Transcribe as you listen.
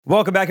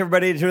Welcome back,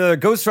 everybody, to another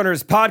Ghost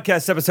Runners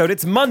podcast episode.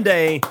 It's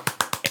Monday,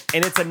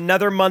 and it's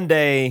another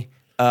Monday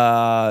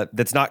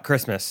that's not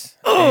Christmas.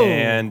 Oh,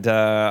 and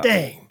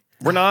dang.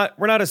 We're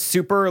not a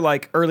super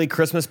like early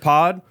Christmas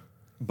pod,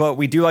 but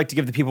we do like to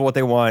give the people what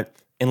they want.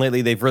 And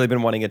lately, they've really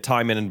been wanting a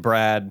Timon and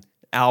Brad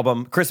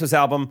album, Christmas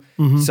album.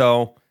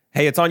 So,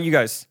 hey, it's on you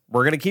guys.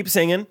 We're gonna keep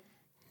singing.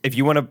 If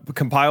you want to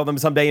compile them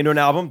someday into an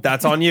album,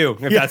 that's on you.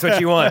 If that's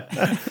what you want.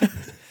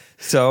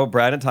 So,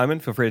 Brad and Timon,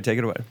 feel free to take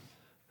it away.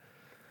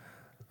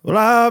 Well,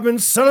 I've been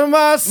selling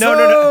my soul.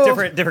 No.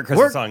 Different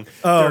Christmas song.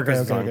 Oh, Different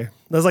Christmas song. okay.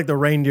 That's like the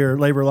reindeer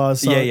labor laws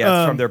song.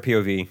 Yeah, it's from their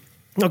POV.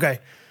 Okay.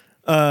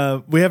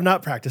 We have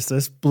not practiced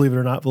this, believe it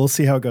or not, but we'll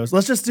see how it goes.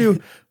 Let's just do,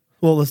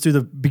 let's do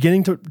the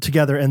beginning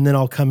together, and then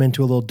I'll come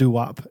into a little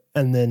doo-wop,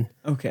 and then.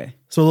 Okay.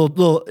 So a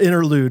little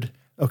interlude,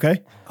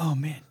 okay? Oh,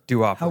 man.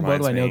 Doo-wop How well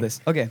do I know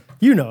this? Okay.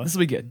 You know This will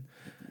be good.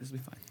 This will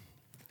be fine.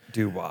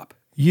 Doo-wop.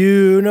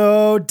 You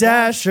know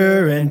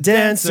Dasher and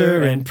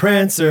Dancer and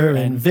Prancer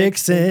and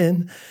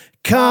Vixen,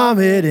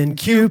 Comet and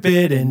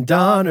Cupid and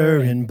Donner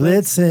and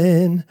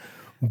Blitzen.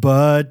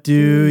 But do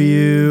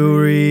you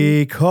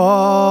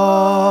recall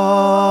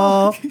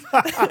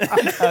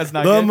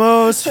the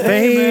most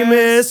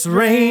famous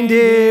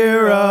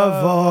reindeer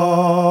of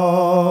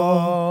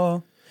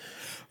all?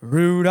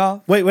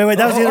 Rudolph. Wait.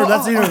 That's the intro.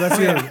 That's the intro.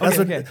 That's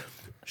what. Okay.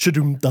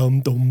 Shadum dum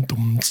dum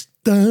dum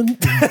dun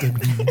dum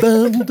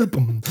dum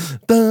dum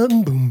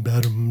dum dum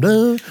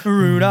dum.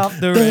 Rudolph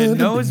the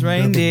red-nosed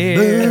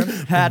reindeer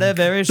had a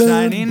very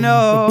shiny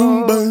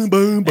nose,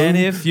 and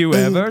if you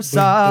ever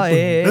saw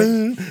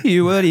it,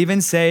 you would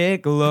even say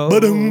it glows.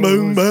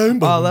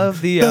 All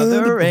of the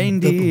other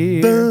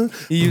reindeer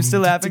used to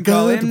laugh and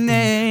call him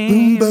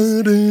names.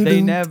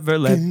 They never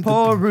let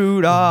poor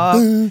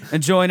Rudolph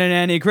join in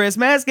any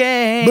Christmas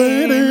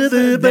games.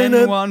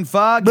 Then one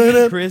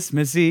foggy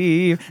Christmas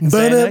Eve,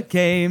 Santa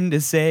came to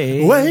say,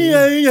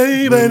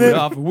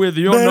 Rudolph, with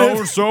your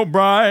nose so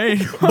bright,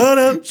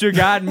 you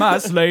guide my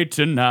sleigh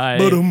tonight.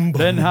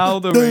 Then how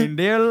the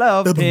reindeer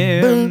loved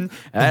him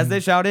as they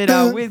shouted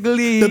out with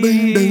glee.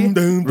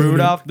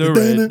 Rudolph the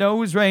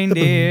red-nosed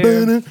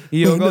reindeer,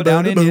 you'll go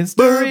down in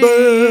history.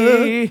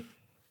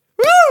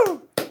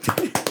 Woo!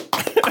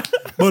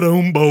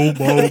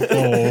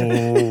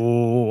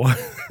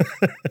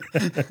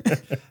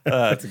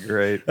 That's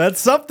great. That's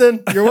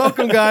something. You're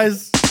welcome,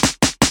 guys.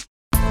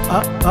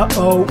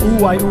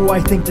 Ooh,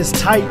 I think this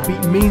tight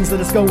beat means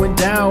that it's going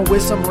down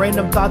with some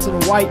random thoughts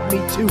and white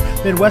meat too.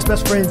 Midwest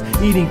best friends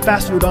eating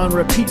fast food on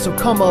repeat. So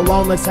come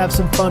along, let's have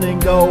some fun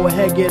and go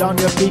ahead, get on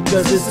your feet,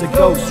 cause it's the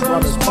Ghost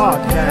Runners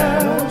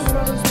Podcast.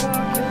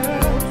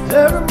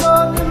 Every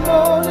Monday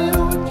morning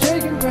we're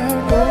taking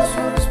back Ghost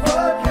Runners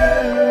Podcast.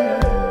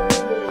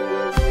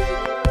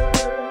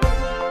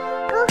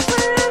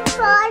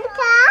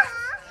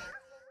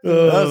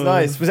 That was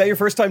nice. Was that your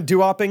first time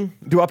doo-wopping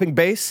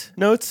bass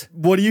notes?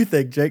 What do you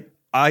think, Jake?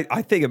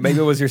 I think maybe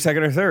it was your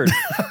second or third.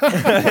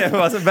 It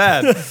wasn't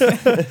bad.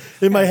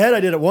 In my head, I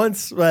did it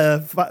once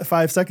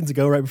 5 seconds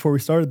ago, right before we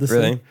started this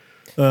Really? thing.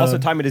 Also,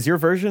 Timon, does your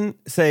version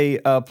say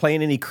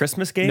playing any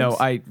Christmas games? No,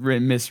 I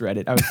misread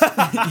it. I was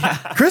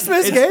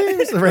Christmas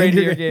games?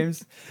 reindeer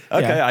games.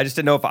 Okay, Yeah. I just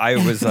didn't know if I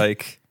was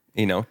like,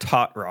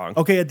 taught wrong.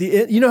 Okay, at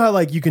the end, you know how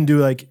like you can do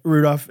like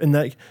Rudolph and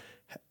that,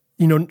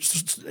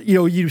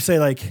 you say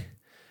like,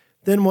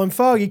 then one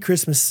foggy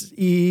Christmas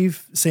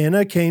Eve,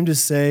 Santa came to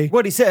say,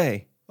 What'd he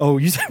say? oh,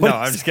 you said, No,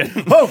 I'm just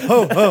kidding.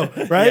 ho,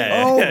 right?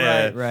 Yeah, oh,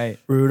 yeah. Right.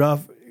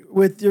 Rudolph,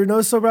 with your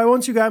nose so bright,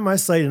 won't you guide my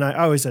sleigh tonight?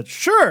 I always said,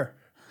 sure.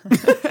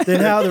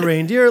 Then how the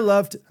reindeer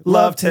loved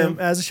him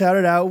as I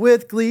shouted out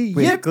with glee.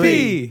 With Yippee!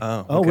 glee.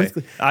 Oh, okay. with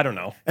glee. I don't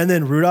know. And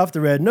then Rudolph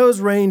the red-nosed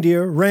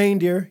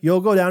reindeer,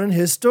 you'll go down in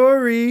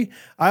history.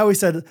 I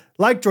always said,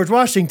 like George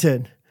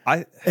Washington.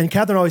 And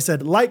Catherine always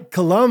said, like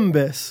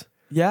Columbus.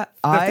 Yeah,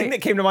 The thing that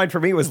came to mind for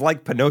me was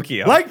like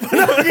Pinocchio. Like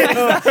Pinocchio.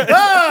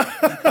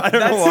 I don't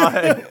know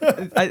why.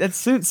 That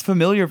suits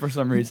familiar for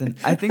some reason.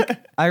 I think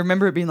I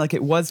remember it being like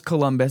it was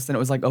Columbus, and it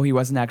was like, oh, he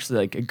wasn't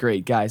actually like a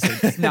great guy. So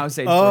just now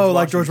say,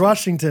 George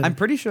Washington. I'm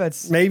pretty sure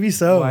that's Maybe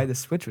so. why the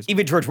switch was.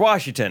 Even George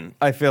Washington,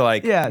 I feel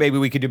like maybe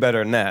we could do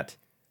better than that.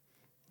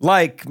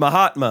 Like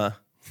Mahatma.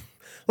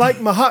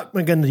 Like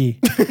Mahatma Gandhi.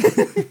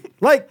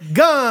 Like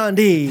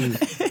Gandhi.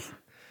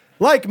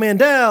 Like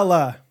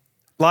Mandela.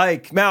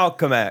 Like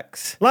Malcolm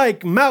X.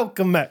 Like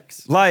Malcolm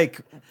X. Like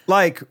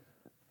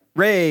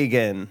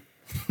Reagan.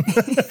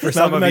 For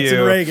some Malcolm of X you.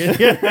 and Reagan.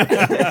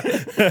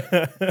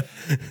 Yeah.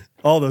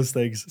 All those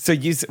things. So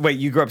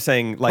you grew up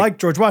saying Like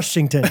George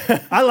Washington.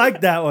 I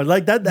like that one.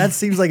 Like that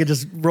seems like it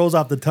just rolls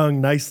off the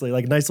tongue nicely,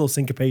 like a nice little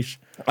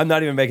syncopation. I'm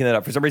not even making that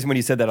up. For some reason, when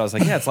you said that, I was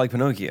like, yeah, it's like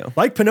Pinocchio.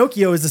 Like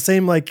Pinocchio is the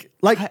same like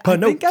Pinocchio. I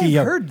think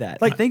I've heard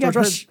that. Like I think I've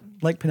George heard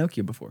like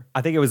Pinocchio before.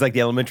 I think it was like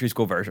the elementary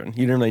school version.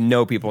 You didn't really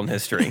know people in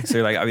history. So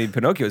you're like,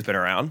 Pinocchio's been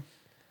around.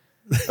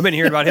 I've been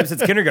hearing about him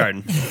since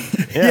kindergarten.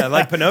 Yeah,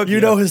 like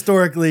Pinocchio.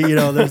 Historically,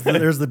 there's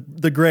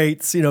the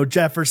greats,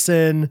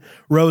 Jefferson,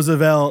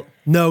 Roosevelt,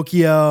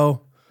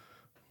 Pinocchio.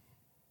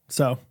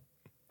 So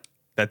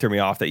that threw me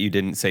off that you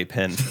didn't say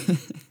pen.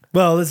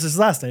 Well, this is his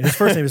last name. His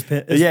first name is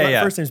Pin. His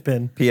first name's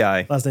Pin.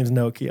 P.I. Last name's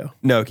Nokio.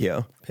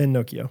 Nokio. Pin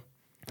Nokio.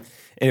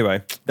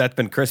 Anyway, that's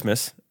been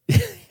Christmas.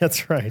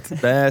 That's right.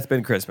 That's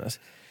been Christmas.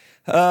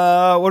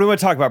 What do we want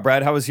to talk about,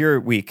 Brad? How was your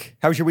week?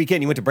 How was your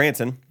weekend? You went to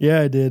Branson.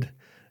 Yeah, I did.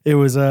 It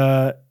was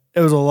a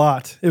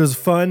lot. It was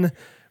fun.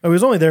 I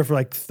was only there for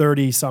like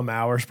 30 some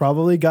hours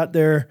probably. Got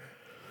there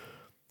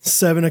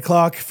 7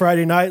 o'clock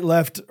Friday night,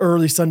 left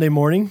early Sunday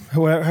morning,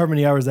 however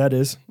many hours that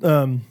is.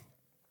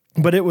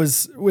 But it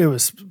was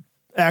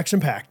action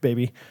packed,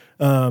 baby.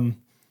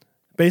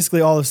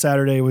 Basically all of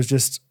Saturday was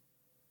just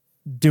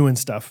doing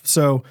stuff.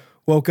 So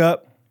woke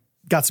up,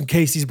 got some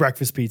Casey's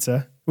breakfast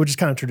pizza, which is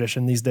kind of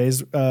tradition these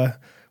days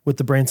with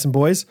the Branson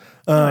boys.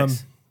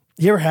 Nice.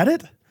 You ever had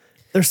it?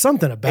 There's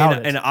something about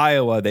it. In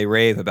Iowa, they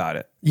rave about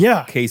it.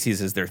 Yeah. Casey's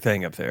is their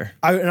thing up there.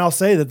 And I'll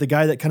say that the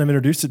guy that kind of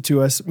introduced it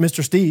to us,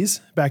 Mr. Stees,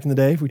 back in the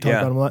day, we talked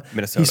about him a lot.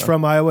 Minnesota. He's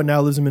from Iowa,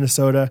 now lives in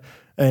Minnesota.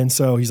 And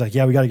so he's like,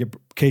 yeah, we got to get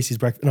Casey's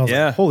breakfast. And I was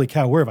like, holy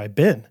cow, where have I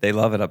been? They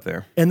love it up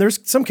there. And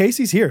there's some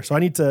Casey's here, so I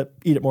need to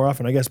eat it more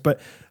often, I guess.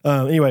 But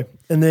anyway,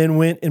 and then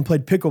went and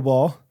played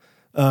pickleball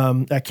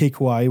at K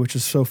Kauai, which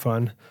was so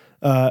fun.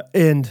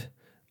 And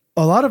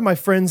a lot of my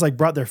friends like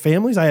brought their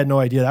families. I had no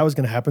idea that was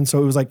going to happen.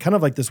 So it was like kind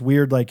of like this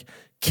weird like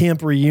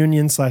camp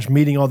reunion /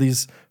 meeting all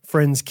these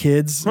friends'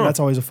 kids. That's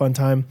always a fun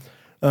time.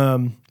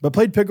 But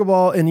played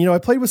pickleball, and I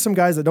played with some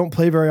guys that don't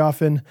play very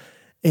often.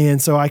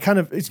 And so I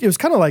it was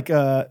kind of like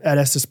at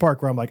Estes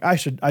Park where I'm like, I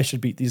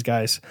should beat these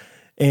guys.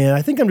 And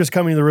I think I'm just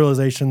coming to the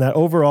realization that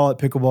overall at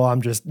pickleball,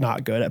 I'm just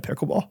not good at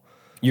pickleball.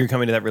 You're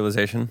coming to that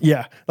realization?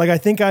 Yeah. Like I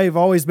think I've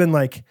always been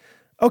like,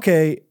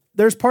 okay,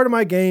 there's part of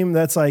my game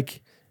that's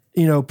like,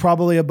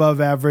 probably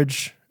above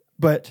average,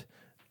 but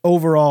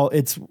overall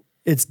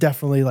it's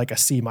definitely like a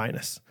C-.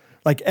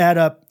 Like add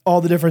up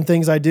all the different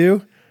things I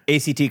do.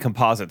 ACT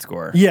composite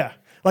score. Yeah.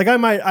 Like I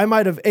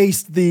might have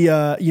aced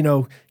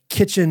the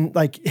kitchen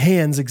like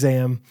hands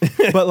exam,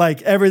 but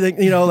like everything,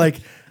 like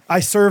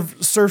I serve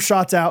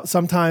shots out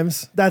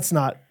sometimes. That's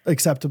not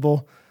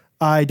acceptable.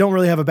 I don't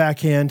really have a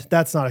backhand.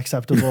 That's not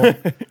acceptable.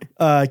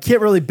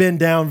 Can't really bend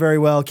down very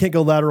well. Can't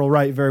go lateral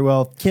right very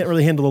well. Can't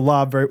really handle the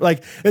lob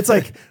it's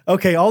like,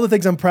 okay, all the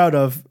things I'm proud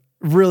of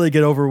really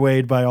get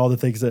overweighed by all the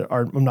things that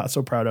I'm not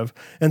so proud of.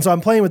 And so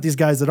I'm playing with these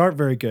guys that aren't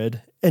very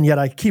good, and yet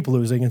I keep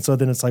losing. And so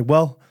then it's like,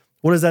 well,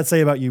 what does that say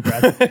about you,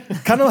 Brad?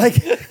 kind of like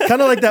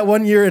that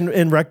one year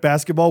in rec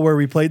basketball where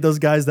we played those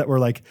guys that were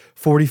like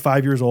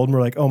 45 years old, and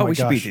we're like, oh my gosh, we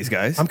should beat these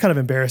guys. I'm kind of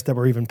embarrassed that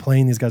we're even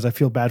playing these guys. I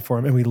feel bad for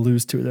them, and we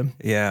lose to them.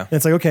 Yeah. And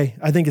it's like, okay,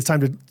 I think it's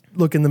time to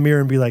look in the mirror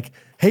and be like,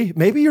 hey,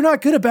 maybe you're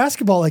not good at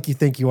basketball like you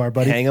think you are,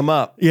 buddy. Hang them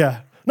up.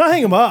 Yeah. Not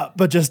hang them up,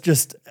 but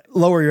just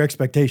lower your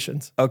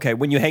expectations. Okay,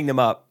 when you hang them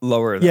up,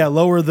 lower them. Yeah,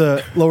 lower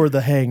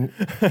the hang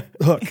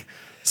hook.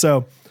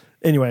 So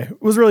anyway,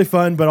 it was really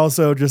fun, but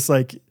also just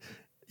like,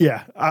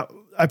 yeah,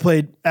 I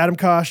played Adam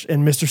Kosh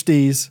and Mr.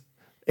 Stees,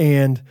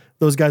 and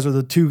those guys are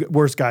the two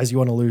worst guys you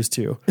want to lose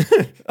to.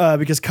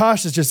 Because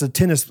Kosh is just a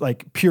tennis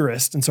like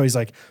purist, and so he's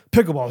like,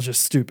 pickleball is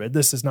just stupid.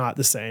 This is not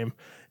the same.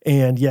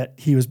 And yet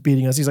he was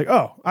beating us. He's like,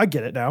 oh, I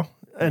get it now.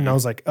 And I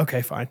was like,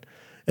 okay, fine.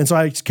 And so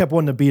I just kept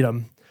wanting to beat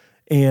him.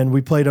 And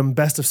we played him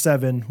best of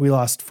 7. We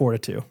lost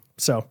 4-2.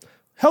 So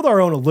held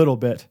our own a little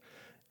bit.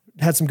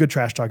 Had some good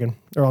trash talking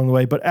along the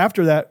way. But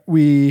after that,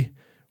 we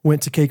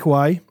went to K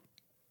Kauai.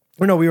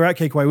 Or no, we were at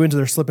K Kauai. We went to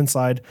their slip and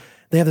slide.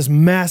 They have this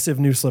massive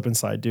new slip and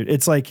slide, dude.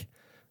 It's like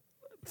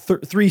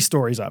 3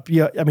 stories up.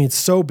 Yeah, I mean, it's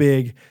so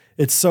big.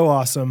 It's so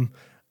awesome.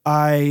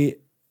 I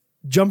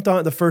jumped on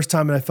it the first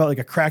time and I felt like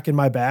a crack in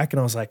my back. And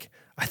I was like,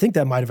 I think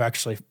that might have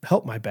actually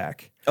helped my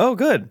back. Oh,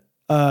 good.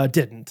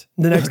 Didn't.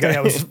 The next day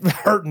I was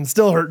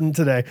still hurting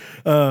today.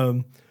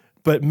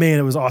 But man,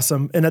 it was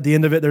awesome. And at the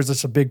end of it, there's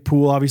just a big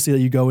pool, obviously, that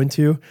you go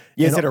into.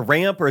 Yeah, is it a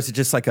ramp or is it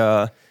just like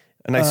a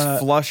nice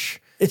flush?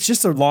 It's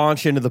just a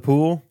launch into the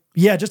pool.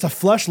 Yeah, just a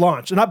flush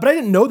launch. But I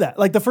didn't know that.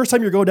 Like the first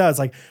time you're going down, it's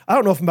like, I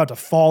don't know if I'm about to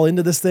fall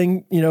into this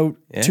thing,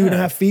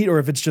 2.5 feet, or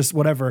if it's just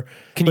whatever.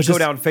 Can you go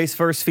down face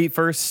first, feet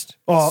first,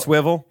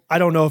 swivel? I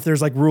don't know if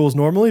there's like rules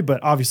normally,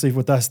 but obviously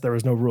with us, there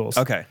was no rules.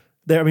 Okay.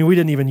 We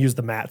didn't even use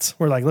the mats.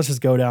 We're like, let's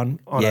just go down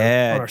on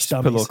our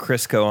stomachs. Put a little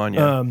Crisco on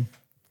you.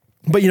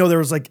 But there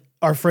was like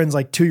our friends,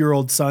 like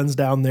 2-year-old sons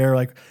down there,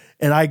 like,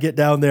 and I get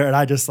down there and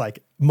I just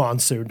like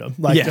monsooned them.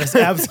 Like just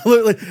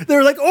absolutely. They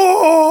were like,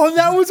 oh,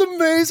 that was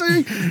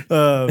amazing.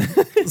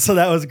 So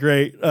that was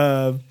great.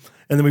 And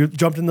then we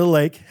jumped into the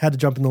lake, had to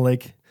jump in the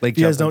lake. If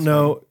you guys don't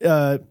know,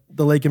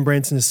 the lake in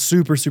Branson is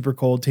super, super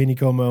cold,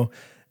 Taneycomo,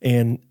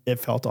 and it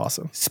felt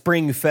awesome.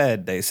 Spring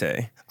fed, they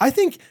say. I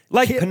think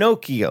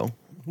Pinocchio.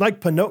 I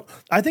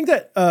think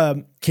that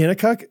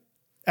Kanakuk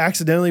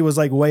accidentally was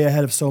like way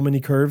ahead of so many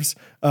curves.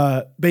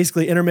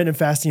 Basically intermittent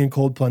fasting and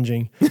cold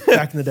plunging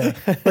back in the day.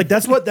 Like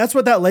that's what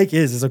that lake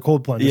is a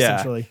cold plunge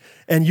essentially.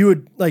 And you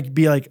would like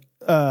be like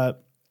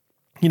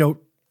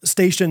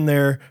stationed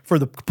there for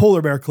the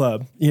Polar Bear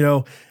Club,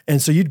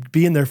 and so you'd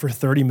be in there for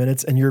 30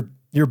 minutes and you're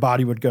your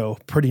body would go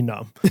pretty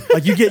numb.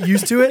 Like you get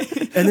used to it,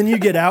 and then you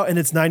get out and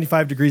it's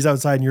 95 degrees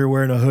outside and you're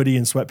wearing a hoodie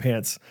and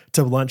sweatpants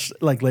to lunch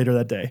like later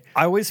that day.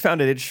 I always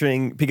found it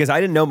interesting because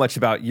I didn't know much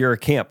about your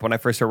camp when I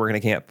first started working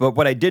at camp. But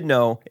what I did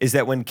know is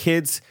that when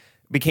kids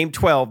became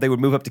 12, they would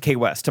move up to K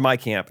West, to my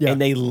camp,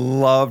 and they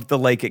loved the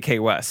lake at K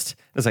West.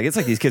 It's like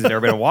these kids have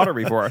never been in water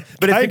before.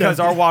 But it's because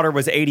our water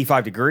was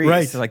 85 degrees.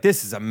 Right. It's like,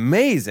 this is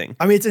amazing.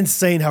 I mean, it's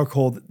insane how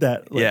cold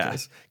that lake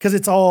is. Because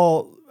it's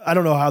all, I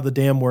don't know how the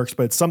dam works,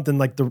 but it's something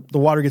like the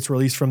water gets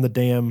released from the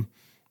dam,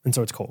 and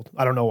so it's cold.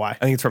 I don't know why.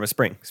 I think it's from a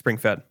spring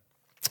fed.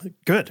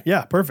 Good.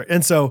 Yeah, perfect.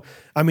 And so,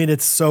 I mean,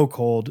 it's so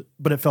cold,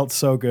 but it felt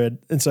so good.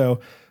 And so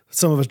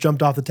some of us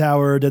jumped off the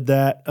tower, did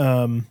that.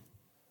 And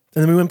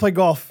then we went and played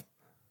golf.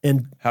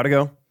 And how'd it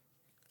go?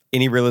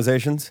 Any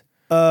realizations?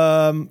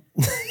 I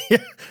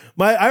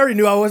already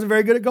knew I wasn't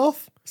very good at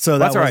golf. So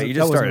that's all right. You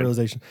just started. That was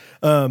a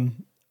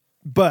realization.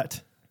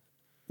 But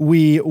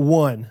we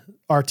won.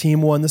 Our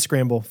team won the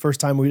scramble. First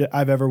time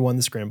I've ever won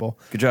the scramble.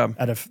 Good job.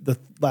 Out of the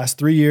last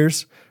 3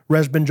 years.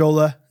 Res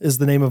Benjola is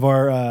the name of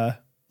our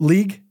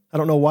league. I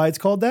don't know why it's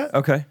called that.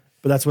 Okay.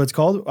 But that's what it's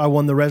called. I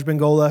won the Res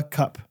Benjola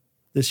Cup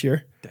this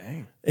year.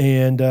 Dang.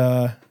 And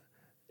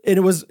it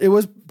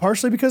was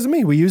partially because of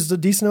me. We used a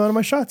decent amount of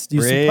my shots.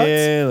 Used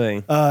really?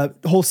 some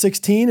putts. Hole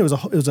 16, it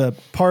was a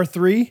par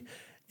 3,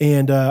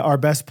 and our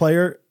best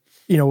player,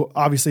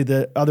 obviously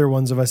the other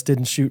ones of us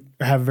didn't shoot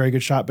or have a very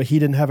good shot, but he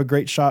didn't have a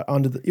great shot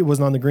it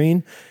wasn't on the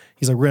green.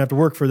 He's like, we're gonna have to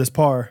work for this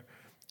par,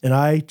 and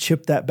I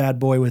chipped that bad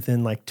boy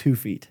within like 2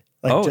 feet.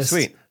 Like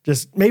sweet.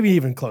 Just maybe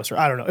even closer.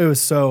 I don't know. It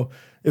was so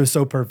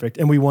perfect,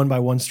 and we won by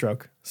 1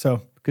 stroke.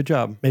 So good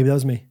job. Maybe that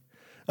was me.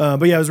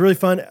 But yeah, it was really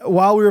fun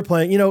while we were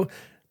playing.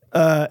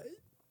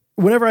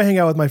 Whenever I hang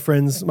out with my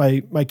friends,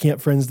 my camp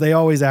friends, they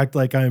always act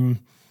like I'm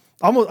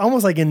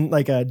almost like in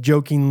like a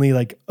jokingly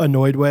like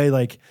annoyed way,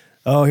 like,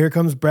 oh, here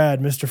comes Brad,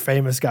 Mr.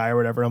 Famous Guy or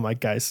whatever. I'm like,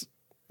 guys,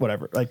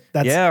 whatever. Like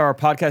that's our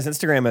podcast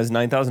Instagram has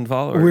 9,000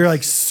 followers. We're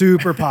like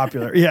super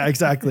popular. Yeah,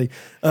 exactly.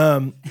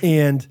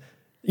 And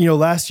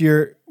last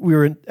year we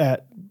were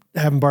at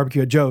having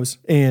barbecue at Joe's,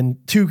 and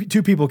two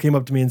people came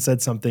up to me and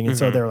said something, and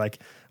so they were like,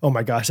 oh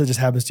my gosh, that just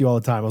happens to you all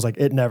the time. I was like,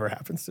 it never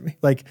happens to me.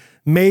 Like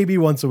maybe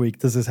once a week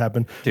does this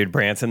happen. Dude,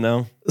 Branson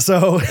though.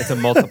 So it's a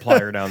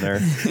multiplier down there.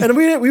 And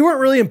we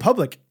weren't really in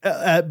public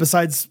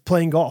besides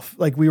playing golf.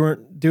 Like we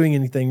weren't doing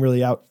anything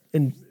really out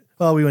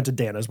we went to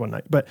Dana's one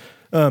night, but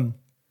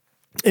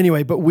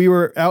anyway, but we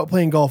were out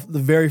playing golf the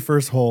very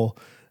first hole,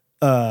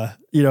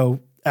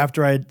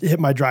 after I hit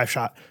my drive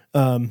shot.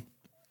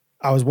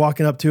 I was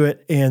walking up to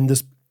it, and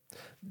this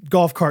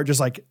golf cart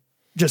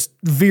just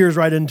veers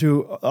right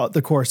into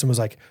the course and was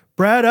like,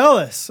 Brad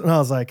Ellis. And I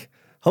was like,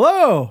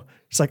 hello.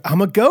 She's like,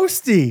 I'm a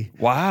ghostie.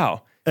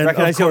 Wow. And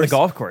recognize you on the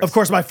golf course. Of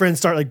course, my friends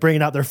start like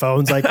bringing out their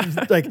phones. Like,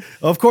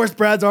 of course,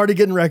 Brad's already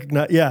getting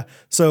recognized. Yeah.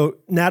 So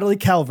Natalie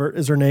Calvert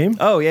is her name.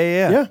 Oh,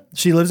 yeah. Yeah.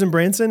 She lives in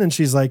Branson, and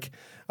she's like,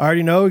 I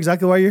already know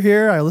exactly why you're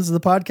here. I listen to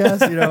the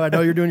podcast. I know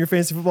you're doing your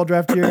fantasy football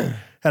draft here.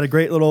 Had a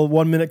great little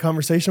 1-minute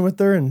conversation with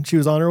her, and she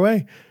was on her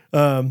way.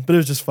 But it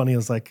was just funny. It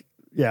was like,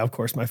 yeah, of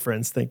course, my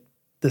friends think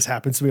this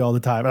happens to me all the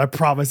time, and I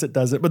promise it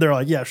doesn't. But they're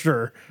like, yeah,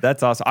 sure.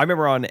 That's awesome. I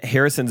remember on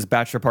Harrison's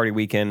bachelor party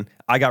weekend,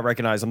 I got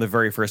recognized on the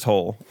very first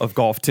hole of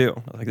golf too.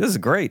 I was like, this is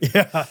great.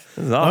 Yeah. This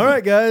is awesome. All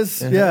right,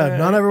 guys. Yeah,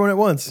 not everyone at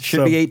once.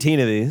 Should be 18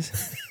 of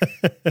these.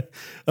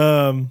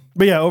 But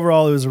yeah,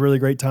 overall, it was a really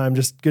great time.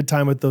 Just good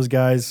time with those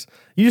guys.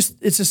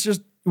 It's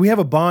just we have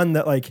a bond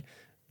that like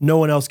no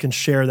one else can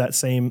share the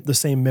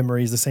same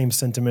memories, the same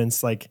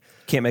sentiments. Like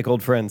can't make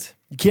old friends.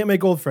 You can't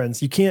make old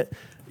friends. You can't.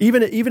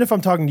 Even if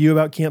I'm talking to you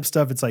about camp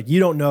stuff, it's like you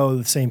don't know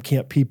the same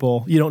camp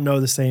people. You don't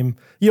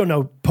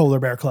know Polar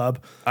Bear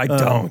Club. I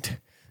don't.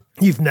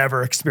 You've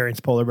never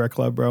experienced Polar Bear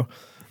Club, bro.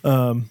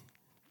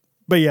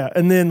 But yeah,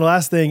 and then the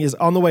last thing is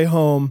on the way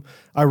home,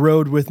 I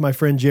rode with my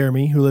friend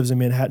Jeremy, who lives in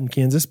Manhattan,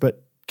 Kansas,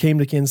 but came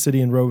to Kansas City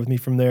and rode with me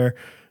from there.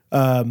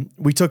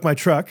 We took my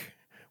truck,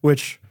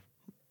 which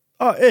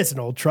it's an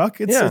old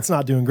truck. It's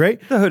not doing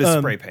great. The hood is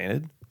spray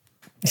painted.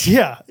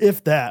 Yeah,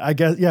 if that. I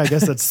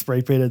guess that's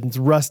spray painted. It's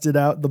rusted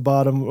out the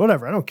bottom,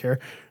 whatever. I don't care.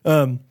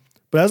 But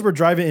as we're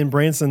driving in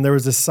Branson, there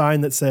was this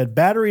sign that said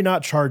 "battery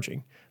not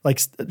charging." Like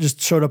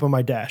just showed up on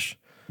my dash.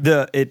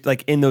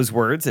 In those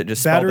words, it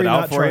just spelled it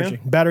out for you.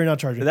 Battery not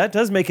charging. That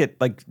does make it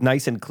like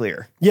nice and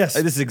clear. Yes,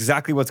 this is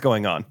exactly what's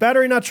going on.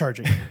 Battery not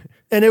charging,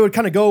 and it would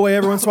kind of go away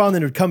every once in a while, and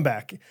then it would come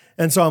back.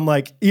 And so I'm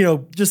like,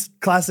 just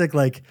classic,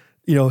 like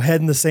head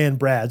in the sand.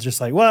 Brad's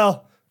just like,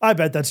 well, I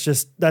bet that's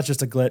just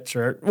a glitch,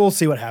 or we'll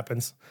see what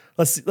happens.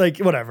 Let's see, like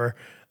whatever.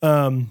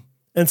 And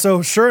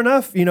so sure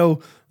enough,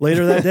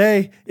 later that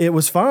day, it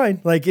was fine.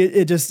 Like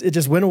it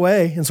just went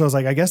away. And so I was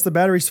like, I guess the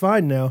battery's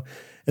fine now.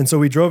 And so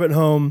we drove it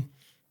home,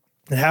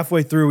 and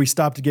halfway through we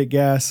stopped to get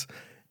gas,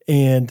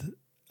 and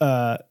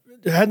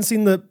hadn't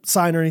seen the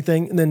sign or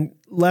anything, and then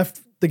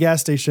left the gas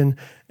station,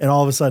 and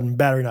all of a sudden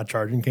battery not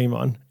charging came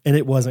on, and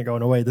it wasn't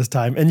going away this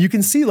time. And you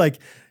can see like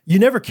you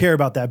never care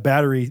about that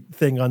battery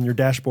thing on your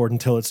dashboard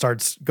until it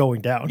starts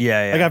going down.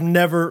 Yeah. Like I've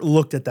never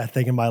looked at that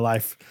thing in my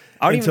life.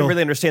 I don't even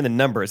really understand the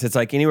numbers. It's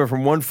like anywhere from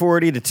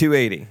 140 to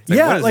 280. It's like,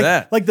 yeah, what is like,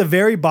 that? like the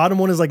very bottom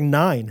one is like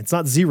 9. It's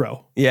not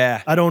 0.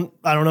 Yeah. I don't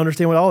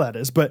understand what all that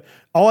is, but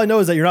all I know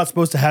is that you're not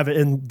supposed to have it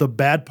in the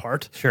bad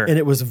part. Sure. And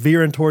it was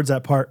veering towards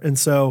that part. And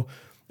so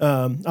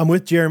I'm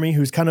with Jeremy,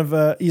 who's kind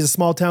of he's a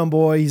small town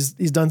boy. He's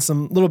done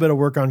some little bit of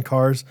work on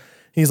cars.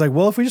 He's like,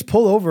 well, if we just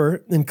pull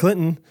over in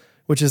Clinton,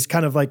 which is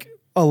kind of like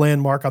a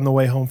landmark on the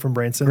way home from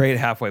Branson. Great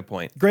halfway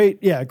point. Great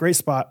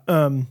spot.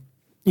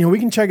 We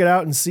can check it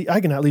out and see.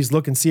 I can at least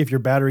look and see if your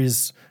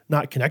battery's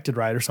not connected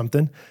right or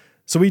something.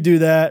 So we do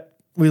that.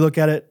 We look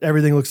at it.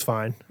 Everything looks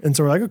fine. And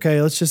so we're like,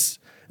 okay, let's just.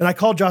 And I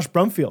called Josh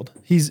Brumfield.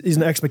 He's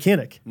an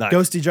ex-mechanic. Nice.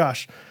 Ghosty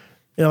Josh.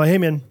 Like, hey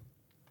man,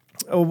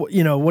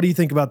 what do you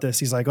think about this?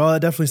 He's like, oh,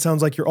 that definitely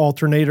sounds like your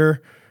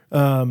alternator.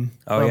 I'm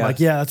like,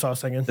 yeah, that's what I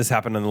was thinking. This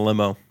happened in the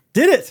limo.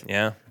 Did it?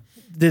 Yeah.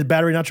 Did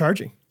battery not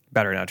charging?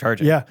 Battery not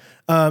charging. Yeah.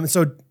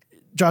 So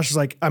Josh is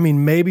like, I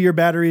mean, maybe your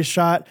battery is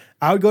shot.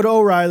 I would go to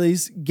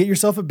O'Reilly's, get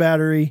yourself a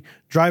battery,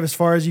 drive as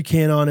far as you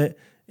can on it,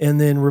 and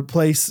then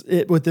replace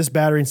it with this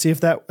battery and see if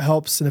that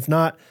helps. And if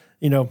not,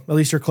 at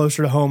least you're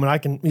closer to home.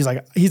 And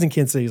he's in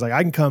Kansas City. He's like,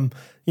 I can come,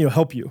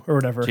 help you or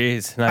whatever.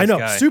 Jeez, nice I know,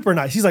 guy. super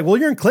nice. He's like, well,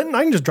 you're in Clinton.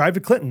 I can just drive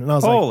to Clinton. And I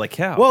was like, holy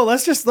cow. Well,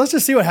 let's just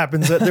see what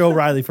happens at the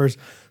O'Reilly first.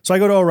 So I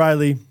go to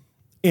O'Reilly,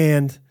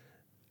 and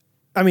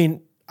I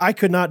mean, I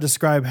could not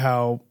describe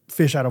how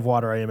fish out of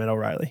water I am at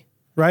O'Reilly,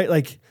 right?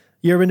 Like,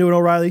 you ever been to an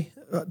O'Reilly,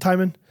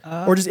 Timon?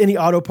 Or just any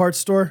auto parts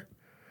store?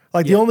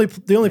 Like the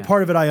only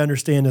part of it I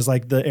understand is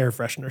like the air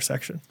freshener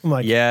section. I'm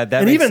like, yeah, that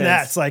and makes even sense.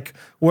 that's like,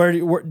 where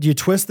do you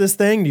twist this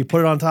thing? Do you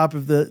put it on top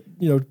of the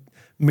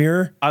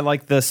mirror? I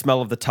like the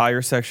smell of the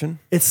tire section.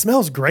 It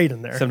smells great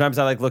in there. Sometimes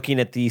I like looking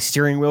at the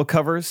steering wheel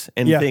covers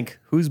and think,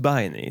 who's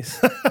buying these?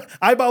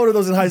 I bought one of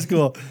those in high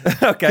school.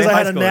 Okay, because I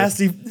had a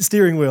nasty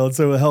steering wheel, and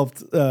so it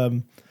helped.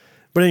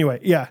 But anyway,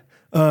 yeah.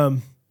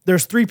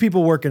 There's 3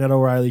 people working at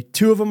O'Reilly.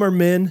 2 of them are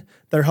men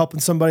that are helping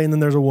somebody, and then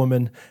there's a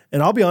woman.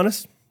 And I'll be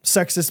honest,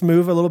 sexist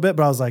move a little bit,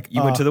 but I was like,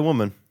 You went to the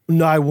woman.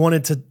 No, I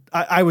wanted to.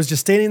 I was just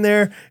standing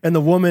there, and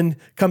the woman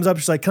comes up.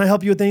 She's like, "Can I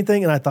help you with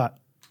anything?" And I thought,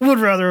 would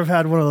rather have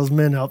had one of those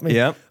men help me.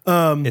 Yeah.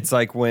 It's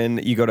like when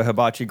you go to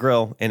Hibachi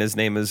Grill and his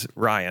name is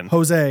Ryan.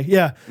 Jose.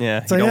 Yeah.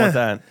 Yeah. It's You like, don't want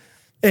that.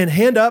 And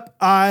hand up,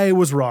 I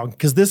was wrong,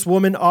 because this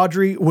woman,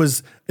 Audrey,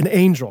 was an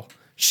angel.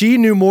 She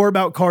knew more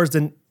about cars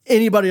than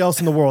anybody else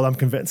in the world, I'm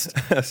convinced.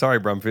 Sorry,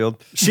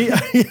 Brumfield.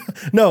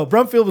 No,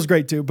 Brumfield was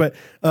great too, but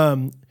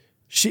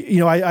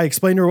she, I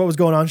explained to her what was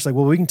going on. She's like,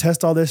 well, we can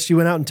test all this. She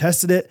went out and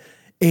tested it.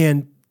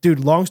 And dude,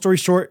 long story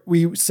short,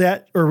 we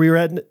were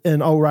at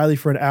an O'Reilly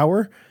for an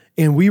hour,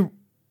 and we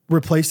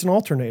replaced an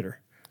alternator.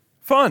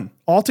 Fun.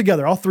 All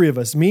together, all 3 of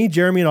us, me,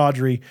 Jeremy, and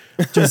Audrey,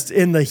 just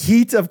in the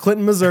heat of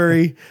Clinton,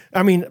 Missouri.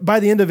 I mean, by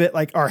the end of it,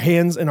 like our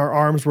hands and our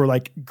arms were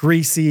like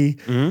greasy,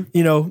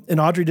 and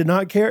Audrey did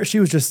not care. She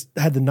was just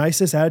had the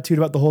nicest attitude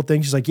about the whole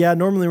thing. She's like, yeah,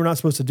 normally we're not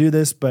supposed to do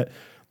this, but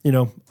I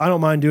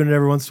don't mind doing it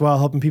every once in a while,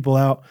 helping people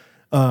out.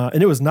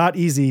 And it was not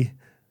easy.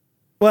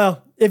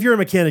 Well, if you're a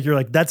mechanic, you're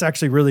like, that's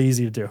actually really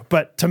easy to do.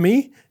 But to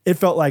me, it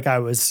felt like I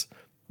was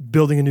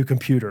building a new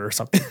computer or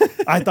something.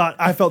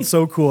 I felt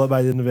so cool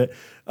by the end of it.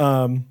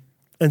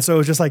 And so it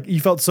was just like,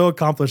 you felt so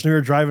accomplished. And we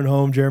were driving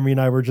home. Jeremy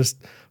and I were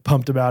just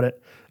pumped about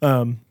it.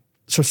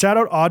 So shout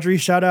out Audrey,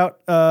 shout out,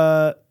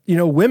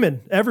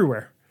 women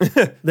everywhere.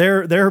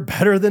 They're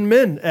better than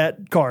men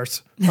at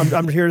cars.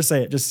 I'm here to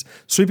say it. Just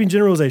sweeping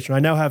generalization. I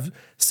now have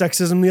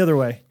sexism the other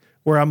way,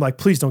 where I'm like,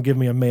 please don't give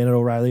me a man at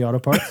O'Reilly Auto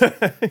Parts.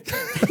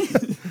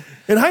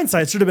 In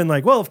hindsight, it should have been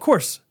like, well, of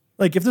course.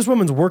 Like, if this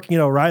woman's working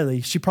at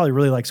O'Reilly, she probably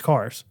really likes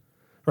cars,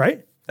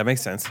 right? That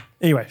makes sense.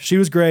 Anyway, she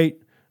was great.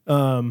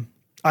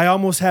 I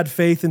almost had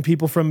faith in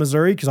people from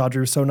Missouri because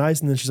Audrey was so nice.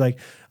 And then she's like,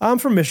 I'm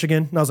from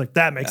Michigan. And I was like,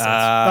 that makes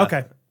sense.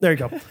 Okay, there you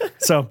go.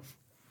 So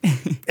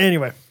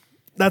anyway,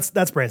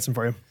 that's Branson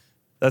for you.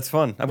 That's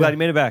fun. I'm glad you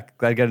made it back.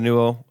 Glad you got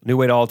a new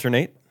way to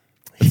alternate.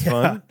 It's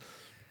fun.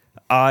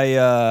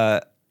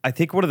 I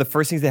think one of the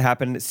first things that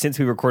happened since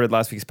we recorded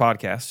last week's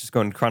podcast, just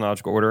going in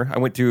chronological order, I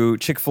went to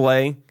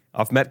Chick-fil-A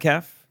off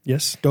Metcalf.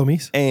 Yes,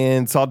 Domies.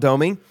 And saw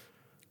Domi.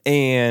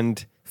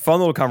 And fun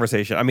little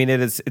conversation. I mean,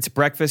 it's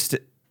breakfast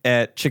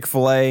at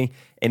Chick-fil-A,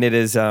 and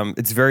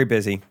it's very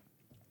busy.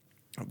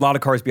 A lot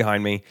of cars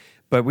behind me,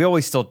 but we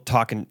always still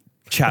talk and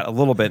chat a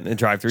little bit in the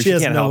drive-thru. She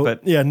can't help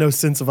it. Yeah, no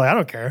sense of like, I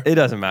don't care. It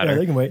doesn't matter. Yeah,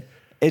 they can wait.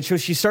 And so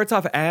she starts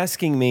off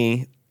asking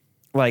me,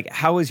 like,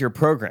 how is your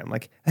program?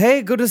 Like,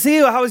 hey, good to see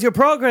you. How is your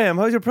program?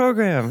 How's your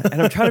program?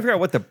 And I'm trying to figure out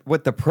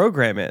what the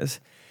program is.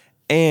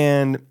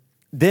 And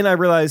then I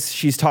realized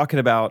she's talking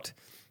about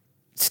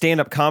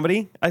stand-up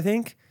comedy, I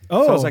think.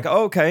 Oh. So I was like,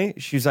 oh, okay.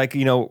 She's like,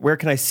 where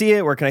can I see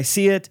it? Where can I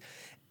see it?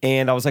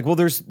 And I was like, well,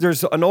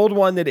 there's an old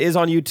one that is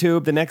on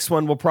YouTube. The next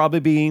one will probably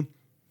be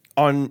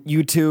on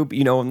YouTube,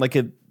 in like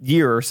a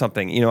year or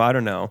something. I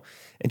don't know.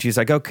 And she's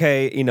like,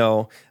 okay,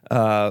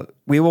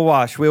 we will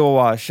wash.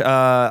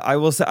 I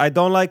will say, I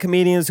don't like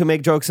comedians who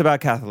make jokes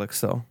about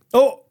Catholics, though.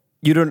 Oh,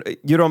 You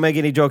don't make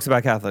any jokes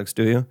about Catholics,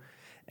 do you?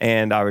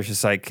 And I was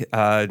just like,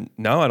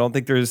 no, I don't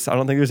think there's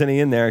any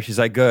in there. She's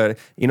like, good.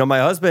 My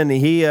husband,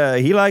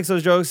 he likes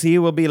those jokes. He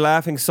will be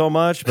laughing so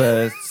much,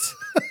 but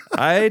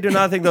I do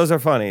not think those are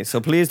funny.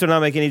 So please do not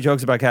make any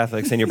jokes about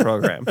Catholics in your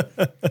program.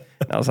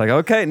 And I was like,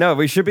 okay, no,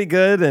 we should be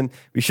good, and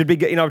we should be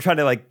good. I'm trying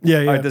to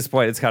at this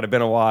point, it's kind of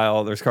been a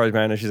while. There's Carly's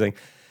man, and she's like,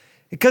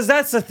 because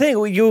that's the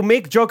thing. You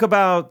make joke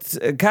about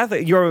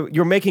Catholic.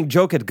 You're making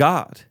joke at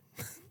God.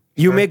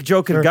 You make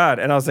joke at God.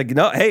 And I was like,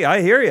 no, hey,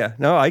 I hear you.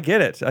 No, I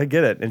get it.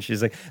 And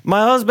she's like,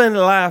 my husband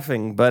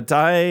laughing, but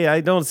I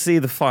don't see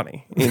the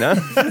funny,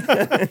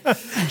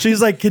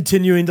 She's like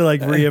continuing to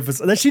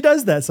reemphasize that she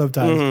does that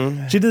sometimes.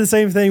 Mm-hmm. She did the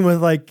same thing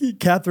with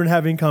Catherine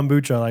having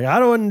kombucha. Like, I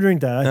don't want to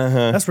drink that.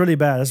 That's really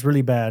bad. That's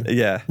really bad.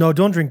 Yeah. No,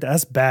 don't drink that.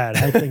 That's bad.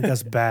 I think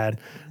that's bad.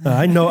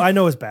 I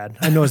know it's bad.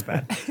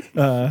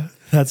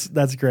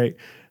 That's great.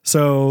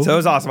 So it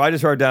was awesome. I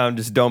just wrote down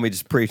Domi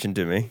just preaching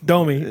to me.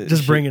 Domi,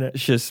 just bringing it.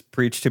 Just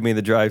preached to me in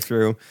the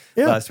drive-thru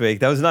last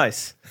week. That was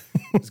nice.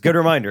 It's a good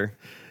reminder.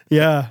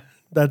 Yeah,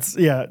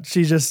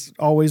 she just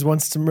always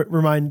wants to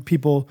remind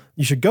people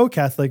you should go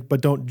Catholic,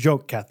 but don't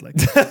joke Catholic.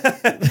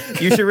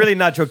 You should really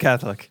not joke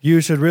Catholic. You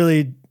should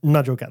really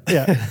not joke Catholic.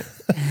 Yeah.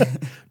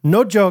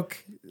 No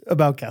joke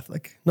about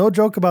Catholic. No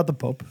joke about the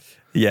Pope.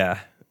 Yeah.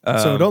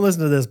 So don't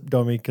listen to this,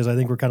 Domi, because I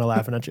think we're kind of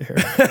laughing at you here.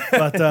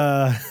 But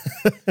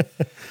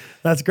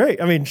that's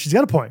great. I mean, she's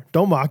got a point.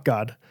 Don't mock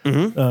God.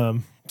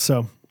 Mm-hmm.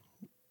 So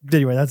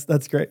anyway,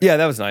 that's great. Yeah,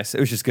 that was nice. It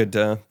was just good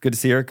to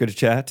see her, good to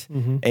chat.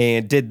 Mm-hmm.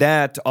 And did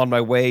that on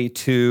my way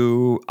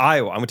to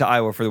Iowa. I went to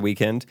Iowa for the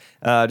weekend.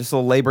 Just a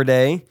little Labor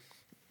Day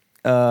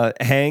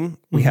hang.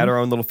 We had our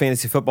own little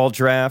fantasy football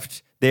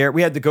draft there.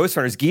 We had the Ghost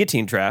Runners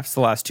guillotine drafts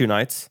the last 2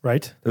 nights.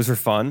 Right. Those were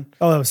fun.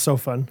 Oh, that was so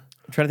fun.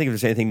 I'm trying to think if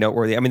there's anything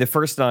noteworthy. I mean, the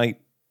first night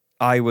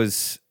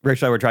Rachel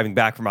and I were driving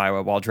back from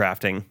Iowa while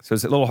drafting. So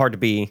it's a little hard to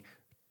be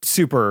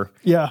super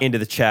into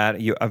the chat.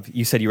 You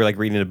said you were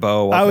reading a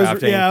Bo while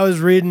drafting. I was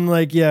reading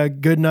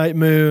Good Night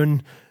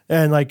Moon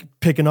and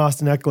picking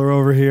Austin Eckler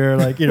over here,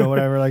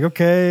 whatever.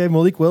 Okay,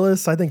 Malik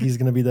Willis, I think he's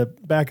going to be the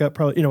backup,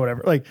 probably,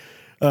 whatever. So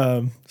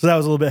that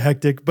was a little bit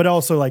hectic, but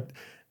also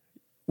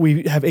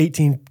we have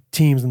 18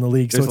 teams in the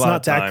league, so it's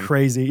not that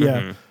crazy.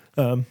 Mm-hmm.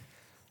 Yeah.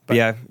 But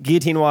yeah,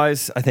 guillotine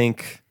wise, I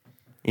think,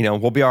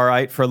 we'll be all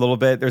right for a little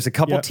bit. There's a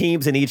couple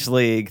teams in each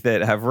league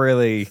that have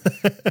really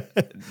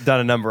done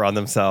a number on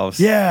themselves.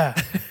 Yeah.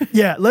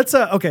 Yeah. Let's go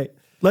ahead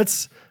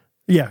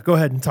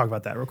and talk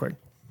about that real quick.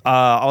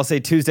 I'll say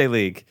Tuesday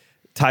League.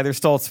 Tyler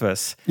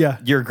Stoltzfus. Yeah.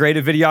 You're great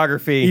at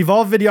videography.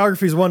 Evolve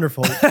videography is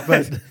wonderful,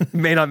 but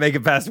may not make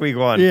it past week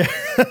 1. Yeah.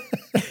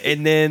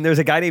 And then there's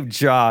a guy named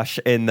Josh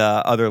in the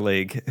other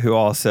league who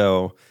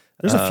also.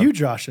 There's a few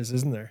Joshes,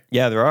 isn't there?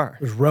 Yeah, there are.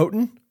 There's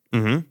Roten.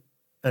 Mm-hmm.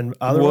 And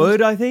other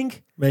Wood, ones? I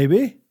think.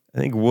 Maybe. I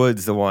think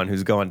Wood's the one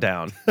who's going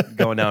down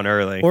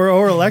early.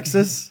 or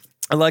Alexis.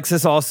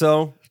 Alexis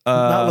also.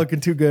 Not looking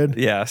too good.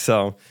 Yeah,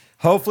 so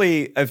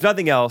hopefully, if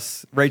nothing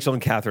else, Rachel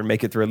and Catherine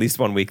make it through at least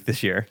 1 week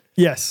this year.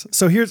 Yes.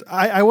 So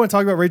I want to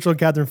talk about Rachel and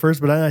Catherine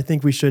first, but I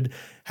think we should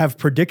have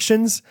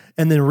predictions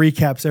and then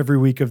recaps every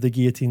week of the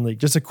Guillotine League.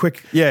 Just a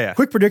quick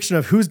prediction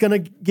of who's going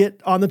to get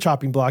on the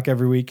chopping block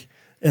every week.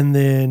 And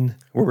then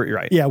you're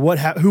right. Yeah,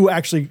 who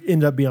actually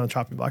ended up being on the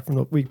chopping block from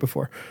the week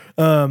before.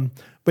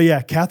 But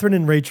yeah, Catherine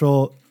and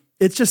Rachel,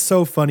 it's just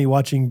so funny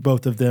watching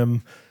both of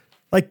them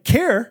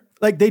care.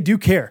 They do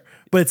care.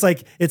 But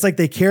it's like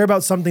they care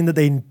about something that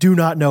they do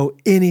not know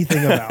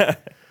anything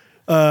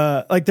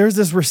about. There's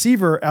this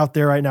receiver out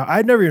there right now.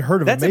 I'd never even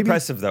heard of him. That's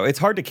impressive, though. It's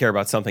hard to care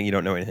about something you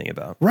don't know anything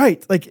about.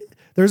 Right.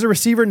 There's a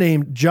receiver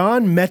named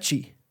John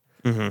Mechie.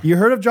 Mm-hmm. You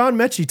heard of John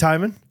Mechie,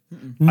 Timon?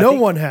 No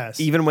one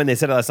has. Even when they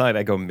said it last night,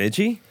 I go,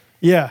 Midgie?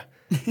 Yeah.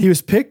 He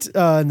was picked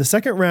in the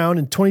second round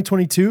in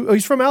 2022. Oh,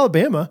 he's from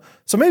Alabama.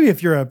 So maybe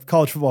if you're a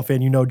college football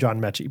fan, you know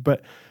John Mechie.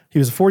 But he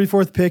was a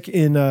 44th pick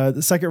in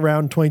the second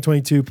round in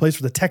 2022, plays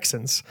for the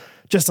Texans.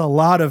 Just a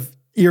lot of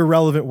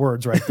irrelevant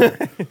words right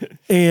there.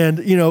 And,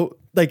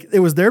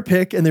 it was their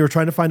pick, and they were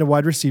trying to find a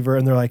wide receiver,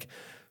 and they're like,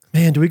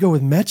 man, do we go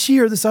with Mechie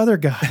or this other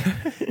guy?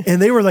 And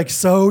they were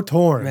so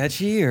torn.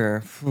 Mechie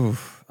or...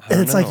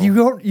 And it's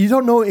you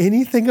don't know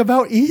anything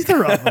about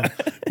either of them.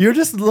 You're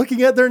just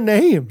looking at their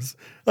names.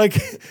 And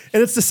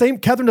it's the same.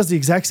 Catherine does the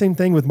exact same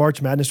thing with March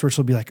Madness, where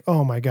she'll be like,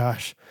 oh my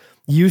gosh,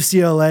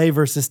 UCLA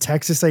versus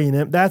Texas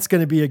A&M. That's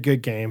going to be a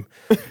good game.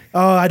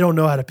 Oh, I don't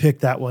know how to pick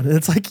that one. And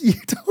it's you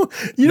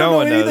don't know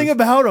anything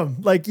about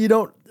them. You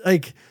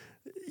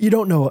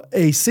don't know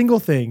a single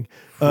thing.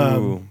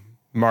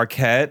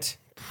 Marquette.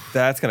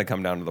 That's going to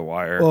come down to the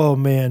wire. Oh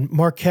man,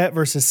 Marquette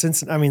versus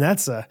Cincinnati. I mean,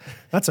 that's a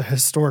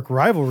historic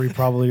rivalry,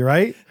 probably,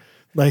 right?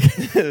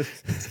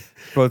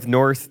 Both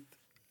north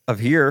of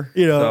here.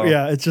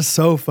 Yeah, it's just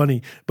so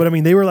funny. But I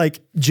mean, they were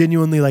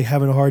genuinely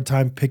having a hard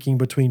time picking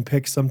between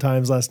picks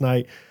sometimes last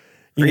night.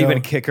 Or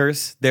even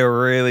kickers. They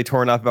were really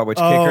torn up about which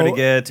kicker to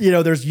get.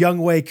 There's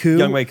Younghoe Koo.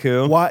 Younghoe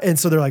Koo. And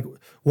so they're like,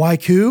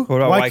 Waiku.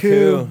 What about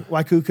Waiku?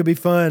 Waiku could be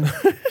fun.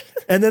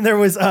 And then there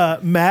was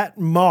Matt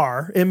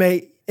Maher,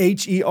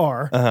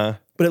 Maher.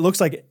 But it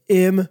looks like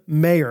M.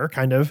 Mayer,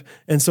 kind of.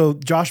 And so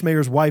Josh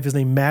Mayer's wife is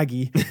named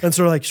Maggie. And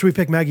so we're like, should we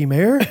pick Maggie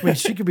Mayer? I mean,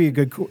 she could be a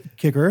good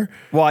kicker.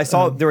 Well, I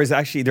saw there is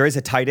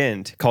a tight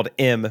end called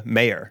M.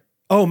 Mayer.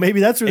 Oh, maybe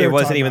that's who they were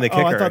wasn't talking even about.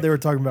 the kicker. Oh, I thought they were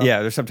talking about.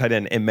 Yeah, there's some tight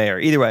end M. Mayer.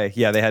 Either way,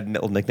 yeah, they had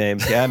little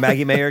nicknames. Yeah,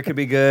 Maggie Mayer could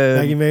be good.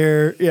 Maggie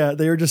Mayer. Yeah,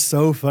 they were just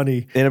so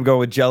funny. Ended up going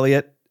with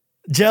Jelliot.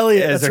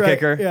 Jelliot. As that's their right.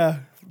 kicker. Yeah.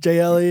 J.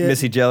 Elliott.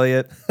 Missy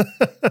Jelliot.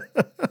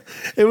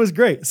 It was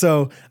great.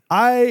 So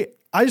I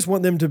just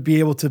want them to be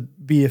able to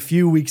be a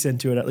few weeks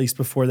into it at least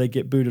before they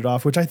get booted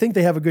off, which I think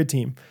they have a good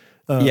team.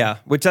 Yeah,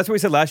 which that's what we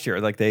said last year.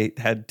 Like they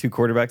had 2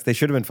 quarterbacks. They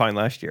should have been fine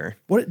last year.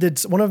 What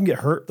did one of them get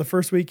hurt the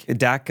first week?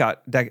 Dak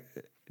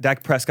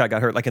Prescott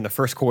got hurt like in the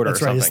first quarter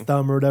That's or right, something. his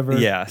thumb or whatever.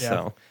 Yeah,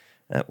 so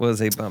that was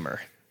a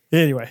bummer.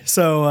 Anyway,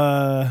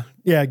 so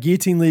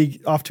Guillotine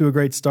League off to a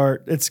great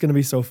start. It's going to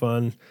be so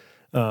fun.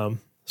 So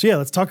yeah,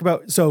 let's talk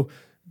about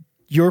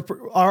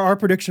our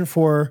prediction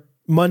for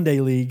Monday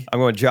League. I'm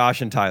going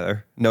Josh and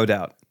Tyler, no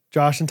doubt.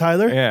 Josh and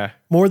Tyler. Yeah.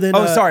 More than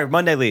sorry,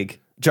 Monday League.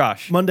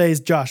 Josh. Monday's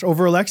Josh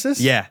over Alexis.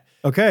 Yeah.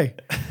 Okay.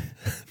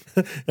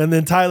 And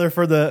then Tyler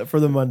for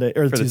the Monday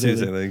or For the Tuesday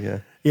Tuesday League. League, yeah.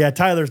 Yeah,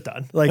 Tyler's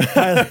done. Like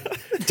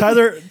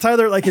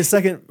Tyler, like his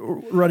second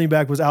running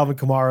back was Alvin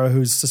Kamara,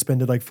 who's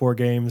suspended like 4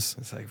 games.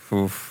 It's like,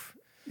 oof.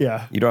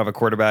 Yeah. You don't have a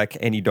quarterback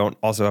and you don't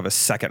also have a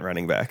second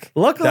running back.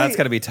 Luckily, that's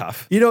going to be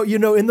tough. You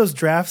know, in those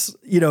drafts,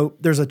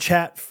 there's a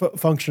chat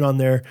function on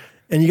there,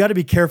 and you got to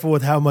be careful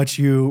with how much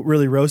you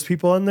really roast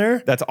people on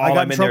there. That's all I got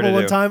I'm in in there trouble to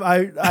one do. time.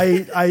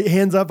 I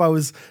hands up, I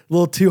was a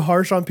little too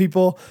harsh on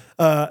people,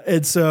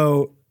 and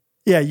so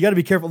yeah, you got to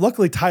be careful.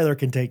 Luckily, Tyler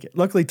can take it.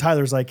 Luckily,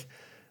 Tyler's like,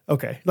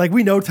 okay, like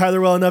we know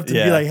Tyler well enough to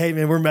be like, hey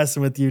man, we're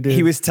messing with you, dude.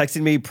 He was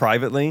texting me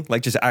privately,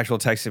 like just actual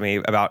texting me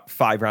about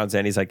 5 rounds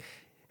in. He's like,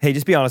 hey,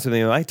 just be honest with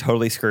me. Am I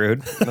totally screwed?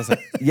 And I was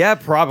like, yeah,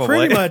 probably.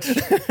 Pretty much.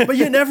 But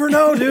you never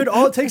know, dude.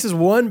 All it takes is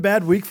one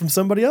bad week from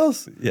somebody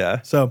else.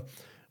 Yeah. So,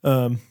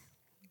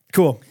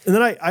 cool. And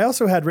then I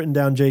also had written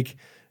down, Jake,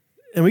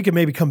 and we could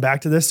maybe come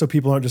back to this so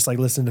people aren't just like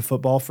listening to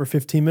football for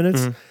 15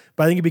 minutes.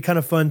 But I think it'd be kind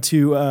of fun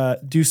to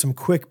do some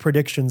quick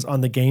predictions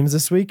on the games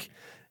this week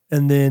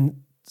and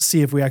then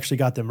see if we actually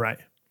got them right.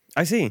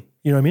 I see.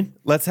 You know what I mean?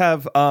 Let's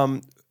have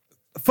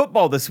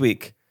football this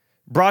week,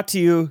 brought to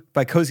you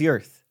by Cozy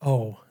Earth.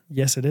 Oh,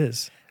 yes, it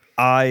is.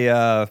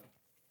 I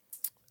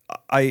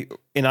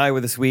in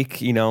Iowa this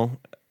week,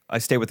 I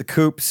stayed with the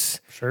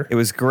Coops. Sure. It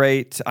was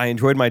great. I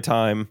enjoyed my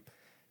time.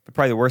 But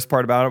probably the worst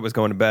part about it was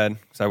going to bed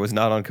because I was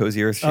not on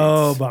Cozy Earth sheets.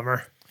 Oh,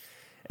 bummer.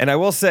 And I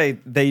will say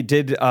they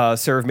did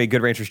serve me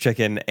Good Ranchers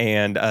chicken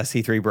and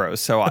C3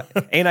 Bros. So I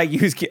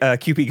used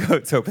QP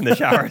goat soap in the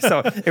shower. So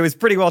it was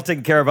pretty well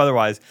taken care of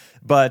otherwise.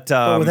 But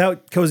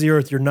without Cozy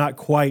Earth, you're not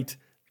quite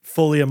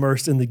fully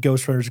immersed in the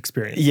Ghost Runners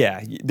experience.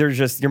 Yeah,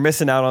 you're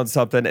missing out on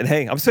something. And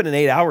hey, I'm spending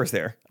 8 hours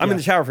there. I'm in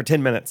the shower for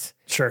 10 minutes.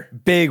 Sure.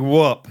 Big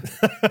whoop.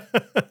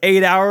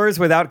 8 hours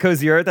without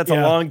Cozy Earth, that's a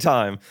long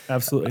time.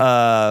 Absolutely.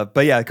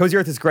 But yeah, Cozy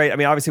Earth is great. I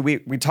mean, obviously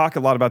we talk a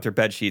lot about their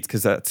bed sheets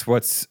because that's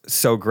what's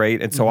so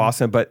great and so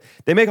awesome. But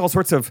they make all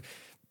sorts of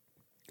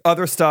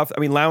other stuff.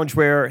 I mean,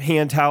 loungewear,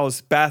 hand towels,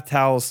 bath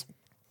towels.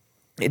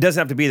 It doesn't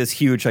have to be this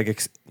huge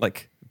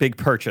like big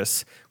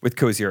purchase with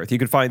Cozy Earth. You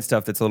could find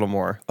stuff that's a little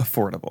more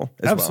affordable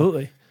as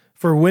Absolutely.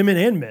 For women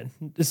and men.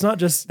 It's not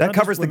just that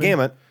covers the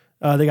gamut.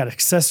 They got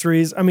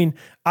accessories. I mean,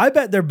 I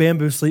bet their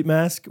bamboo sleep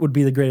mask would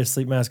be the greatest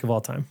sleep mask of all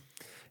time.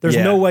 There's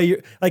no way you're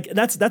like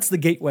that's the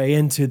gateway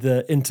into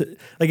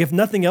like if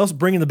nothing else,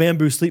 bringing the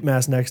bamboo sleep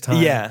mask next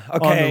time. Yeah,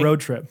 okay. On the road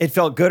trip. It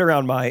felt good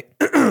around my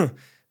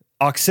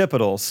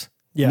occipitals.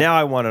 Yeah. Now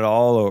I want it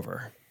all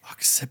over.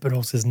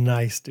 Occipitals is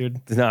nice, dude.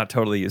 It's not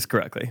totally used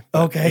correctly.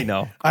 But, Okay.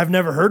 I've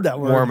never heard that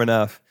word. warm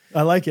enough.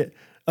 I like it.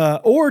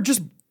 Or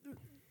just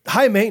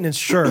high maintenance,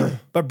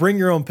 sure, but bring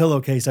your own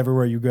pillowcase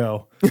everywhere you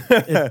go.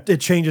 It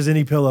changes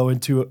any pillow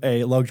into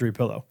a luxury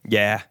pillow.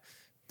 Yeah.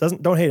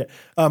 Don't hate it.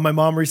 My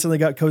mom recently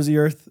got Cozy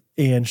Earth,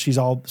 and she's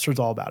all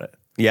about it.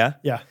 Yeah?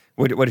 Yeah.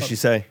 What did she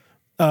say?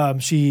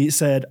 She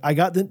said, I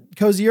got the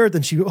Cozy Earth,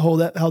 and she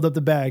held up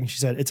the bag, and she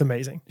said, it's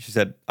amazing. She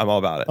said, I'm all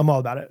about it. I'm all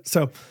about it.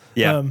 So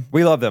Yeah.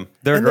 We love them.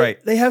 They're and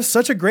great. They have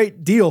such a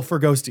great deal for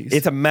ghosties.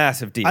 It's a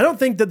massive deal. I don't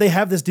think that they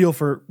have this deal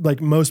for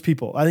like most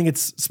people. I think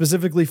it's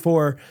specifically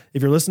for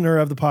if you're a listener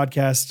of the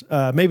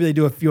podcast, maybe they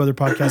do a few other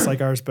podcasts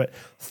like ours, but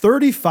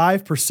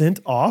 35%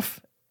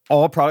 off.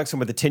 All products come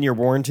with a 10-year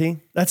warranty.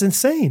 That's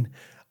insane.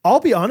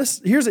 I'll be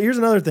honest. Here's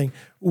another thing.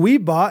 We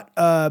bought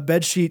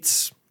bed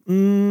sheets, I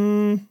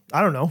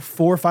don't know,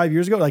 4 or 5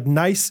 years ago, like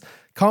nice,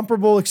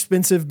 comparable,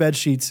 expensive bed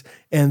sheets,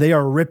 and they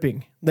are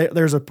ripping.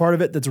 There's a part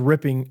of it that's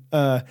ripping,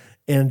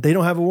 and they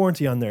don't have a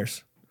warranty on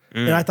theirs.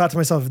 And I thought to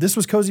myself, if this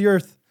was Cozy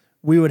Earth,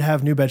 we would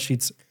have new bed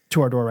sheets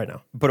to our door right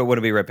now. But it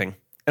wouldn't be ripping.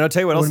 And I'll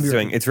tell you what else it's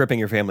doing. It's ripping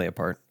your family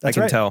apart. That's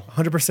I can right. tell.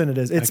 100% it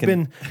is. It's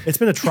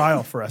been a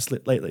trial for us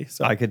lately.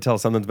 So I could tell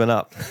something's been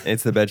up.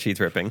 It's the bed sheets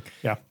ripping.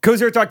 Yeah.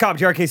 CozyEarth.com,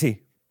 GRKC.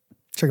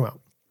 check them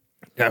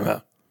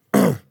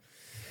out.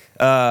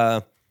 Yeah.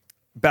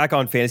 back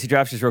on fantasy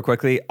drafts just real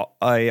quickly.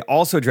 I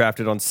also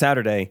drafted on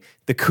Saturday.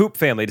 The Coop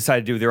family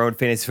decided to do their own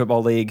fantasy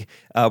football league.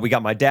 We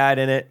got my dad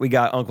in it. We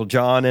got Uncle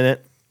John in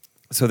it.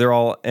 So they're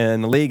all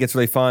in the league. It's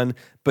really fun.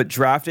 But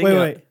drafting...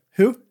 Wait.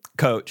 Who?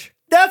 Coach.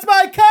 That's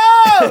my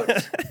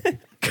coach!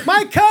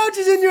 My coach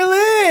is in your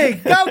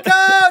league! Go,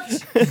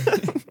 coach!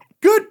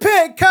 Good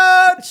pick,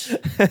 coach!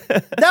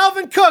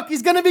 Dalvin Cook,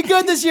 he's going to be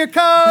good this year,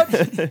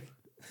 coach!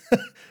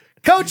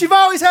 Coach, you've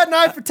always had an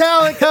eye for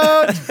talent,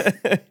 coach!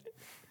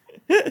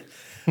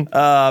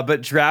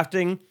 But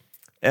drafting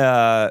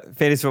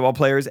fantasy football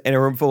players in a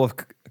room full of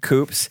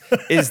Coops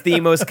is the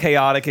most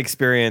chaotic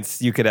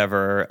experience you could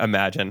ever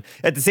imagine.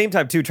 At the same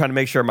time, too, trying to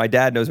make sure my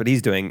dad knows what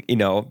he's doing,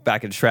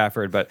 back in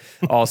Stratford, but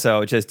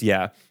also just,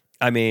 I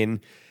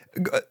mean...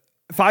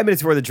 5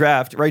 minutes before the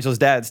draft, Rachel's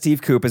dad,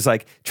 Steve Coop, is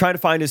like trying to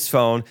find his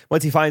phone.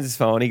 Once he finds his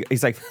phone,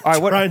 he's like, all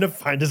right, trying to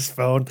find his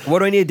phone. What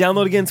do I need to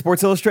download again?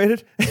 Sports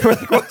Illustrated? We're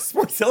like, what?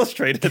 Sports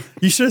Illustrated?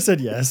 You should have said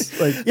yes.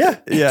 Like,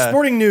 yeah.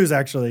 Sporting news,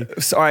 actually.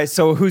 So, all right,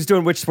 so who's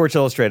doing which Sports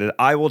Illustrated?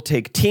 I will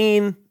take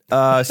teen.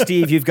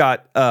 Steve, you've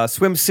got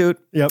swimsuit.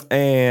 Yep.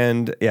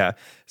 And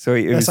so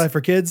it was, SI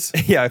for kids?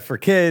 Yeah, for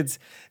kids.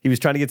 He was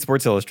trying to get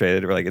Sports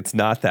Illustrated. We're like, it's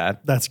not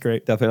that. That's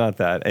great. Definitely not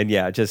that.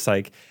 And just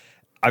like,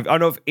 I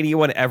don't know if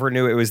anyone ever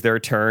knew it was their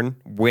turn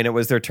when it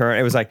was their turn.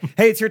 It was like,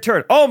 hey, it's your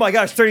turn. Oh my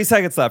gosh, 30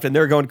 seconds left. And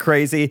they're going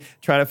crazy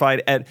trying to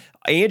find. And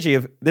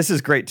Angie, this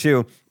is great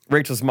too.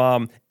 Rachel's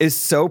mom is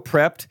so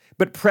prepped,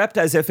 but prepped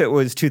as if it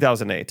was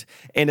 2008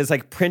 and is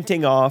like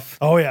printing off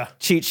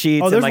cheat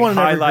sheets and like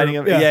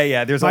highlighting them.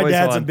 Yeah. There's always one.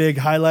 My dad's a big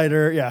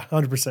highlighter. Yeah,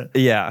 100%.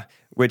 Yeah,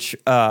 which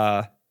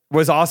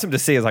was awesome to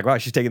see. It's like, wow,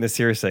 she's taking this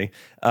seriously.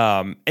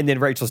 And then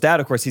Rachel's dad,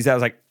 of course, I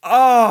was like,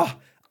 oh,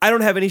 I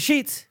don't have any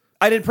sheets.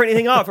 I didn't print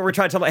anything off, and we're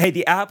trying to tell them, hey,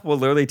 the app will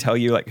literally tell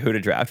you like who to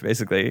draft.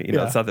 Basically,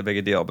 it's not that big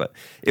a deal, but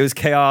it was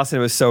chaos and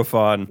it was so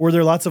fun. Were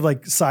there lots of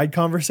like side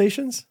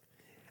conversations?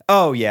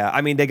 Oh yeah,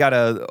 I mean they got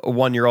a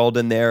 1-year-old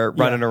in there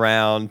running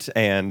around,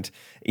 and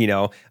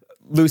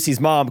Lucy's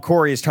mom,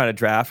 Corey, is trying to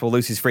draft. Well,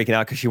 Lucy's freaking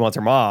out because she wants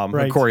her mom.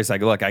 Right. And Corey's like,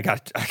 look, I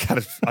got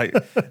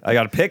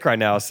to pick right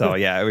now. So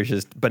it was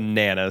just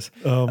bananas.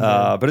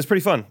 Oh, but it's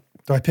pretty fun.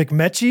 Do I pick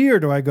Mechie or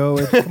do I go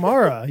with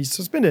Kamara? He's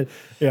suspended.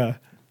 Yeah.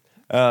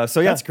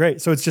 That's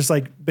great. So it's just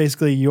like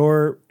basically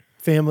your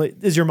family.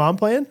 Is your mom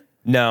playing?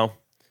 No, okay.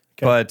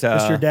 But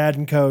just your dad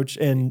and coach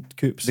and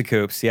Coops. The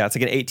Coops, yeah, it's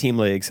like an 8-team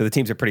league, so the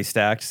teams are pretty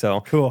stacked.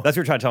 So cool. That's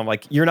what we're trying to tell them.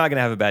 Like, you're not going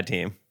to have a bad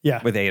team.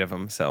 With 8 of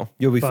them, so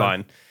you'll be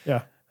fine.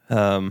 Yeah.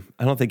 I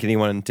don't think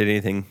anyone did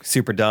anything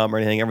super dumb or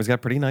anything. Everyone's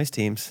got pretty nice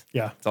teams.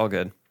 Yeah, it's all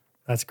good.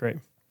 That's great.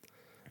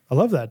 I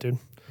love that, dude.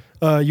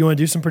 You want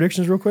to do some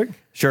predictions real quick?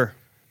 Sure.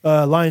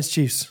 Lions,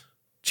 Chiefs.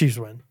 Chiefs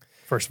win.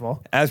 First of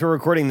all, as we're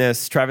recording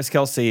this, Travis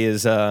Kelce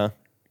is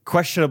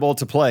questionable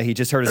to play. He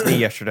just hurt his knee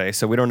yesterday,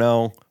 so we don't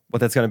know what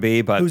that's going to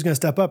be. But who's going to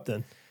step up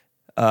then?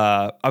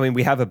 I mean,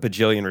 we have a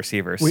bajillion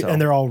receivers,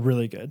 and they're all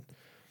really good.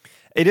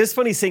 It is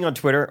funny seeing on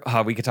Twitter.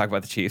 We could talk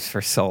about the Chiefs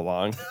for so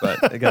long,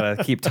 but I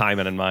gotta keep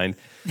timing in mind.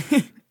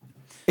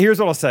 Here's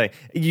what I'll say: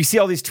 you see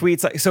all these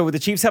tweets. So the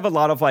Chiefs have a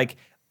lot of like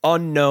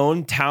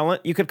unknown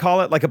talent, you could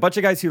call it, like a bunch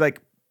of guys who like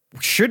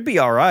should be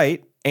all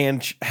right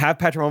and have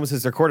Patrick Mahomes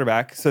as their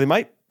quarterback, so they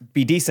might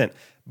be decent,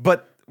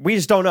 but we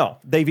just don't know.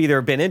 They've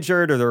either been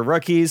injured or they're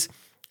rookies.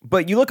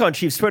 But you look on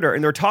Chiefs Twitter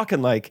and they're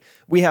talking like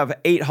we have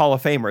 8 Hall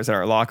of Famers in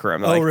our locker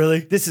room. They're really?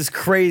 This is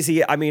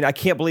crazy. I mean, I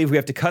can't believe we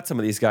have to cut some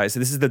of these guys.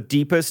 This is the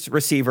deepest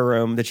receiver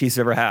room the Chiefs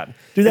have ever had.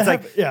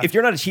 If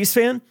you're not a Chiefs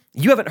fan,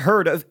 you haven't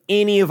heard of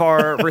any of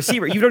our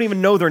receivers. You don't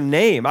even know their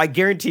name. I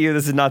guarantee you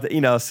this is not,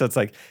 so it's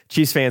like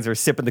Chiefs fans are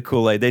sipping the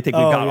Kool-Aid. They think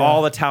we've got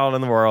all the talent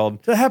in the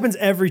world. That happens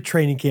every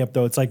training camp,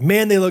 though. It's like,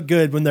 man, they look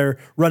good when they're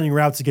running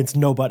routes against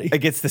nobody.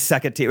 Against the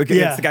second team.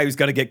 Against the guy who's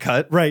going to get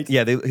cut. Right.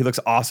 Yeah, he looks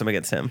awesome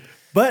against him.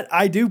 But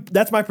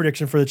that's my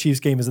prediction for the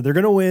Chiefs game is that they're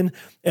going to win.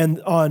 And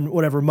on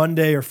whatever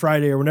Monday or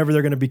Friday or whenever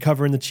they're going to be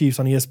covering the Chiefs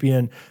on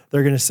ESPN,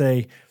 they're going to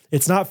say,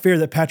 it's not fair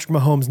that Patrick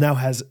Mahomes now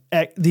has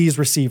these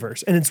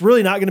receivers. And it's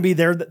really not going to be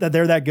that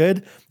they're that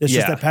good. It's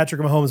just that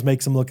Patrick Mahomes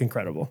makes them look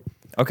incredible.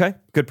 Okay,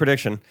 good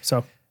prediction.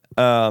 So,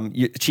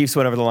 Chiefs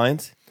win over the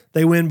Lions?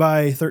 They win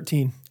by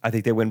 13. I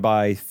think they win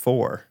by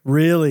 4.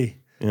 Really?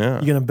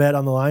 Yeah. You going to bet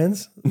on the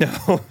Lions?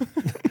 No.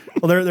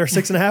 Well, they're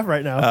 6.5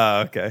 right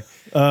now. Okay.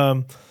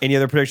 Any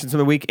other predictions from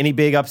the week? Any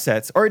big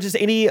upsets or just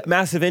any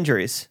massive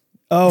injuries?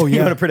 Oh yeah,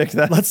 you want to predict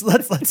that?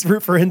 Let's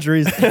root for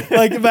injuries.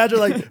 Like imagine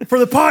like for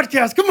the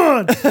podcast. Come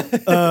on.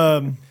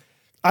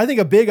 I think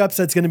a big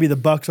upset's going to be the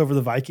Bucs over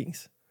the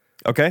Vikings.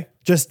 Okay.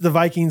 Just the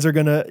Vikings are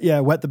going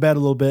to wet the bed a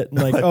little bit and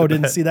like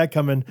didn't see that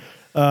coming.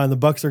 And the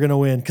Bucs are going to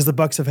win because the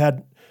Bucs have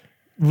had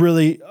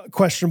really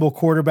questionable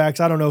quarterbacks.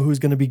 I don't know who's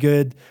going to be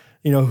good.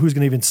 Who's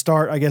going to even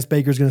start. I guess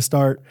Baker's going to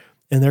start.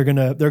 And they're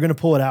gonna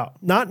pull it out.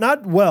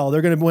 Not well.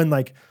 They're gonna win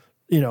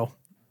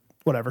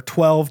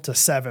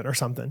 12-7 or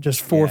something.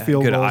 Just 4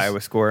 field goals. Good Iowa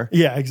score.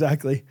 Yeah,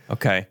 exactly.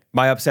 Okay.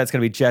 My upset's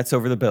gonna be Jets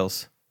over the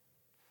Bills.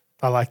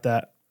 I like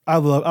that. I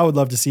would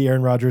love to see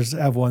Aaron Rodgers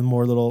have one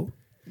more little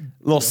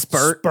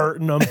spurt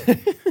in them.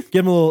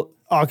 Give him a little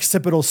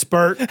occipital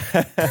spurt.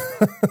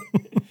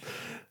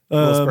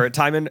 Little spirit.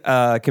 Timon,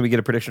 can we get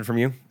a prediction from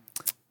you?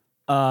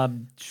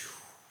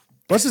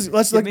 Let's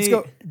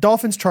go.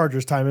 Dolphins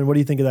Chargers, Timon. What do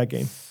you think of that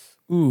game?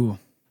 Ooh.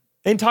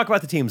 And talk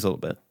about the teams a little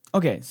bit.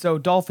 Okay, so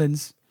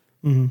Dolphins,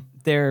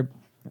 they're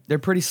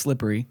pretty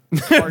slippery.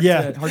 Hard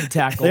to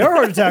tackle. They are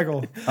hard to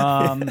tackle.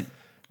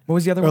 What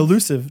was the other one?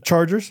 Elusive.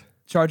 Chargers.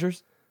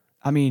 Chargers.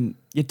 I mean,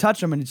 you touch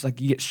them and it's like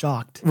you get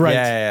shocked. Right.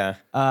 Yeah.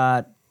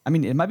 I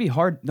mean, it might be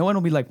hard. No one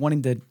will be like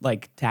wanting to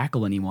like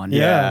tackle anyone.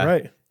 Yeah.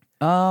 Right.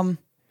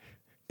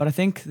 But I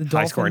think the Dolphins.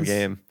 High scoring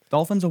game.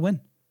 Dolphins will win.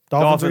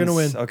 Dolphins are going to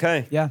win.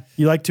 Okay. Yeah.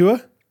 You like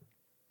Tua?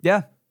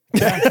 Yeah.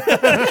 It's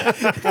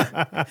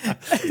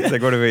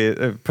like, what are we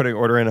putting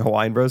order in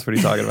Hawaiian Bros? What are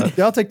you talking about?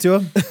 Yeah, I'll take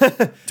Tua.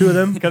 Two of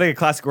them. Can I get a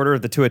classic order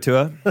of the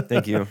Tua?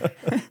 Thank you.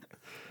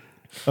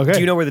 Okay. Do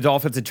you know where the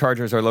Dolphins and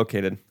Chargers are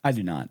located? I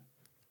do not.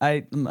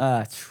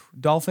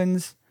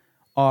 Dolphins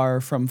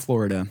are from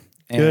Florida.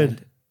 And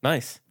Good.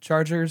 Nice.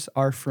 Chargers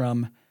are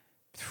from.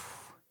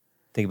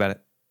 Think about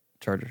it.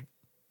 Charger.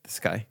 The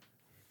sky.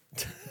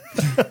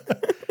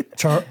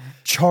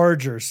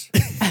 Chargers.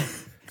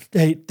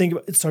 Hey, think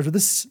about it. Starts with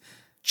this.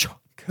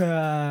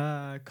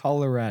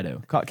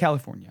 Colorado.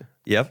 California.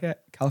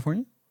 Yep.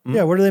 California?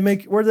 Yeah, where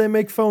do they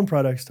make phone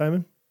products,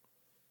 Timon?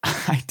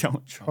 I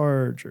don't.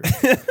 Chargers.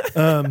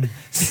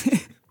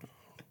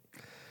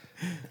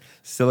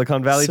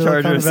 Silicon Valley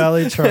Silicon Chargers.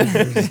 Valley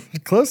Chargers.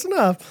 Close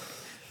enough.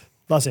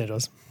 Los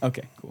Angeles.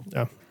 Okay, cool.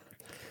 Yeah.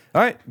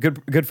 All right.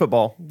 Good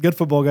football. Good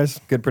football, guys.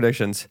 Good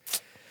predictions.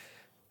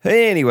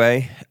 Hey,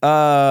 anyway,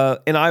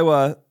 in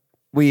Iowa,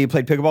 we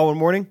played pickleball one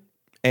morning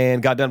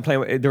and got done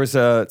playing. There was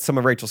some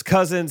of Rachel's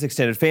cousins,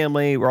 extended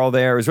family. We're all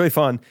there. It was really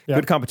fun. Yeah.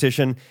 Good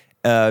competition.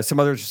 Some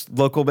other just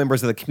local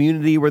members of the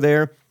community were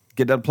there.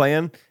 Get done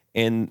playing.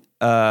 And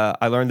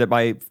I learned that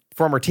my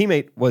former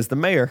teammate was the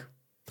mayor.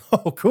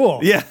 Oh, cool.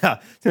 Yeah.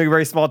 It's like a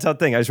very small town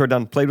thing. I just wrote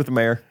down, played with the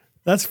mayor.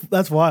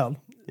 That's wild.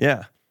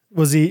 Yeah.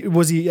 Was he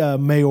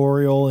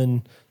mayoral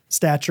in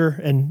stature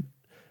and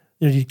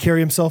did he carry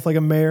himself like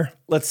a mayor?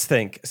 Let's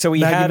think. So we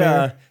Maggie had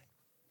Mayor?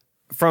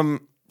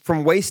 from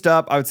waist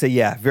up, I would say,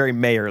 yeah, very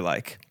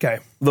mayor-like. Okay.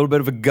 A little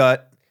bit of a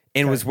gut,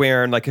 and was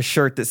wearing like a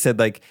shirt that said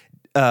like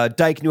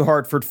Dyke New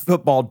Hartford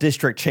football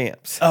district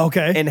champs.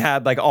 Okay. And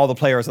had like all the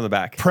players on the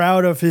back.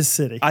 Proud of his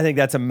city. I think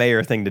that's a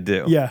mayor thing to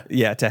do. Yeah.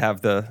 Yeah, to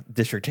have the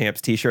district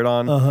champs t-shirt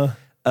on.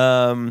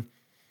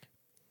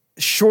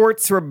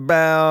 Shorts were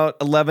about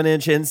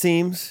 11-inch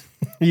inseams.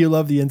 You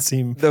love the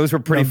inseam. Those were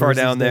pretty far numbers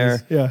down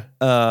these there. days.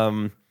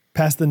 Yeah.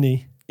 Past the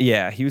knee.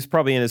 Yeah, he was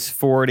probably in his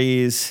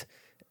 40s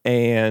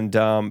and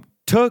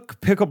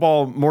took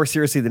pickleball more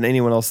seriously than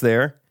anyone else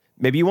there.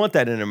 Maybe you want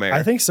that in a mayor.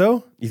 I think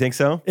so. You think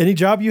so? Any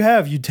job you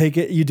have, you take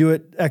it, you do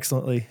it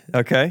excellently.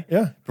 Okay.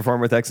 Yeah.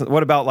 Perform with excellence.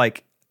 What about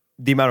like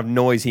the amount of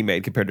noise he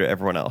made compared to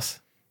everyone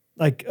else?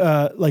 Like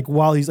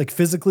while he's like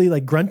physically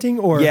like grunting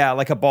or Yeah,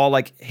 like a ball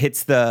like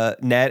hits the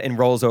net and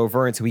rolls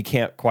over, and so he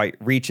can't quite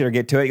reach it or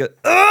get to it. He goes,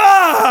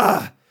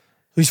 ah!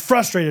 he's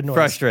frustrated noise.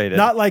 Frustrated.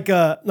 Not like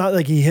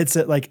he hits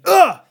it like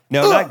ugh.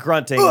 No, not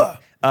grunting.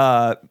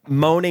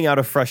 Moaning out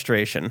of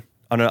frustration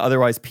on an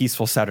otherwise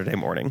peaceful Saturday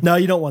morning. No,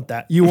 you don't want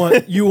that. You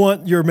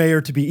want your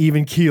mayor to be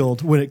even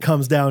keeled when it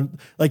comes down.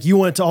 Like you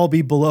want it to all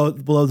be below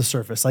the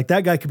surface. Like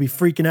that guy could be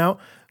freaking out,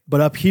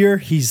 but up here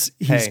he's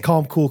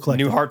calm, cool,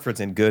 collected. New Hartford's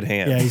in good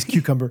hands. Yeah, he's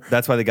cucumber.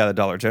 That's why they got a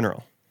Dollar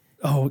General.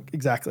 Oh,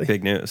 exactly.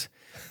 Big news.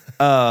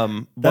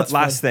 But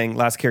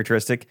last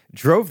characteristic,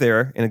 drove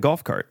there in a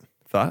golf cart.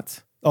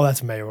 Thoughts? Oh,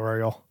 that's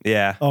mayoral.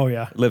 Yeah. Oh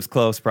yeah. Lives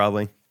close,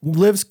 probably.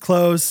 Lives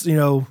close,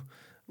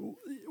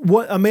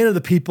 what a man of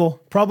the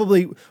people.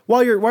 Probably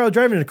while you're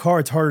driving in a car,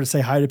 it's harder to say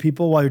hi to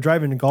people. While you're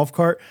driving in a golf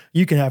cart,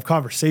 you can have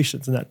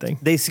conversations in that thing.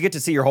 They get to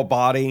see your whole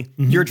body.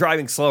 You're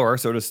driving slower,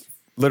 so just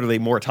literally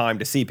more time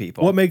to see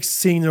people. What makes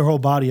seeing their whole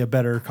body a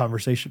better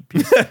conversation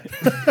piece?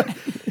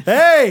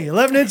 Hey,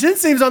 11-inch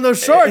inseams on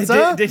those shorts,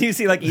 huh? Did you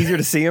see like easier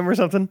to see him or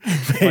something?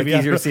 Like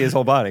easier to see his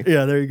whole body.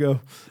 Yeah, there you go.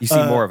 You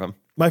see more of him.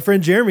 My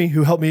friend Jeremy,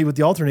 who helped me with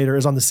the alternator,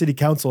 is on the city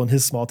council in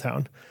his small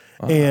town.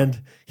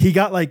 And he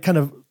got like kind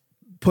of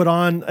put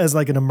on as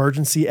like an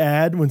emergency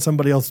ad when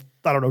somebody else,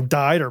 I don't know,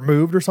 died or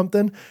moved or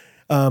something.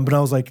 But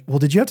I was like, well,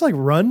 did you have to like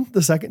run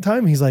the second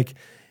time? He's like,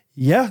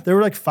 yeah, there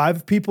were like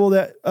 5 people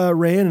that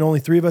ran and only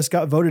 3 of us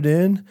got voted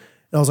in.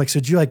 And I was like, so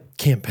did you like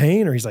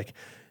campaign? Or he's like,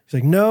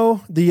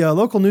 no, the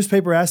local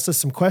newspaper asked us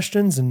some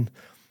questions and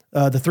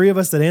the 3 of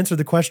us that answered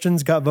the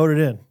questions got voted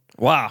in.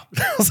 Wow.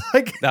 I was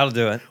like, That'll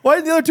do it. why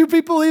did the other 2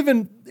 people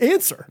even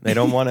answer? They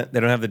don't want it. They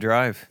don't have the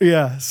drive.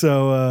 Yeah.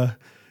 So,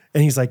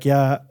 and he's like,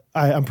 yeah,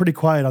 I'm pretty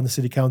quiet on the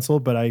city council,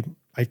 but I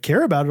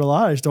care about it a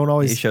lot. I just don't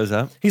always. He shows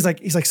up. He's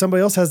like,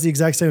 somebody else has the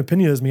exact same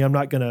opinion as me. I'm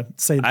not going to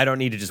say that. I don't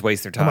need to just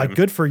waste their time. I'm like,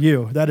 good for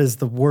you. That is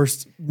the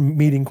worst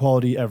meeting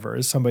quality ever,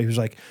 is somebody who's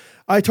like,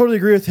 I totally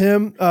agree with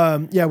him.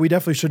 Yeah, we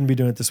definitely shouldn't be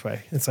doing it this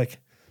way. It's like,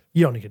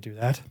 you don't need to do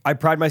that. I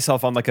pride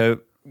myself on like a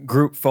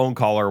group phone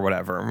call or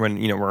whatever when,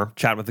 we're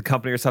chatting with the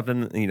company or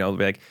something, they'll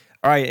be like,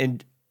 all right,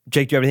 and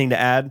Jake, do you have anything to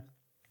add?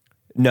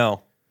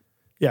 No.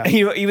 Yeah. And,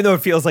 even though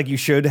it feels like you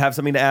should have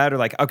something to add or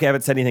like, okay, I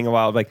haven't said anything in a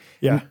while, like,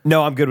 Yeah.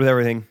 no, I'm good with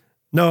everything.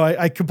 No,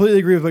 I completely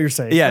agree with what you're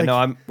saying. Yeah, Like,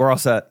 no, we're all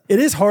set. it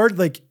is hard,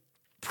 like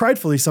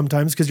pridefully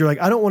sometimes, because you're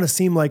like, I don't want to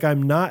seem like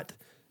I'm not,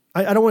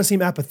 I don't want to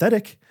seem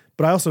apathetic,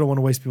 but I also don't want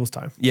to waste people's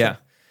time. Yeah.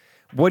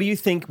 What do you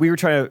think? We were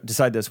trying to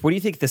decide this. What do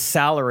you think the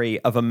salary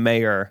of a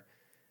mayor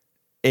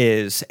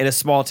is in a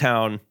small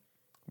town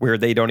where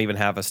they don't even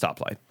have a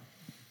stoplight?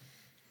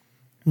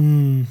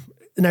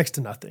 Next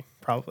to nothing,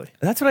 probably.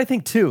 That's what I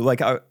think too.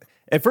 Like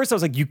at first I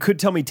was like, you could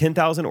tell me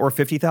 10,000 or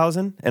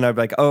 50,000, and I'd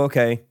be like, oh,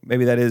 okay,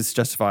 maybe that is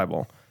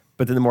justifiable.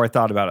 But then the more I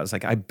thought about it, I was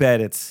like, I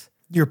bet it's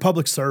You're a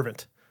public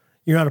servant.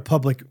 You're not a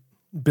public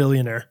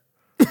billionaire.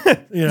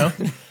 You know?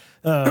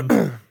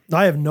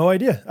 I have no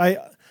idea.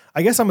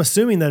 I guess I'm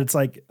assuming that it's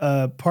like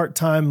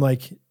part-time,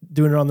 like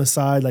doing it on the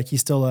side, like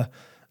he's still a,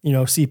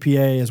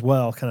 CPA as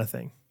well kind of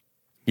thing.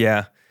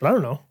 yeah. But I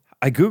don't know.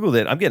 I Googled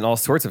it. I'm getting all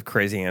sorts of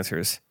crazy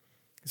answers.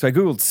 So I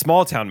Googled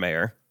small town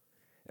mayor.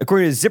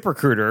 According to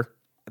ZipRecruiter,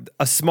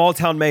 a small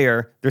town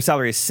mayor, their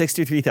salary is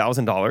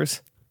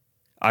 $63,000.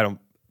 I don't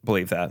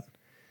believe that.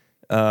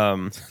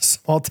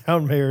 Small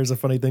town mayor is a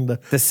funny thing to.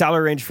 The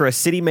salary range for a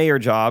city mayor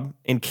job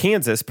in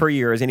Kansas per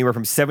year is anywhere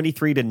from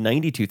 $73,000 to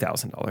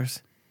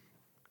 $92,000.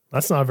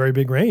 That's not a very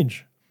big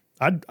range.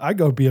 I'd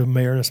go be a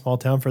mayor in a small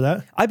town for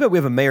that. I bet we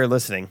have a mayor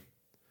listening.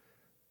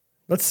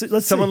 Let's see.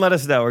 Someone let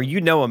us know, or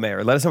a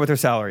mayor. Let us know what their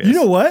salary is. You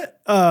know what?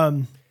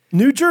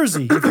 New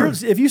Jersey.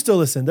 If you still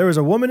listen, there was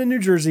a woman in New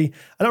Jersey.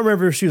 I don't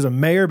remember if she was a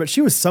mayor, but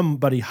she was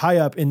somebody high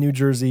up in New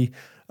Jersey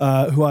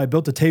who I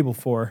built a table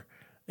for,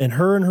 and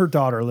her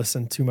daughter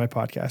listened to my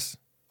podcast,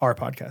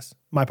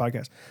 my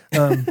podcast.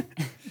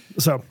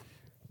 So,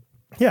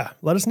 yeah,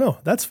 let us know.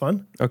 That's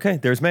fun. Okay,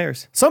 there's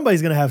mayors.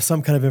 Somebody's going to have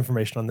some kind of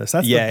information on this.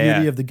 That's the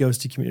beauty of the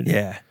ghosty community.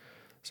 Yeah.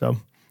 So,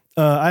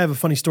 I have a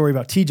funny story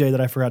about TJ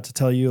that I forgot to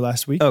tell you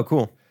last week. Oh,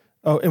 cool.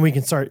 Oh, and we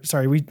can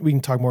we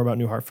can talk more about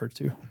New Hartford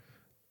too.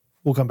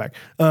 We'll come back.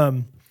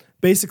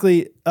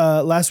 Basically,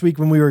 last week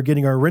when we were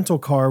getting our rental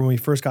car when we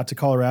first got to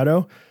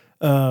Colorado,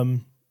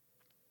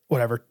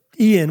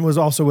 Ian was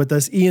also with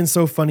us. Ian's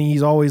so funny.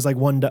 He's always like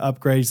wanting to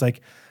upgrade. He's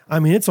like, I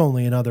mean, it's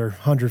only another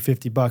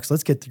 $150.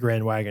 Let's get the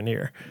Grand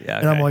Wagoneer. Yeah,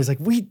 and I'm always like,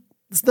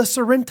 the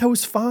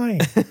Sorrento's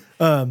fine.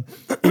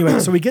 Anyway,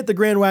 so we get the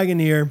Grand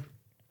Wagoneer.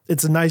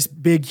 It's a nice,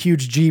 big,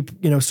 huge Jeep,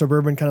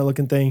 suburban kind of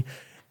looking thing.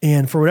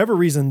 And for whatever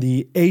reason,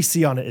 the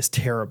AC on it is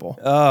terrible.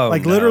 Oh,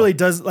 literally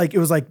does it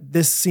was like,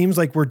 this seems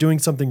like we're doing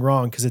something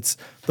wrong because it's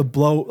the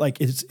blow, like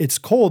it's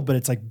cold, but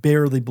it's like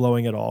barely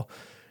blowing at all.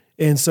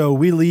 And so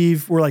we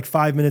leave, we're like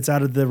 5 minutes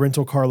out of the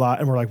rental car lot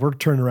and we're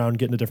turning around and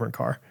getting a different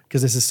car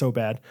because this is so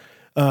bad.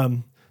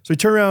 So we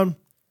turn around,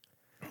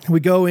 we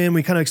go in,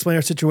 we kind of explain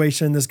our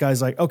situation. This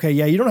guy's like, okay,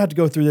 yeah, you don't have to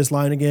go through this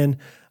line again.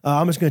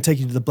 I'm just going to take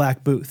you to the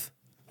black booth.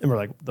 And we're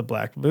like, the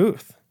black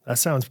booth? That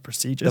sounds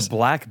prestigious. The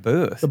black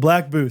booth. The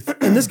black booth.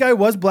 And this guy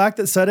was black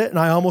that said it, and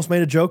I almost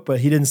made a joke,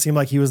 but he didn't seem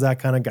like he was that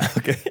kind of guy.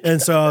 Okay.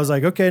 And so I was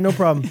like, okay, no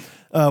problem.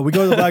 We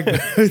go to the black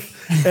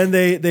booth, and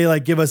they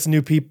like give us a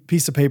new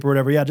piece of paper or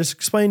whatever. Yeah, just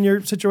explain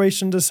your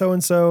situation to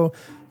so-and-so.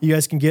 You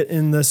guys can get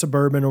in the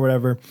Suburban or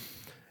whatever.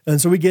 And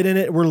so we get in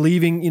it. We're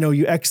leaving.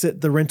 You exit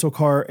the rental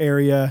car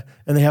area,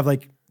 and they have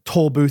like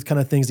toll booth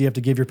kind of things that you have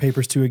to give your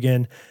papers to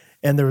again.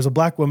 And there was a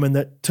black woman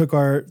that took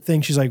our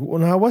thing. She's like, well,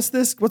 now what's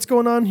this? What's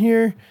going on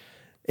here?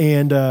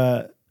 And,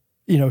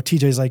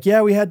 TJ's like,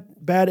 yeah, we had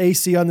bad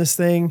AC on this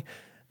thing.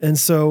 And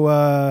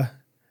so,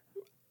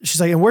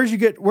 she's like, and where'd you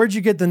get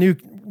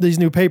these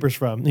new papers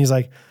from? And he's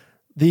like,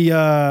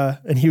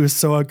 and he was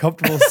so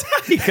uncomfortable.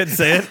 He couldn't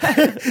say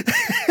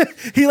it.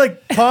 He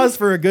like paused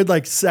for a good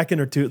like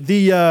second or two.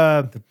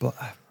 The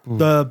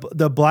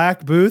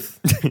black booth.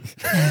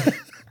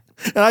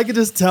 And I could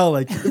just tell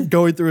like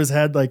going through his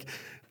head, like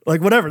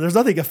whatever, there's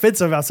nothing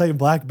offensive about saying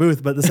black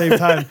booth, but at the same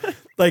time,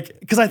 like,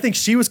 because I think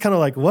she was kind of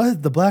like, what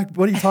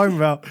are you talking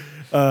about?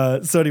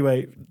 So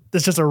anyway,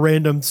 that's just a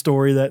random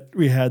story that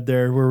we had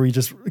there where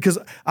because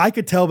I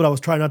could tell, but I was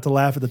trying not to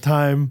laugh at the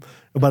time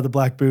about the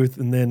black booth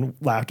and then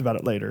laughed about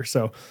it later.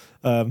 So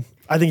I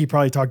think he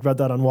probably talked about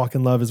that on Walk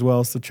in Love as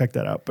well. So check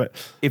that out. But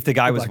if the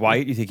guy was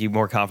white, you think he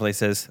more confidently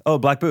says, oh,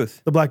 black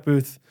booth. The black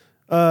booth.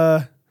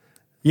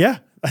 Yeah.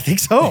 I think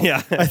so.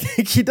 Yeah. I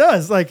think he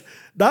does. Like,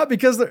 not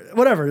because,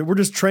 whatever. We're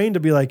just trained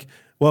to be like,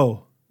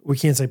 whoa, we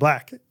can't say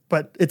black.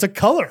 But it's a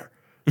color.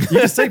 You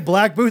can say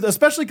black booth,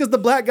 especially because the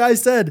black guy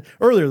said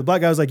earlier, the black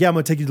guy was like, yeah, I'm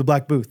going to take you to the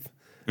black booth.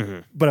 Mm-hmm.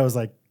 But I was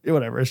like,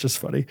 whatever. It's just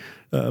funny.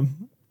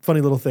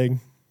 Funny little thing.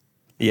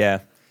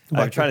 Yeah.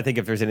 I'm trying to think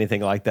if there's anything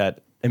like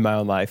that in my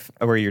own life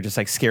where you're just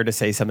like scared to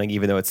say something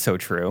even though it's so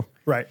true.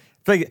 Right.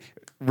 Like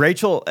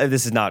Rachel,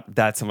 this is not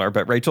that similar,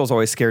 but Rachel's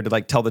always scared to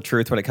like tell the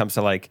truth when it comes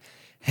to like,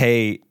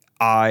 hey,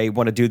 I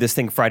want to do this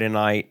thing Friday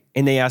night,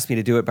 and they asked me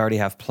to do it, but I already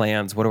have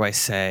plans. What do I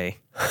say?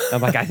 I'm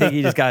like, I think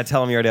you just got to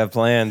tell them you already have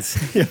plans.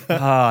 Yeah.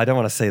 I don't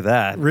want to say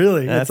that.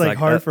 Really? It's like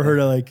hard for her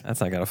to like. That's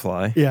not going to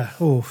fly. Yeah.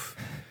 Oof.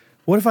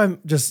 What if I'm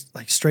just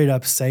like straight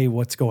up say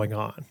what's going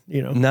on?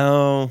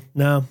 No.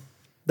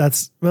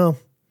 That's, well.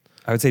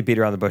 I would say beat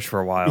around the bush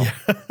for a while.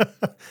 Yeah.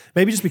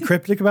 Maybe just be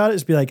cryptic about it.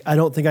 Just be like, I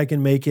don't think I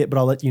can make it, but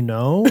I'll let you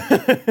know.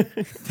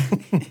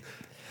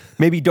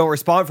 Maybe don't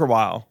respond for a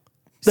while.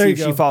 There See you if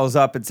go. she follows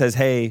up and says,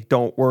 "Hey,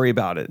 don't worry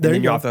about it," and There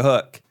then you you're go. off the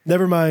hook.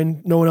 Never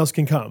mind. No one else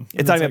can come.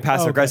 It's not even like,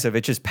 passive oh, okay. aggressive.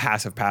 It's just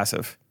passive.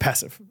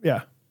 Passive.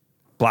 Yeah.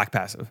 Black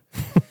passive.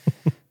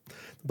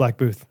 Black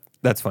Booth.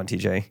 That's fun,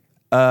 TJ.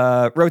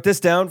 Wrote this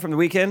down from the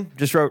weekend.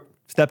 Just wrote,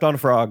 stepped on a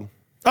frog.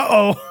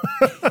 Uh-oh.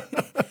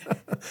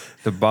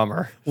 The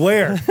bummer.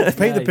 Where? Paint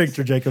the Yikes.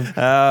 picture, Jacob.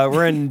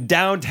 We're in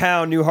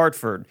downtown New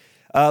Hartford.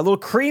 A little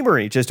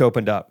creamery just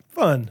opened up.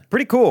 Fun.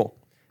 Pretty cool.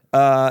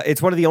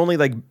 It's one of the only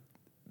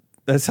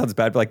that sounds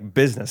bad, but like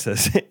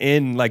businesses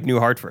in like New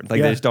Hartford. Like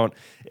Yeah. they just don't,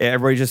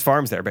 everybody just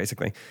farms there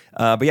basically.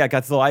 But yeah,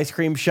 got the little ice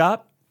cream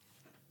shop.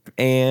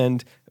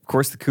 And of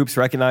course the coops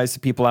recognize the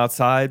people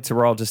outside. So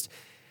we're all just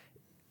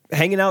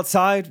hanging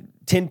outside,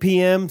 10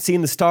 p.m.,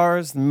 seeing the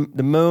stars,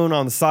 the moon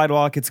on the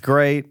sidewalk. It's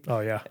great.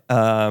 Oh,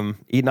 yeah.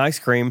 Eating ice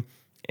cream,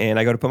 and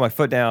I go to put my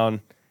foot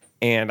down,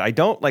 and I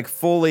don't like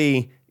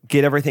fully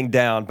get everything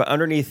down, but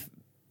underneath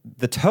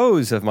the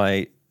toes of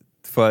my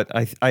foot,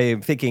 I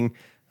am thinking,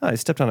 oh, I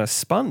stepped on a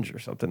sponge or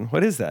something.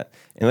 What is that?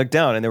 And I look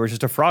down, and there was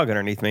just a frog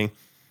underneath me.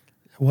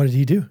 What did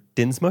he do?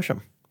 Didn't smush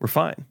him. We're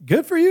fine.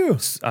 Good for you.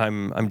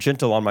 I'm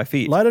gentle on my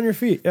feet. Light on your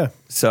feet. Yeah.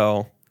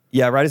 So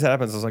yeah, right as that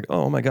happens, I was like,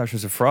 oh my gosh,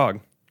 there's a frog.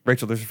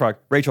 Rachel, there's a frog.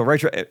 Rachel.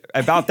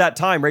 About that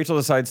time, Rachel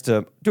decides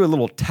to do a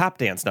little tap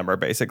dance number,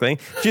 basically.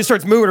 She just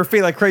starts moving her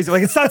feet like crazy.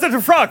 Like, it's not such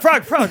a frog.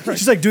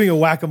 She's like doing a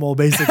whack-a-mole,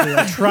 basically,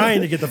 like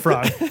trying to get the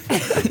frog.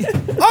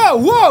 Oh,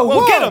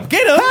 whoa.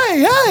 Get him.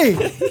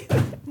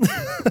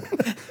 Hey.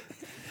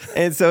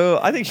 And so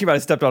I think she might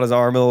have stepped on his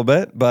arm a little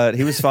bit, but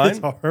he was His fine.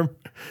 arm.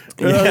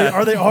 Yeah.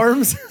 Are they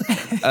arms?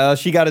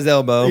 She got his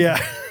elbow.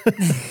 Yeah.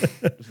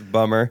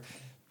 Bummer.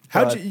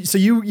 So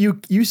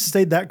you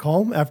stayed that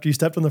calm after you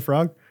stepped on the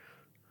frog?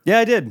 Yeah,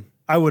 I did.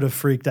 I would have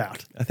freaked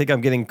out. I think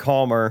I'm getting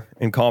calmer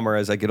and calmer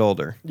as I get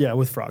older. Yeah,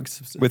 with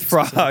frogs. With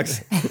frogs.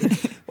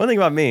 One thing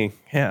about me,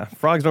 yeah,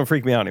 frogs don't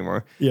freak me out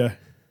anymore. Yeah.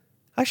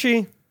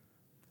 Actually,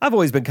 I've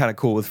always been kind of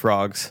cool with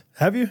frogs.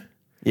 Have you?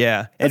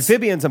 Yeah.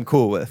 Amphibians I'm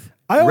cool with.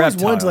 I always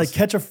Reptiles. wanted to like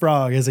catch a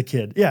frog as a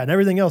kid. Yeah, and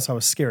everything else I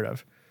was scared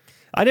of.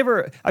 I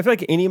feel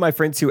like any of my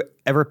friends who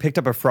ever picked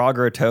up a frog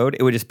or a toad,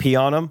 it would just pee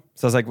on them.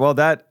 So I was like, well,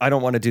 I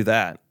don't want to do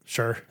that.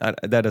 Sure.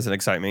 That doesn't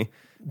excite me.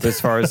 But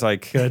as far as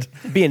like Good.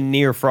 being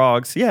near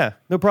frogs, yeah,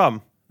 no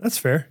problem. That's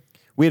fair.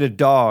 We had a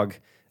dog.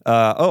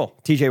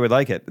 TJ would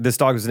like it. This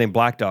dog was named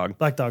Black Dog.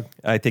 Black dog.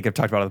 I think I've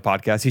talked about it on the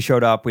podcast. He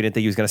showed up. We didn't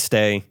think he was going to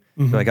stay.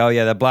 We're like, oh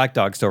yeah, that black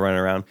dog's still running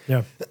around.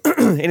 Yeah.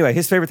 Anyway,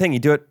 his favorite thing,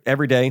 he'd do it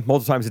every day,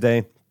 multiple times a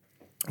day,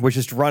 was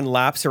just run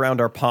laps around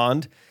our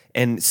pond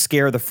and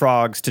scare the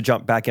frogs to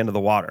jump back into the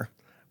water.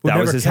 Would That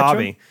was never his catch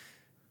hobby. 'em?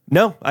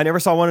 No, I never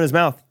saw one in his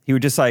mouth. He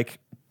would just like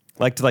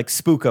to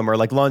spook him or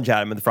like lunge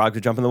at him and the frog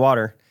would jump in the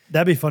water.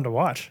 That'd be fun to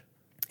watch.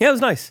 Yeah, it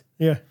was nice.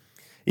 Yeah.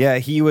 Yeah,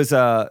 he was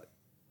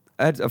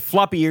had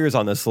floppy ears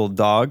on this little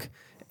dog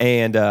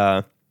and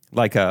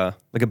like a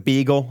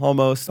beagle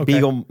almost, Okay.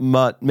 beagle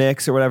mutt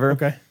mix or whatever.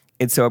 Okay.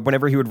 And so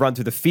whenever he would run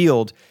through the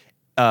field,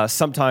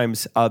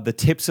 sometimes the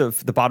tips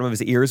of the bottom of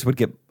his ears would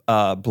get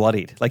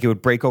bloodied. Like it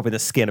would break open the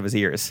skin of his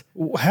ears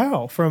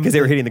How? From because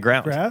they were hitting the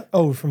ground.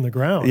 from the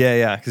ground.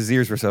 Yeah, because his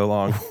ears were so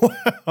long.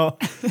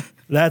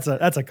 That's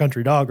a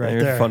country dog right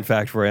Here's a there. fun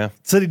fact for you.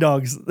 City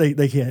dogs,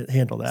 they can't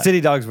handle that.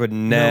 City dogs would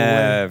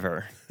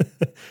never.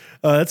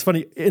 That's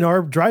funny. In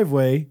our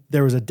driveway,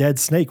 there was a dead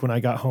snake when I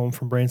got home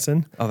from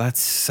Branson. Oh, that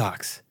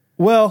sucks.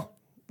 Well,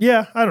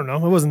 yeah, I don't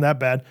know. It wasn't that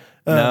bad.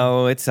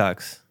 No, it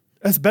sucks.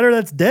 That's better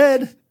that's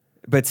dead.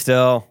 But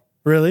still,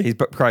 Really? he's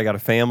probably got a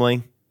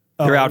family.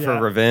 They're out for yeah.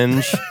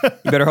 revenge.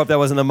 You better hope that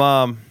wasn't the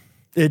mom.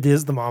 It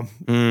is the mom.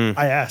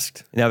 I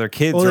asked. Now their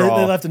kids Well, are they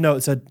all left a note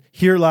that said,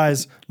 "Here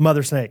lies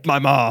Mother Snake." my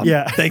mom.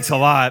 Yeah. Thanks a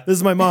lot. This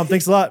is my mom.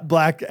 Thanks a lot.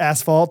 Black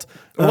asphalt.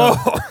 Whoa.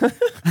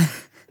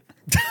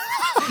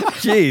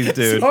 Jeez,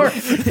 dude. Sorry.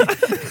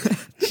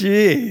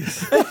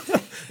 Jeez.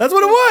 That's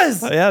what it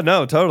was. Yeah,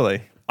 no,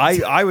 totally.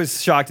 I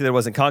was shocked that it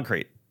wasn't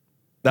concrete.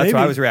 That's what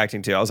Maybe. I was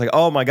reacting to. I was like,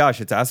 oh my gosh,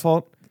 it's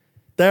asphalt?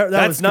 That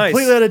That's was nice.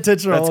 completely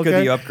unintentional. That's good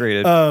that you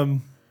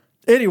upgraded.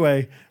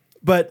 Anyway,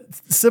 but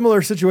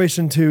similar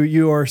situation to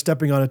you are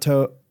stepping on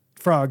a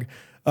frog.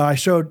 I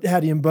showed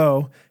Hattie and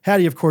Bo.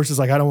 Hattie, of course, is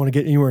like, I don't want to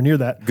get anywhere near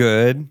that.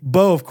 Good.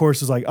 Bo, of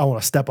course, is like, I want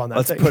to step on that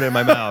Let's thing. put it in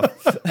my mouth.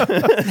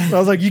 I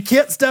was like, you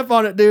can't step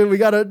on it, dude. We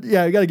gotta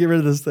get rid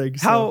of this thing.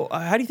 So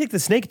How do you think the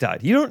snake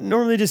died? You don't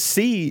normally just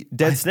see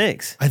dead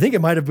snakes. I think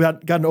it might have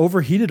gotten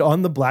overheated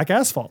on the black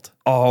asphalt.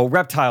 Oh,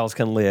 reptiles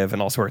can live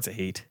in all sorts of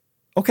heat.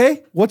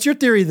 Okay, what's your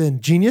theory then,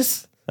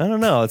 genius? I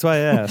don't know. That's why I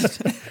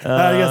asked. I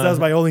guess that was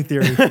my only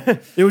theory.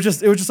 It was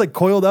just like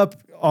coiled up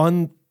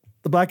on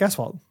the black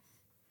asphalt.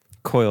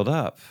 Coiled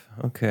up.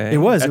 Okay. It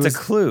was. That's It was- a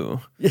clue.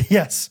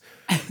 Yes.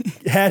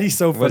 Hattie's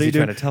so funny, he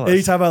dude. trying to tell us?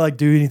 Anytime I like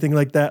do anything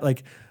like that,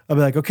 like I'll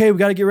be like, okay, we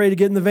got to get ready to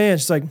get in the van.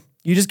 She's like,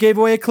 you just gave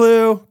away a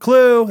clue.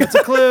 Clue. That's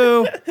a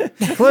clue.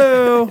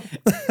 Clue.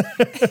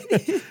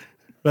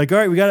 Like, all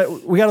right, we got a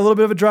little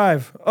bit of a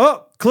drive.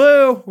 Oh,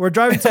 clue. We're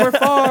driving somewhere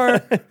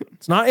far.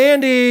 It's not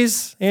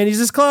Andy's.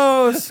 Andy's is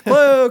close.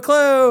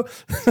 Clue.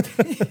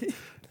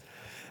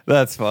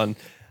 That's fun.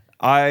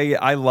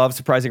 I love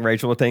surprising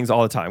Rachel with things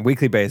all the time.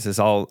 Weekly basis,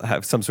 I'll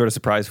have some sort of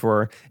surprise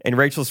for her. And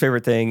Rachel's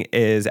favorite thing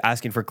is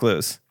asking for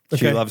clues.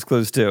 She Okay. loves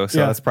clues too. So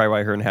Yeah. that's probably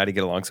why her and Hattie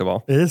get along so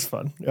well. It is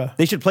fun. Yeah.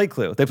 They should play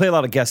Clue. They play a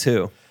lot of Guess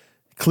Who.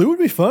 Clue would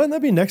be fun.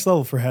 That'd be next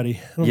level for Hattie.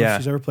 I don't know Yeah.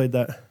 if she's ever played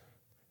that.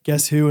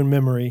 Guess Who and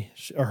Memory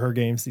are her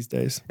games these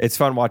days. It's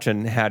fun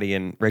watching Hattie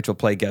and Rachel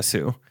play Guess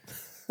Who.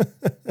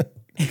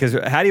 Because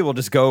Hattie will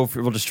just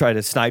try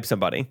to snipe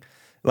somebody.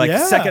 Like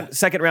Yeah.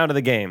 second round of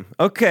the game.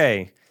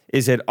 Okay.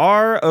 Is it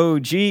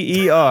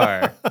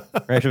ROGER?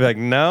 Rachel will be like,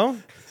 no.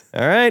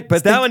 All right.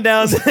 Put that one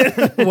down.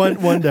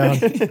 one down.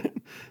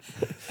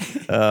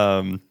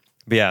 But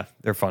yeah,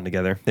 they're fun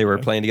together. They were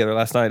playing together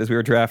last night as we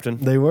were drafting.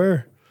 They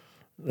were.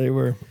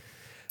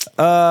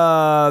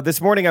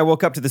 This morning I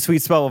woke up to the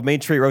sweet smell of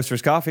Main Street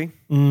Roasters coffee.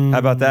 How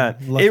about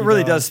that? lucky It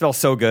really dog. does smell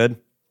so good.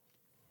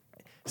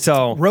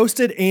 So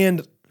Roasted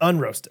and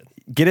unroasted.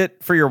 get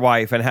it for your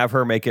wife and have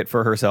her make it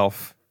for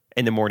herself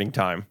in the morning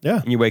time.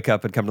 Yeah. And you wake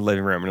up and come to the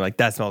living room and you're like,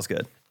 that smells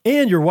good.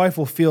 And your wife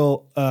will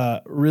feel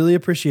really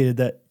appreciated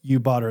that you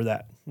bought her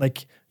that.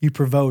 Like you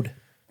provoked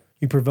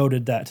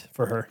that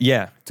for her.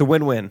 Yeah. It's a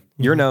win-win.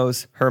 Your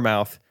nose, her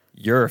mouth,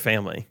 your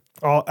family.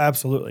 Oh,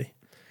 absolutely.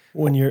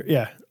 When you're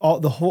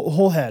the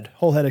whole head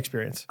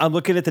experience. I'm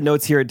looking at the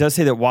notes here. It does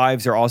say that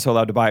wives are also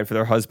allowed to buy it for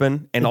their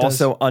husband, and It does.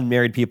 also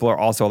unmarried people are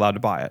also allowed to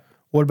buy it.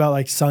 What about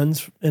like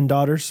sons and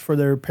daughters for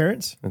their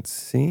parents? Let's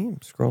see. I'm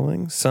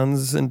scrolling.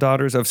 Sons and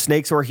daughters of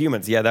snakes or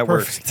humans. Yeah, that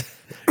works.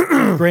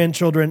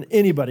 Grandchildren,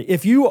 anybody.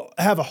 If you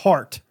have a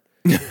heart,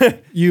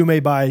 you may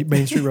buy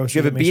Main Street Roasters.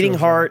 You have a at Main Street beating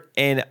Roasters. heart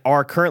and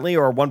are currently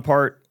or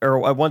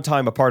at one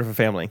time a part of a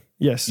family.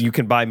 Yes. You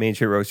can buy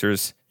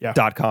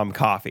MainStreetRoasters.com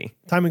coffee.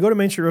 Time to go to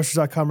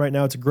MainStreetRoasters.com right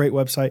now. It's a great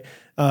website.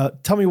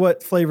 Tell me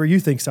what flavor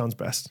you think sounds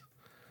best.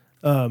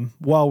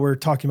 While we're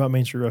talking about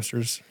Main Street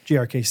Roasters,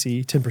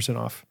 GRKC, 10%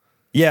 off.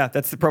 Yeah,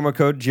 that's the promo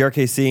code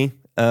GRKC.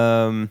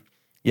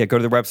 Yeah, go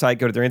to their website,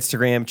 go to their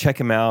Instagram, check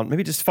them out.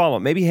 Maybe just follow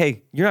them. Maybe,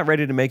 hey, you're not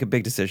ready to make a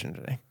big decision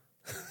today,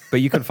 but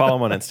you can follow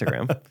them on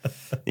Instagram.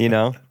 You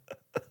know,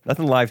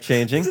 nothing life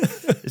changing.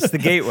 It's the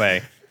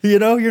gateway. You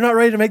know, you're not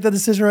ready to make that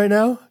decision right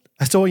now.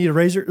 I still want you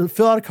to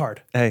fill out a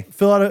card. Hey,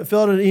 Fill out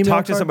an email.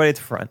 talk to card. somebody at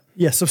the front.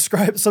 Yeah,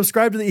 subscribe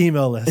to the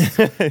email list,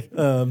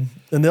 and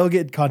they'll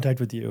get in contact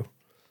with you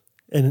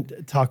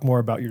and talk more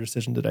about your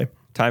decision today.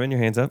 Time in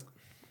your hands up.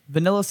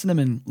 Vanilla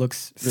cinnamon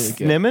looks really good.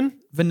 Cinnamon?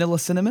 Vanilla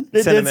cinnamon?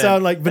 It Cinnamon. did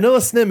sound like vanilla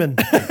cinnamon.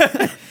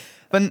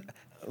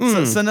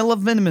 Vanilla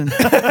cinnamon.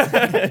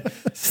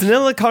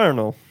 Snilla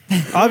Carnal.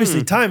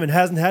 Obviously, Timon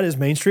hasn't had his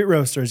Main Street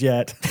Roasters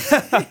yet.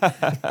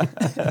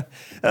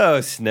 Oh,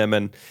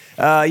 Snimmin.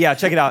 Yeah,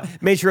 check it out.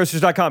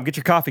 MainStreetRoasters.com. Get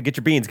your coffee, get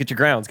your beans, get your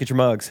grounds, get your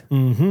mugs.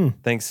 Mm-hmm.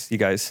 Thanks, you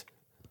guys.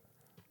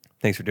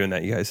 Thanks for doing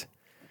that, you guys.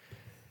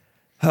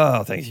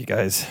 Oh, thanks, you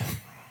guys.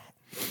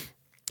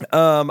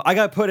 I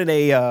got put in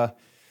a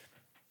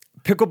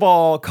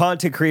pickleball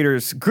content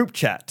creators group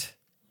chat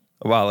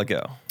a while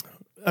ago.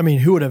 I mean,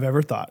 who would have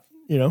ever thought?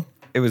 You know,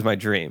 It was my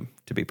dream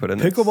to be put in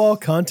this.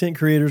 pickleball content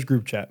creators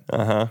group chat,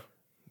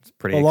 It's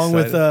pretty along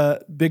exciting.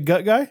 with Big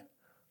Gut Guy.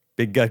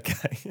 Big Gut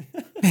Guy.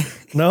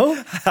 No,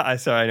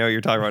 Sorry, I know what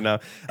you're talking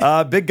about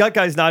now. Big Gut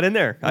Guy's not in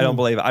there. I don't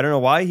believe it. I don't know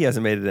why he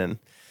hasn't made it in.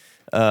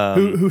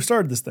 who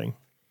started this thing?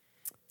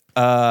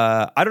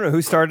 I don't know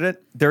who started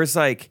it. There's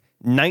like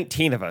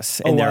 19 of us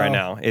in there wow. right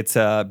now. It's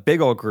a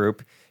big old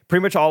group.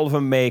 Pretty much all of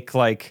them make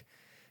like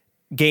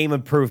game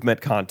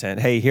improvement content.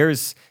 Hey,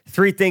 here's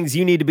 3 things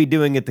you need to be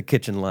doing at the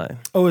kitchen line.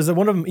 Oh, is it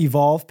one of them?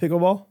 Evolve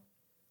Pickleball?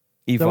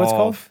 Evolve, that what it's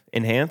called?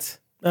 Enhance,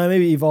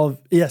 Maybe Evolve.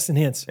 Yes,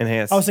 Enhance.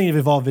 Enhance. I was thinking of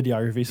Evolve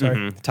Videography.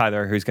 Sorry.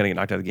 Tyler, who's going to get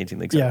knocked out of the Game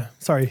League. Yeah.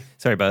 Sorry.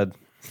 Sorry, bud.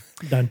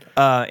 Done.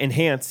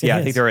 Enhance. Yeah, I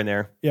Enhance. think they're in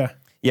there. Yeah.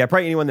 Yeah,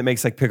 probably anyone that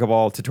makes like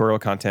pickleball tutorial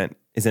content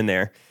is in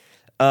there.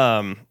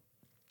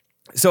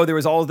 So there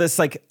was all this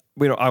like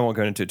I won't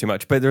go into it too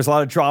much, but there's a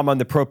lot of drama in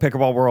the pro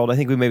pickleball world. I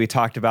think we maybe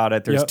talked about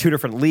it. There's Yep. 2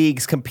 different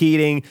leagues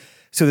competing.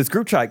 So this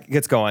group chat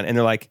gets going and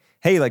they're like,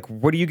 hey, like,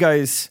 what do you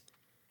guys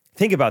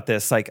think about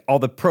this? Like all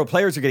the pro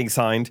players are getting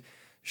signed.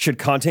 Should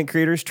content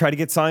creators try to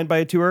get signed by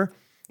a tour?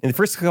 And the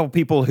first couple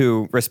people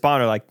who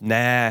respond are like,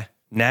 nah,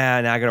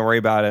 not gonna worry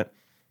about it.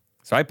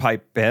 So I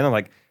pipe in, I'm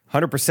like,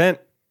 100%,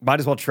 might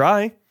as well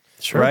try.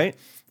 Sure. Right?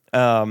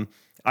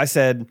 I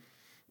said,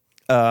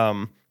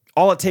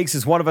 all it takes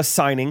is one of us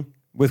signing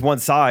with one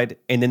side,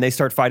 and then they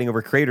start fighting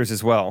over creators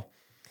as well.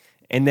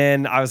 And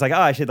then I was like,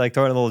 I should like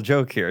throw in a little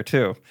joke here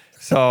too.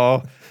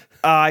 So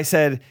I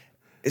said,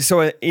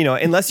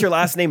 unless your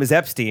last name is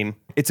Epstein,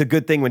 it's a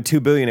good thing when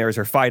 2 billionaires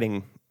are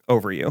fighting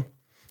over you.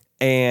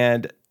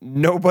 And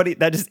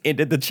that just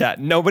ended the chat.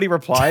 Nobody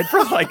replied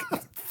for like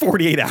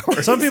 48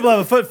 hours. Some people have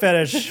a foot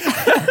fetish.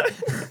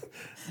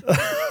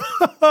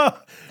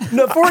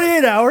 No,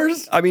 48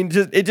 hours. I mean,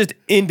 it just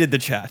ended the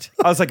chat.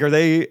 I was like, are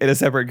they in a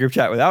separate group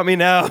chat without me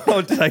now?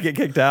 Did I get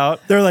kicked out?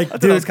 They're like, I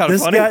thought that was dude, kind of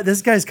funny.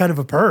 this guy's kind of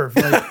a perv.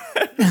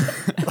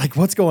 Like,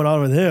 what's going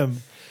on with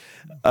him?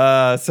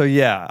 So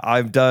yeah,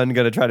 I'm done.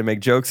 Going to try to make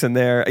jokes in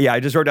there. Yeah, I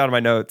just wrote down in my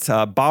notes,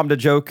 bombed a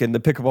joke in the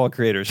pickleball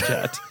creators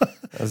chat.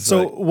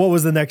 So what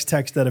was the next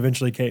text that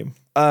eventually came?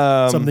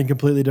 Something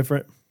completely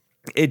different.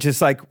 It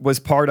just like was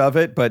part of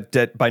it,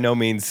 but by no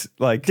means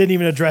like Didn't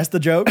even address the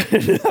joke.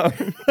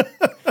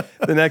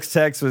 the next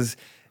text was,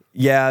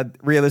 yeah,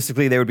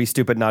 realistically, they would be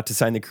stupid not to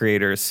sign the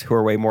creators who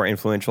are way more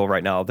influential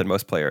right now than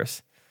most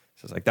players.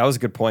 So it's like, that was a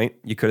good point.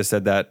 You could have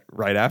said that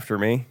right after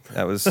me.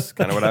 That was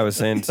kind of what I was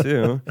saying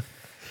too.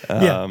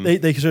 Yeah,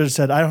 they should have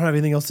said, I don't have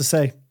anything else to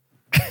say.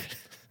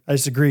 I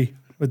just agree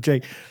with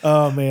Jake.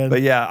 Oh, man.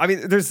 But yeah, I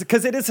mean,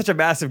 because it is such a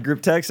massive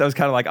group text, I was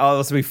kind of like, oh,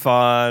 this will be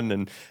fun.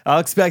 And I'll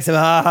expect some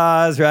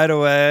ha-has right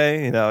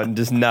away, and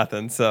just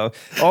nothing. So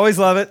always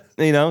love it,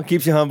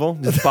 keeps you humble.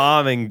 Just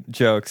bombing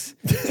jokes.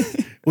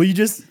 Well, you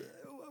just,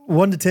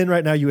 1 to 10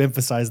 right now, you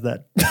emphasize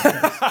that.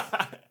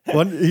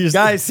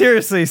 Guys,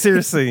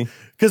 seriously.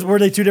 Because were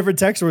they two different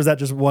texts or was that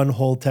just one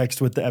whole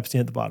text with the Epstein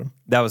at the bottom?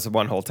 That was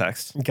one whole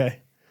text. Okay.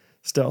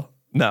 Still.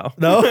 No.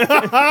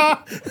 I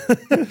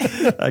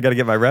got to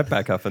get my rep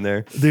back up in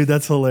there. Dude,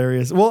 that's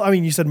hilarious. Well, I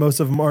mean, you said most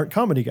of them aren't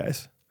comedy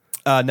guys.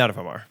 None of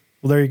them are.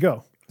 Well, there you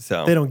go.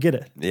 So they don't get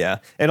it. Yeah.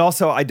 And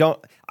also, I don't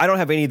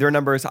have any of their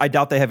numbers. I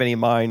doubt they have any of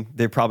mine.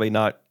 They're probably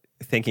not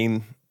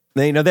thinking,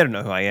 they don't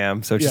know who I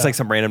am. So it's just like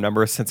some random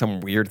number sent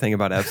some weird thing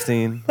about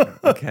Epstein.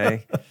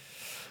 Okay.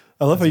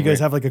 I love how you guys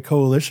have like a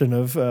coalition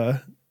of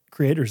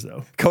creators,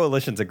 though.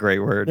 Coalition's a great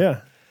word.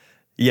 Yeah.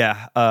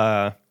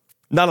 Yeah.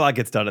 Not a lot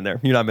gets done in there.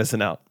 You're not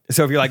missing out.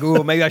 So if you're like,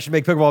 ooh, maybe I should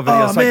make pickleball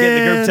videos so I get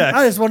in the group text.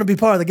 I just want to be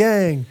part of the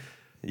gang.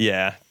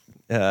 Yeah.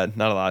 Not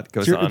a lot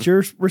goes on. It's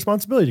your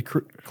responsibility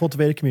to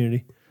cultivate a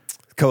community.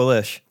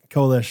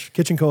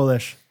 Kitchen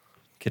Coalition.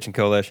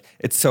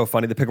 It's so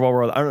funny. The pickleball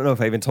world, I don't know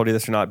if I even told you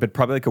this or not, but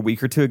probably like a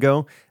week or two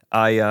ago,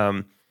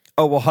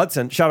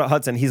 Hudson, shout out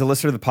Hudson. He's a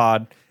listener to the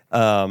pod.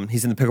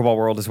 He's in the pickleball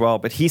world as well,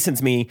 but he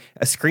sends me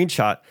a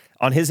screenshot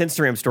on his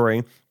Instagram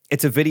story.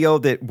 It's a video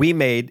that we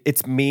made.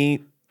 It's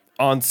me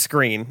on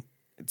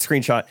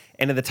screenshot,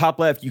 and in the top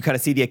left you kind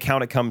of see the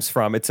account it comes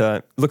from. Looks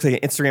like an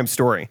Instagram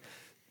story.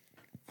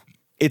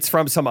 It's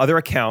from some other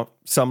account,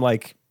 some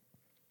like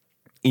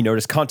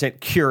just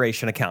content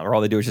curation account where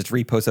all they do is just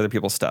repost other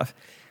people's stuff.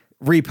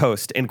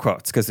 Repost in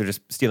quotes because they're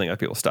just stealing other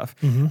people's stuff.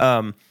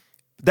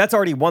 That's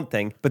already one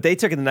thing, but they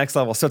took it to the next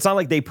level. So it's not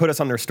like they put us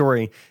on their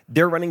story.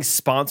 They're running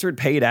sponsored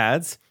paid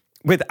ads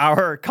with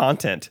our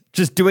content,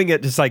 just doing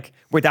it just like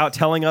without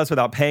telling us,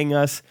 without paying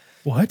us.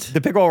 What? The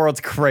pickleball world's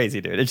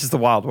crazy, dude. It's just the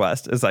Wild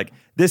West. It's like,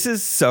 this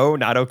is so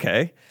not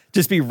okay.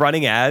 Just be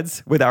running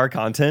ads with our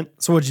content.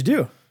 So what'd you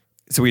do?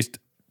 So we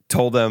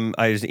told them,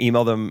 I just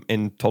emailed them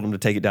and told them to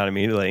take it down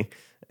immediately.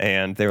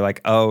 And they were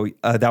like, oh,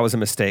 that was a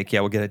mistake. Yeah,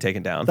 we'll get it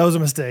taken down. That was a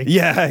mistake.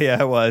 Yeah,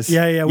 it was.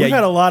 Yeah. We've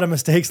had a lot of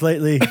mistakes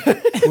lately.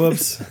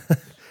 Whoops.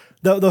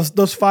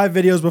 Those 5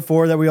 videos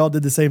before that we all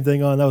did the same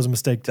thing on, that was a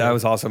mistake too. That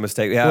was also a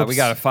mistake. Yeah, we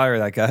got to fire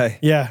that guy.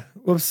 Yeah.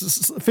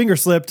 Whoops. Finger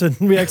slipped and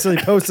we actually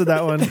posted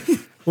that one.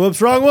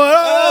 Whoops, wrong one.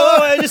 Oh,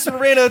 I just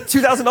ran a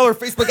 $2,000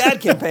 Facebook ad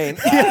campaign.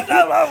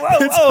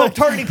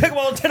 Targeting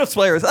pickleball and tennis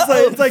players.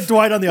 It's like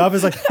Dwight on The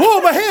Office, like,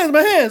 oh, my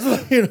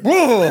hands.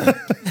 Whoa,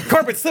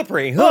 carpet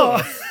slippery.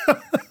 That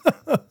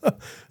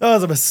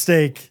was a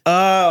mistake.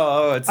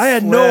 I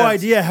had no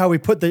idea how we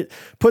put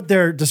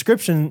their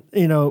description,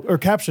 or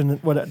caption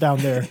down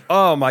there.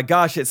 Oh my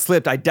gosh, it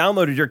slipped. I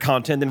downloaded your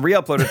content and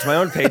re-uploaded it to my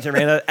own page and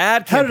ran an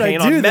ad campaign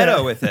on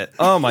Meta with it.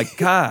 Oh my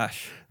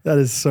gosh. That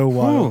is so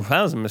wild. Ooh,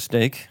 that was a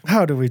mistake.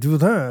 How do we do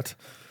that?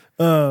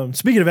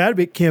 Speaking of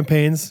ad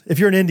campaigns, if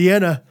you're in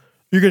Indiana,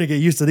 you're going to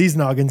get used to these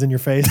noggins in your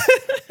face.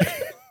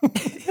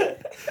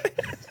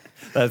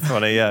 That's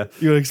funny, yeah.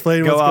 You want to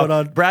explain what's going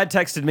on? Brad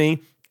texted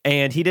me,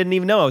 and he didn't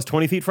even know I was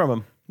 20 feet from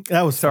him.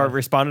 That was so I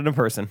responded in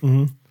person.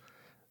 Mm-hmm.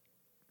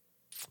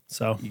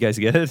 So you guys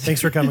get it?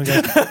 Thanks for coming,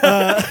 guys.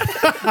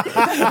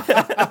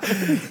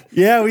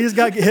 Yeah, we just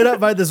got hit up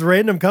by this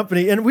random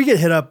company, and we get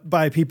hit up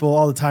by people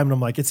all the time. And I'm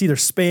like, it's either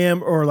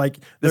spam or like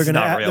they're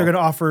gonna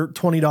offer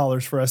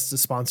 $20 for us to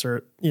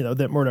sponsor,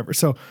 them or whatever.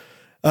 So,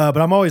 but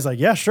I'm always like,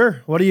 yeah,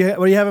 sure. What do you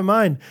have in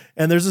mind?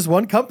 And there's this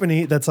one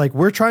company that's like,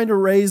 we're trying to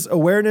raise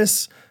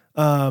awareness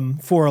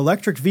for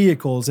electric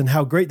vehicles and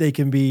how great they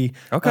can be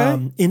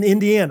in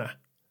Indiana.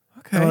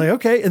 I'm like,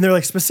 okay. And they're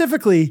like,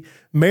 specifically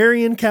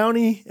Marion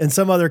County and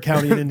some other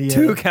county in Indiana.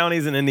 2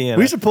 counties in Indiana.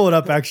 We should pull it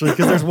up actually,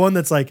 because there's one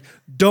that's like,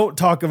 don't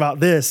talk about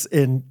this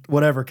in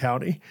whatever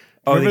county.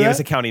 Oh, they gave us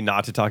a county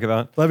not to talk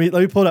about? Let me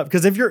pull it up.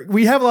 Because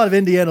we have a lot of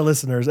Indiana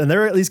listeners, and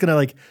they're at least gonna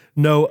like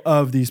know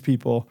of these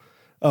people.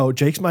 Oh,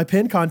 Jake's my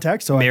pin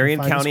contact. So Marion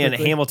County and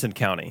Hamilton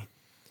County.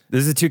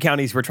 This is the 2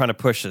 counties we're trying to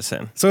push this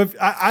in. So if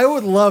I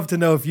would love to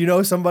know if you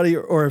know somebody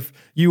or if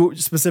you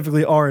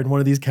specifically are in one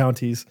of these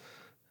counties.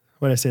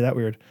 Why did I say that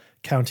weird?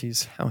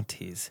 Counties.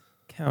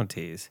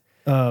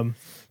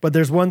 But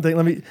there's one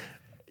thing.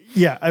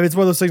 It's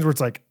one of those things where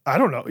it's like, I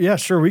don't know. Yeah,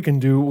 sure, we can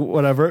do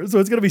whatever. So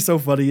it's gonna be so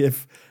funny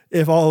if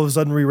all of a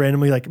sudden we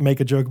randomly like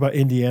make a joke about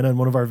Indiana in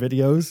one of our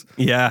videos.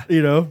 Yeah.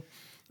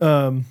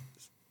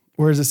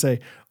 Where does it say?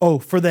 Oh,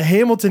 for the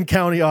Hamilton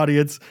County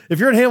audience, if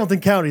you're in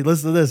Hamilton County,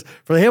 listen to this.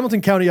 For the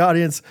Hamilton County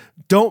audience,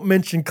 don't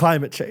mention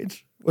climate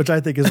change, which I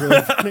think is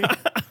really funny.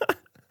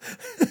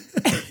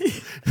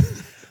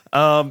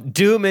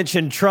 Do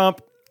mention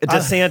Trump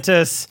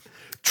DeSantis,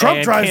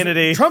 and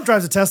Kennedy. Trump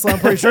drives a Tesla, I'm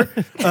pretty sure.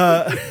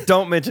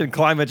 Don't mention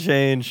climate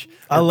change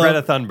or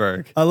Greta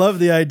Thunberg. I love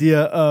the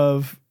idea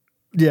of,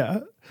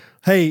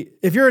 hey,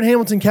 if you're in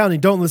Hamilton County,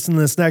 don't listen to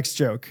this next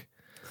joke.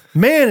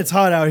 Man, it's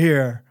hot out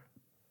here.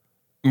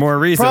 More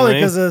recently. Probably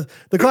because of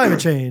the climate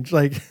change.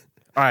 Like,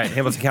 all right,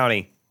 Hamilton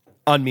County,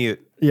 unmute.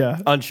 Yeah.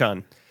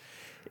 Unshun.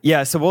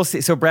 Yeah, so we'll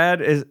see. So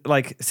Brad is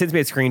like, sends me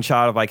a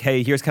screenshot of like,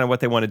 hey, here's kind of what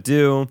they want to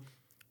do.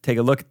 Take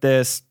a look at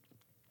this.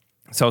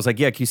 So I was like,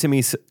 yeah, can you send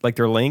me like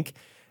their link?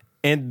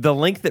 And the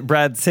link that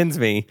Brad sends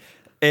me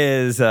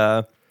is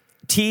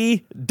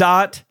T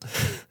dot.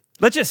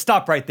 Let's just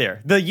stop right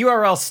there. The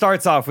URL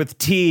starts off with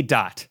T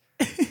dot.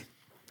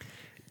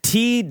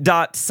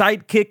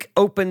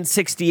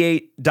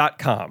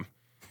 T.sidekickopen68.com.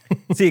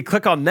 So you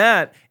click on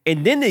that,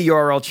 and then the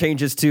URL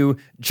changes to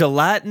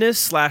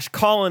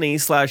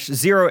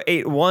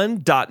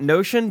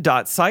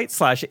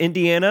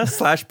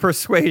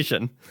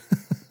gelatinous/colony/081.notion.site/Indiana/persuasion.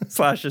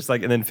 / just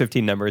like, and then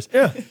 15 numbers.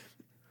 Yeah.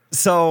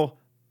 So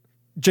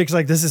Jake's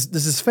like, this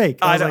is fake.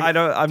 I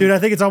don't. Dude, I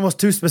think it's almost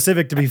too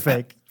specific to be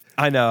fake.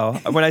 I know.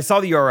 When I saw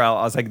the URL,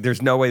 I was like,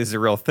 there's no way this is a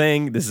real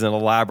thing. This is an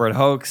elaborate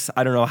hoax.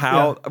 I don't know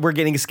how we're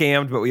getting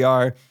scammed, but we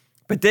are.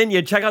 But then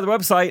you check out the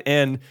website,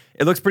 and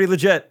it looks pretty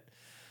legit.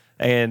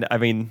 And I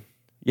mean,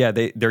 yeah,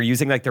 they're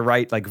using like the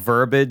right like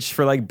verbiage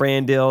for like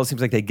brand deals.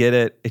 Seems like they get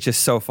it. It's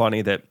just so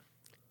funny that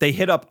they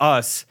hit up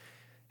us.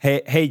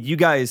 Hey, you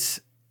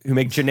guys who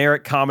make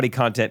generic comedy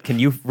content, can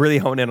you really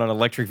hone in on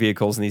electric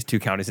vehicles in these 2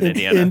 counties in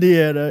Indiana?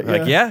 Indiana,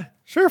 Like, yeah.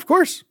 Sure, of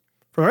course.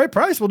 For the right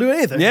price, we'll do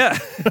anything. Yeah.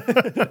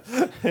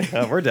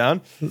 Yeah, we're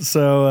down.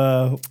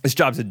 So This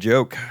job's a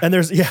joke. and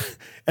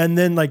and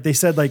then like they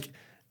said like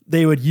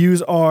they would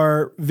use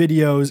our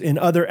videos in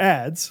other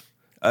ads.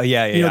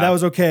 Yeah. You know, that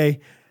was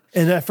okay.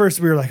 And at first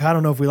we were like, I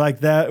don't know if we like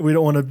that. We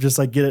don't want to just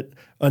like get it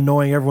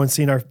annoying. Everyone's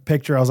seen our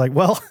picture. I was like,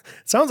 well,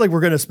 it sounds like we're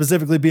going to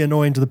specifically be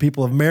annoying to the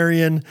people of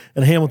Marion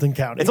and Hamilton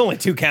County. It's only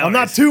 2 counties. I'm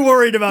not too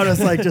worried about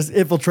us like just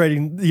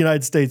infiltrating the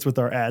United States with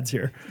our ads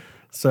here.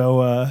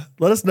 So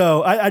let us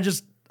know.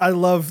 I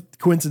love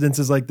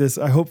coincidences like this.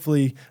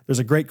 Hopefully there's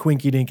a great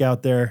Quinky Dink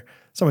out there.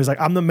 Somebody's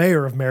like, I'm the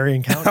mayor of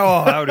Marion County.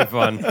 Oh, that would be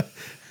fun.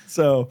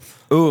 So,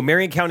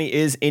 Marion County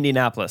is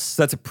Indianapolis.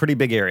 So that's a pretty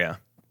big area.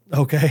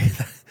 okay.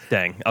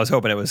 Dang, I was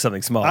hoping it was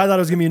something small. I thought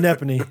it was going to be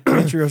Nepenthe.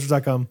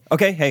 MainStreetRoasters.com.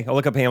 Okay, hey, I'll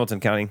look up Hamilton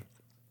County.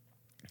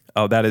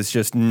 Oh, that is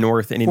just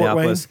north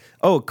Indianapolis.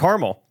 Oh,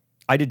 Carmel.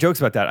 I did jokes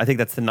about that. I think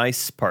that's the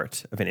nice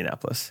part of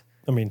Indianapolis.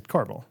 I mean,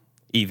 Carmel.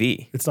 EV.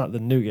 It's not the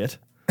nougat.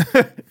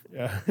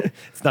 Yeah.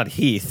 It's not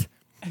Heath.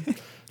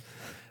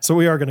 So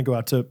we are going to go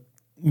out to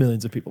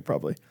millions of people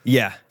probably.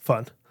 Yeah.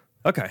 Fun.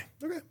 Okay.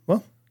 Okay.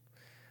 Well,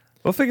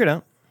 We'll figure it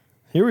out.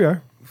 here we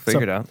are.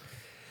 Figure it out.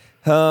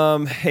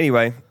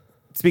 Anyway,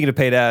 speaking of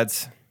paid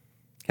ads,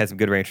 had some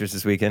Good Ranchers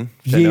this weekend,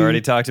 which I Yeah.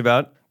 already talked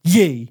about.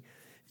 Yay.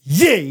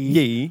 Yay.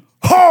 Yee.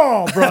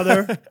 Oh,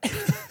 brother.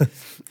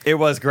 It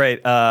was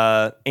great.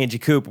 Angie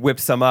Coop whipped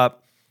some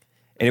up,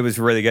 and it was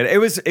really good. It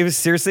was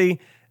seriously,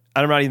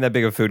 I'm not even that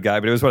big of a food guy,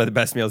 but it was one of the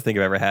best meals I think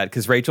I've ever had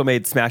because Rachel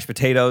made smashed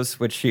potatoes,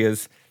 which she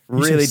is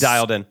really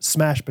dialed in.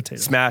 Smashed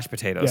potatoes. Smashed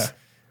potatoes.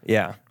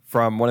 Yeah.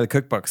 From one of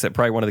the cookbooks that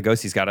probably one of the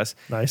ghosties got us.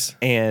 Nice.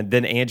 And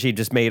then Angie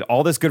just made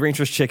all this Good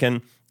Ranchers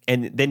chicken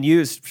and then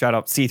used, shout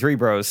out C3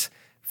 Bros,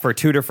 for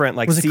 2 different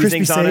like Was it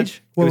seasonings crispy on sage?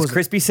 it. What It was was it?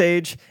 crispy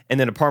sage and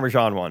then a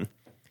Parmesan one.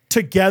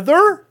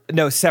 Together?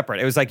 No, separate.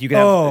 It was like you could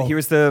have,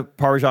 here's the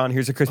Parmesan,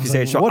 here's the crispy like,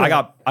 sage. So what I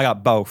a-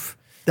 got both.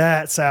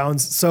 That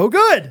sounds so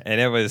good. And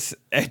it was,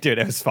 dude,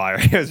 it was fire.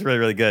 It was really,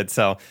 really good.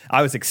 So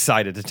I was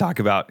excited to talk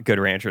about Good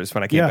Ranchers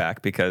when I came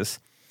back because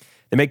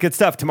they make good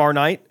stuff. Tomorrow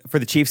night for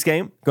the Chiefs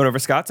game, going over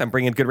Scott's. I'm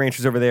bringing Good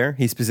Ranchers over there.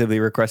 He specifically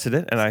requested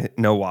it, and I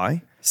know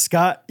why.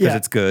 Scott, Because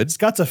it's good.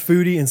 Scott's a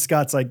foodie, and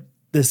Scott's like,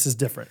 this is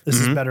different. This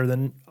is better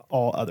than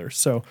all others.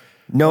 So,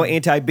 No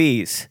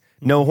anti-bees,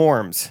 no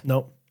horms.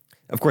 nope.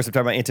 Of course, I'm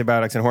talking about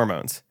antibiotics and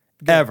hormones.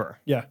 Ever.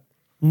 Yeah.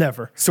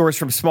 Never. Sourced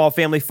from small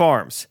family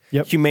farms.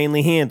 Yep.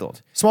 Humanely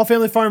handled. Small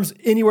family farms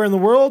anywhere in the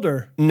world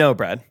or? No,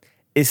 Brad.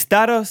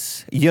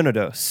 Estados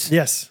Unidos.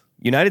 Yes.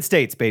 United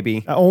States,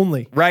 baby.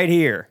 Only. Right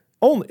here.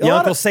 Only. The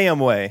Uncle Sam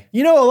way.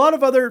 You know, a lot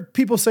of other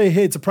people say,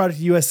 hey, it's a product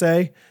of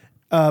USA,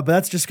 but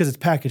that's just because it's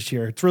packaged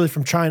here. It's really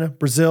from China,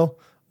 Brazil.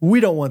 We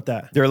don't want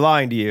that. They're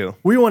lying to you.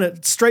 We want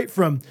it straight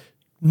from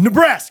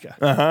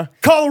Nebraska,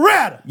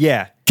 Colorado,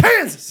 Yeah.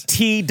 Kansas,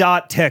 T.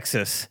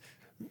 Texas.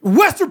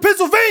 Western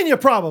Pennsylvania,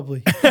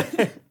 probably,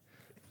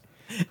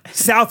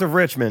 South of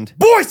Richmond.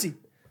 Boise,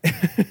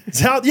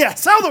 south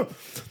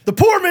of the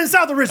poor men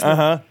south of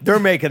Richmond. They're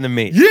making the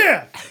meat.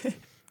 Yeah,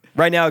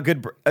 Right now,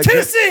 good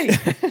Tennessee.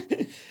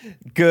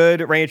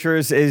 Good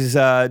Ranchers is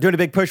doing a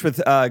big push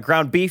with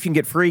ground beef. You can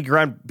get free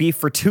ground beef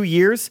for 2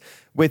 years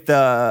with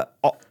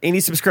any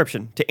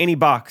subscription to any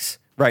box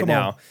right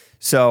now. on.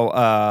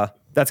 So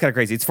that's kind of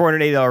crazy. It's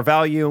 $480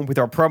 value with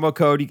our promo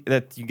code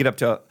that you get up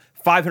to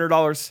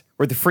 $500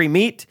 worth of free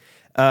meat.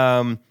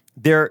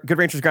 Their Good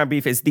Ranchers ground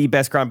beef is the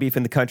best ground beef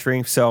in the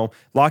country. So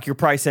lock your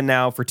price in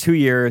now for 2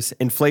 years,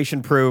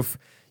 inflation proof.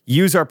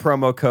 Use our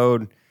promo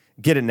code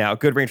Get it now.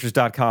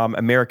 GoodRanchers.com.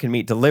 American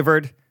meat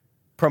delivered.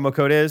 Promo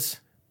code is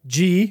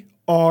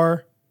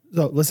So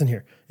listen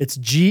here. It's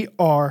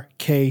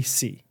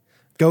GRKC.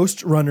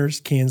 Ghost Runners,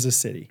 Kansas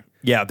City.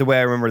 Yeah, the way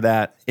I remember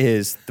that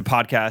is the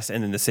podcast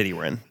and then the city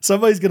we're in.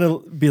 Somebody's going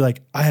to be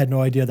like, I had no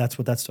idea that's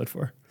what that stood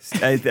for.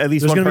 At least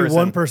There's one going to person. be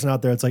one person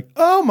out there that's like,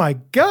 oh my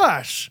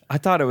gosh. I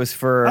thought it was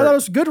for I thought it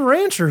was Good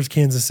Ranchers,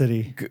 Kansas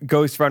City.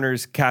 Ghost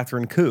Runners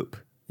Catherine Coop.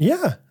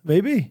 Yeah,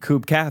 maybe.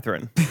 Coop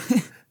Catherine. I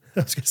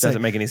was going to say,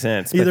 Doesn't make any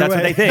sense. But Either that's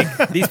way. what they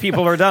think. These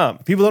people are dumb.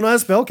 people don't know how to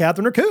spell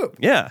Catherine or Coop.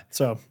 Yeah.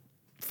 So,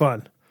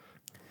 fun.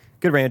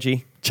 Good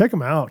Ranchy. Check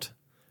them out.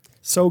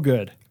 So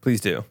good.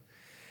 Please do.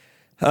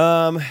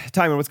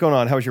 Timon, what's going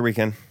on? How was your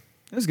weekend?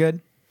 It was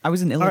good. I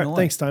was in All Illinois. right,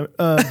 thanks, Time.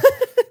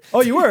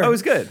 Oh, you were? Oh, it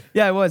was good.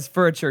 Yeah, it was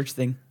for a church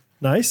thing.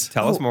 Nice.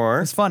 Tell us It more.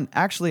 was fun.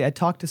 Actually, I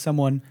talked to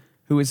someone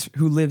who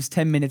lives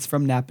 10 minutes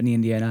from Napanee,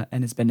 Indiana,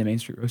 and has been to Main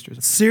Street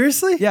Roasters.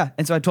 Seriously? Yeah,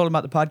 and so I told him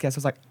about the podcast. I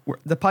was like,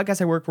 the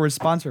podcast I work for is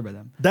sponsored by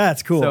them.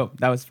 That's cool. So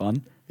that was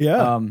fun.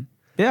 Yeah.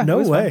 Yeah. No it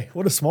was fun. way.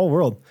 What a small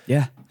world.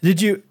 Yeah.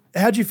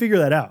 How'd you figure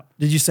that out?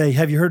 Did you say,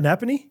 have you heard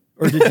Napanee?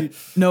 Or did you?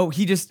 No,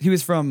 he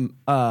was from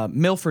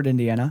Milford,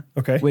 Indiana.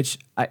 Okay.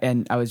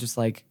 I was just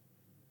like,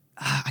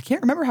 I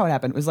can't remember how it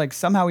happened. It was like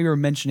somehow we were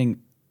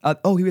mentioning,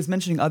 he was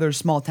mentioning other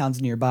small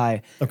towns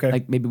nearby. Okay.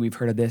 Like maybe we've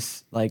heard of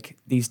this, like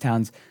these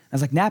towns. I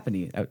was like,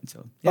 Napanee.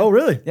 So, yeah. Oh,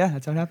 really? Yeah,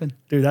 that's how it happened.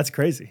 Dude, that's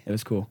crazy. It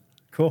was cool.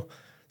 Cool.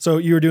 So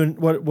you were doing,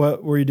 what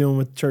were you doing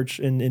with church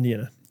in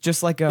Indiana?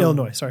 Just like a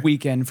Illinois, sorry.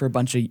 weekend for a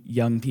bunch of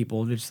young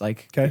people, just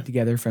like Okay. get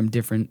together from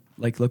different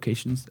like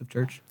locations of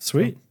church.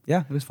 Sweet. So,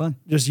 yeah, it was fun.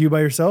 Just you by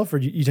yourself or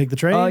you take the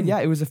train? Yeah,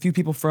 it was a few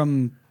people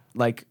from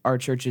like our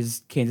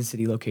church's Kansas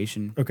City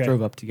location Okay.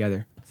 drove up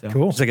together. So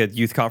Cool. It's like a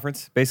youth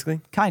conference, basically.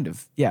 kind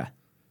of, yeah.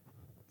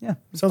 Yeah.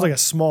 Sounds like a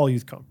small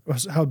youth comp.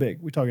 How big?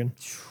 We talking?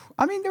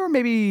 I mean, there were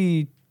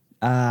maybe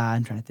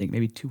I'm trying to think,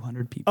 maybe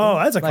 200 people. Oh,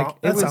 that's a like, comp.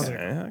 it That was, sounds like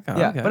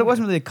yeah, but it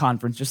wasn't really a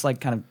conference, just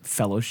like kind of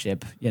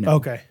fellowship, you know.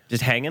 Okay.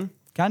 Just hanging.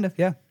 Kind of,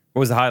 yeah. What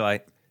was the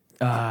highlight?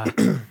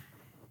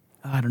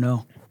 I don't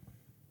know.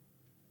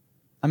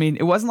 I mean,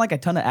 it wasn't like a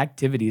ton of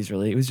activities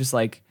really. It was just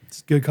like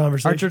It's a good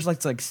conversation. our church likes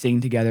to like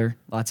sing together,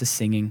 lots of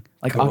singing,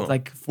 like Cool.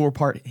 like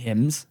 4-part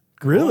hymns.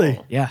 Really?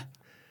 Yeah.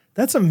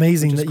 That's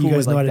amazing Which is that you cool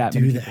guys with, know like, how to that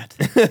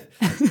do many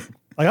that.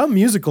 Like I'm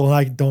musical and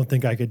I don't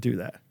think I could do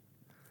that.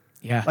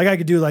 Yeah. Like I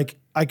could do like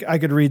I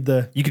could read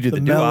the You could do the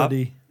doo-wop.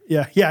 melody.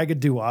 Yeah, I could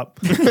do wop.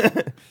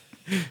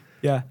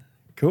 yeah.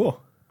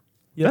 Cool.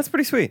 That's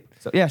pretty sweet.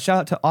 So yeah, shout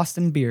out to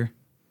Austin Beer.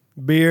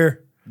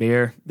 Beer.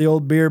 Beer. The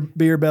old beer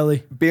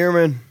belly.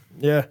 Beerman.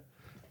 Yeah.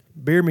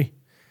 Beer me.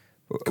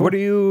 What are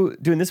you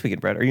doing this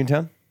weekend, Brad? Are you in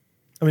town?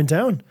 I'm in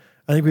town.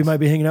 I think we might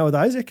be hanging out with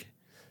Isaac.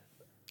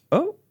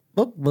 Oh,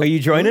 Well, are you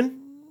joining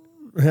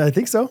I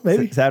think so.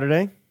 Maybe.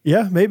 Saturday?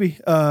 Yeah, maybe.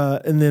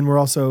 And then we're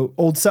also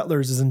Old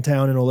Settlers is in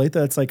town in Olathe.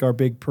 That's like our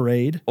big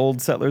parade.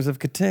 Old Settlers of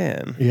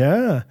Catan.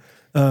 Yeah.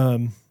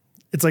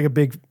 It's like a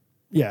big,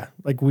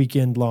 like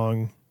weekend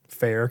long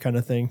fair kind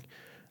of thing.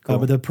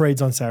 But the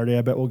parade's on Saturday.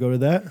 I bet we'll go to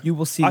that. You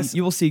will see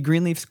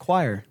Greenleaf's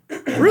choir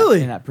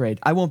Really? in that parade.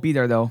 I won't be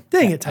there though.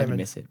 Dang it, I Timon.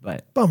 miss it,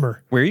 but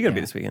Bummer. Where are you going to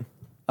be this weekend?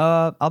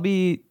 I'll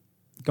be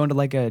going to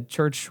like a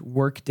church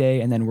work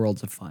day and then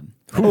Worlds of Fun.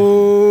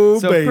 Oh,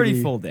 So baby.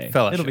 pretty full day.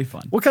 Fellowship. It'll be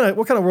fun. What kind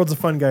of Worlds of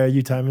Fun guy are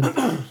you, Timon?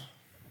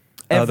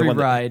 Every one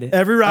that- ride.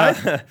 Every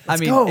ride? I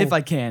mean, go. if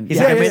I can. He's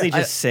Yeah, like, I yeah, mainly yeah.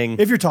 just sing.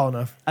 If you're tall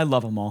enough. I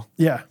love them all.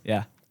 Yeah.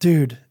 Yeah.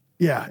 Dude.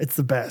 Yeah, it's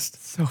the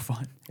best. So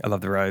fun. I love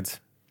the rides.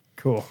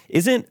 Cool.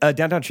 Isn't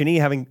downtown Chini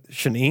having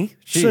Chini?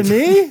 Jeez.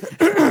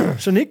 Shani?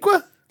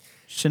 Shaniqua?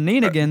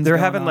 Shenanigans. They're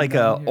going having on like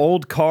down a here.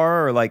 old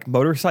car or like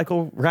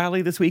motorcycle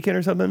rally this weekend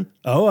or something.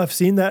 Oh, I've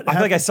seen that. I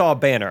feel like I saw a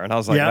banner and I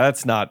was like, Yeah.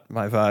 that's not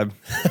my vibe.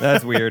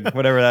 That's weird.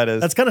 Whatever that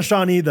is. That's kind of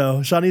Shawnee,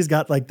 though. Shawnee's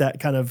got like that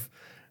kind of,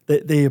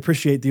 they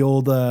appreciate the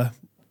old,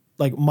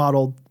 like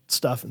modeled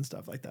stuff and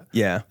stuff like that.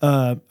 yeah.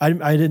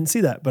 I didn't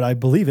see that, but I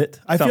believe it.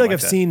 I feel Something like like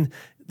I've that. seen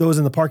those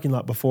in the parking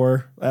lot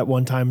before at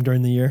one time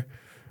during the year.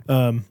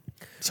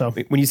 So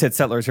When you said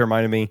Settlers, it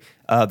reminded me,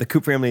 the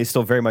Coop family is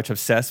still very much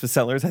obsessed with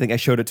Settlers. I think I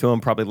showed it to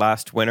them probably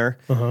last winter.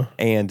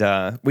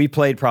 And we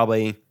played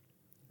probably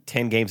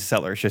 10 games of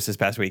Settlers just this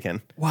past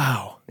weekend.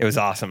 wow, It was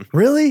awesome.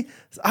 really?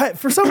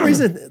 For some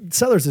reason,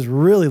 Settlers has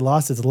really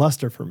lost its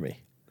luster for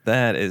me.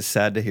 That is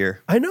sad to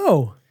hear. I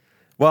know.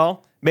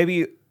 Well,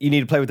 maybe you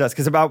need to play with us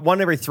because about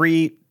one every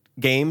 3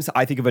 games,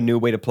 I think of a new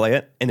way to play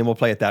it, and then we'll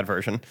play it that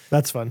version.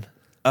 That's fun.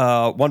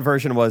 One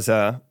version was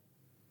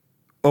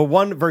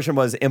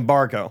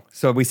embargo.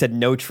 So we said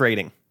no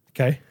trading.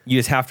 Okay. You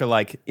just have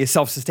to it's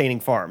self-sustaining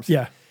farms.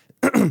 Yeah.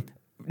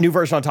 New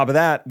version on top of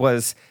that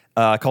was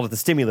called it the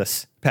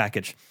stimulus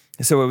package.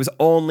 So it was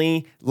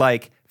only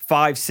like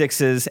 5,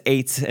 6s,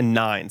 8s, and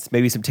 9s,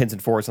 maybe some 10s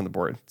and 4s on the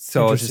board.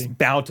 So it's Interesting. just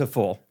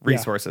bountiful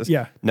resources.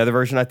 Yeah. Another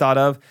version I thought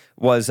of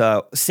was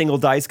single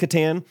dice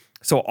Catan.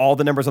 So all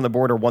the numbers on the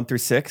board are 1 through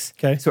 6.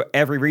 Okay. So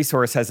every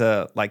resource has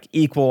a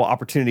equal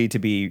opportunity to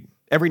be.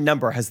 Every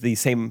number has the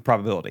same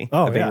probability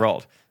of being yeah.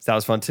 rolled. So that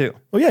was fun too.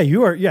 Well, yeah,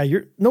 you are. Yeah,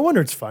 you're. No wonder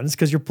it's fun. It's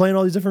because you're playing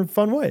all these different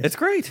fun ways. It's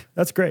great.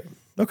 That's great.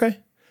 Okay.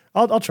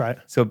 I'll try it.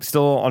 So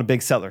still on a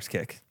big Settlers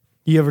kick.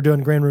 You ever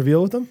doing grand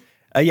reveal with them?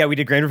 Yeah, we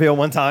did grand reveal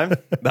one time.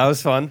 That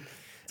was fun.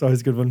 It's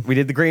always a good one. We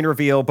did the grand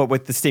reveal, but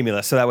with the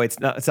stimulus, so that way it's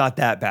not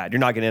that bad. You're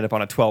not going to end up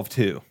on a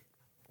 12-2.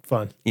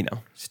 Fun. You know,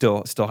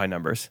 still high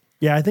numbers.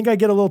 Yeah, I think I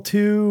get a little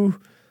too,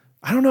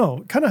 I don't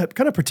know, kind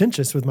of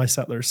pretentious with my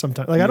Settlers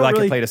sometimes. Like I You don't like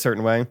really to play it a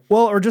certain way.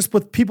 well, or just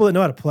with people that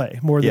know how to play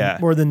more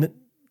than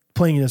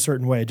playing in a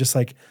certain way. Just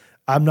like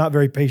I'm not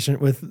very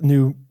patient with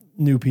new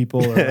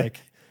people or like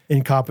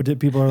incompetent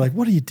people are like,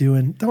 what are you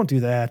doing? Don't do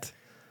that.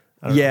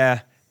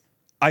 Yeah.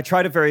 I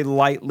try to very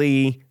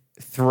lightly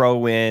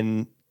throw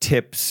in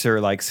tips or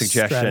like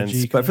suggestions,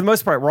 Strategy, but for the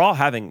most part, we're all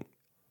having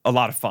a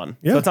lot of fun.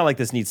 Yeah. So it's not like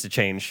this needs to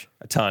change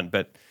a ton,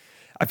 but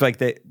I feel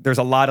like there's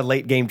a lot of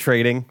late game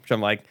trading, which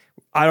I'm like,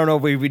 I don't know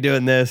if we'd be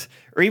doing this,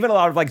 or even a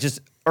lot of like just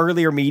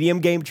earlier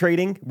medium game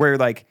trading where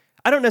like,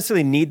 I don't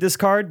necessarily need this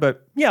card,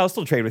 but yeah, I'll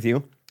still trade with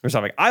you or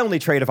something. I only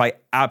trade if I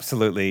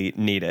absolutely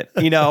need it.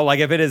 You know,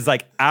 like if it is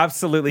like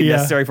absolutely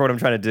necessary for what I'm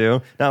trying to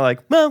do, not like,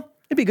 well,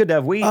 it'd be good to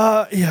have wheat.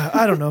 Yeah,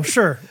 I don't know.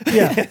 Sure.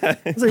 Yeah.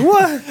 It's like,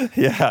 what?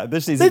 Yeah,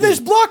 this needs They to be.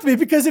 just blocked me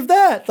because of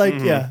that. Like,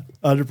 yeah,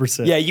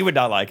 100%. Yeah, you would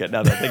not like it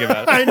now that I think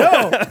about it. I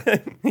know.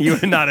 You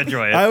would not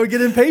enjoy it. I would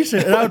get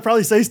impatient and I would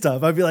probably say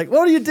stuff. I'd be like,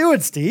 what are you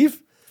doing,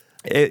 Steve?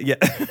 Yeah.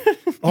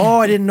 Oh,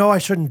 I didn't know I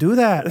shouldn't do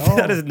that. Oh,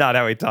 That is not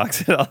how he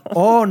talks at all.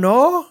 oh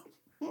no.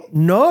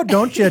 No,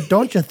 don't you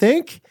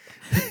think?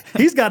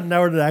 He's got an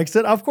Northern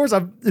accent. Of course,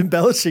 I'm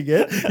embellishing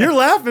it. You're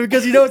laughing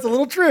because you know it's a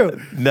little true.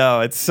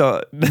 No, it's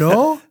so.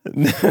 No?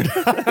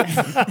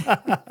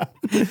 Yeah,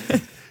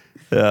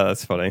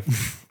 that's funny.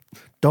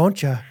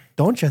 Don't you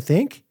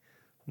think?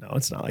 No,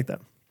 it's not like that.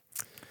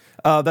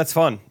 That's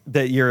fun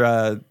that you're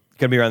going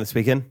to be around this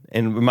weekend,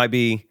 and we might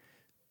be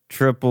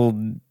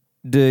triple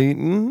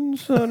dating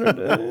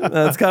Saturday.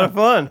 That's kind of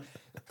fun.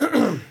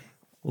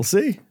 We'll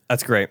see.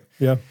 That's great.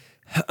 Yeah.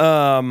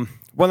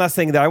 One last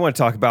thing that I want to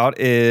talk about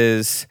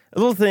is a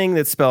little thing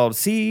that's spelled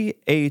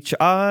CHIKE.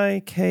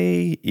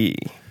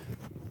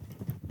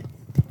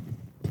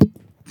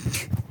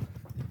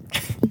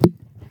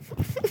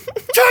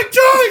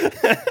 Chug!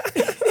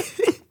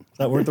 Is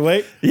that worth the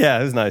wait? Yeah,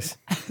 it was nice.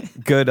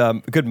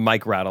 Good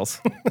mic rattles.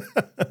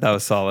 That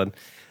was solid.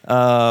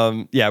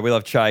 Yeah, we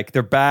love Chike.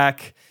 They're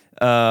back.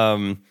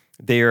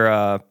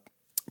 They're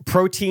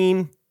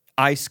protein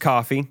iced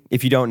coffee.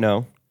 If you don't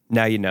know,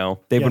 now you know.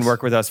 They've been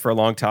working with us for a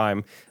long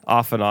time,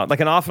 off and on,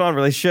 like an off and on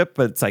relationship,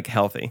 but it's like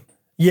healthy.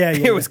 Yeah.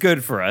 It was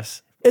good for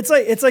us. It's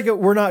like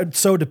we're not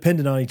so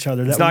dependent on each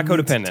other that It's not we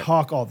need to codependent.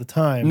 talk all the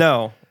not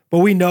No, But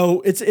we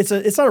know it's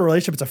not a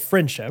relationship, it's a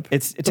friendship.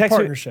 it's a text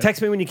partnership.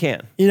 Text me when you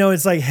can. You know,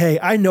 it's like, hey,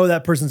 I know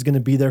that person's going to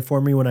be there for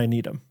me when I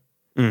need them.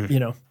 You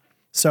know,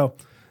 so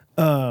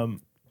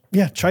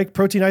yeah, Chike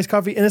protein iced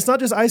coffee, and it's not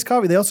just iced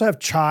coffee. They also have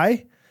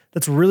chai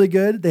that's really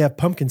good. They have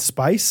pumpkin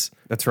spice,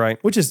 That's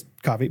right. which is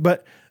coffee,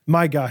 but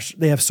my gosh,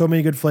 they have so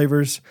many good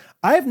flavors.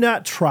 I have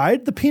not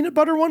tried the peanut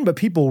butter one, but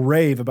people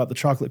rave about the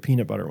chocolate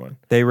peanut butter one.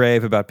 They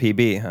rave about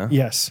PB, huh?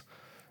 Yes,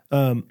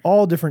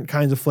 all different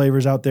kinds of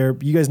flavors out there.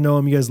 You guys know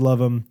them. You guys love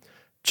them.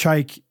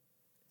 Chike,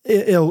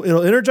 it'll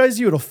energize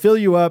you. It'll fill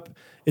you up.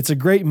 It's a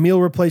great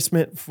meal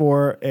replacement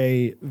for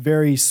a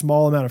very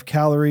small amount of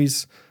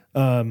calories.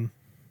 And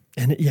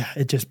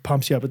it just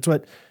pumps you up. It's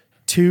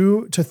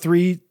 2 to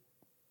 3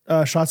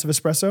 shots of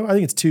espresso. I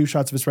think it's 2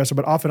 shots of espresso,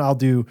 but often I'll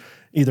do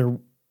either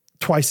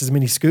twice as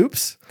many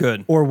scoops.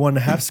 Good. Or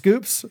 1.5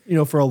 scoops,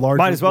 for a large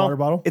Might as well. water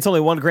bottle. It's only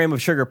 1 gram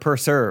of sugar per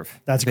serve.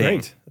 That's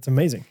great. That's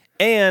amazing.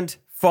 And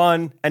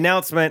fun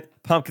announcement: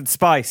 pumpkin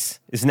spice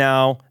is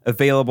now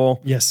available.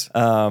 Yes.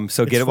 So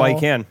get it while you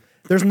fall. can.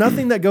 There's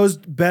nothing that goes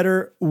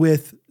better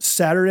with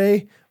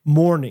Saturday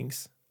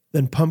mornings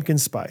than pumpkin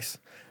spice.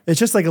 It's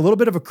just like a little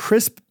bit of a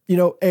crisp,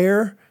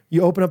 air.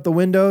 You open up the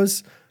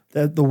windows,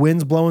 the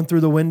wind's blowing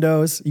through the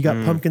windows. You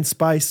got pumpkin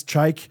spice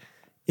chike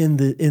in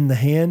the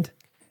hand,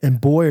 and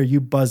boy, are you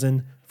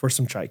buzzing for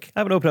some chike. I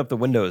haven't opened up the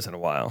windows in a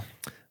while.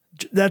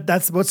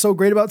 That's what's so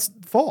great about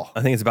fall.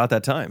 I think it's about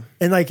that time.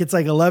 And it's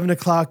like 11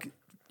 o'clock.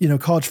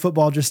 College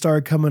football just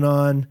started coming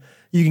on.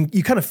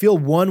 You kind of feel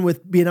one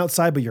with being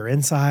outside, but you're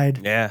inside.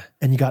 Yeah.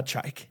 And you got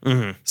chike.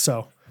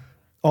 So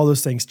all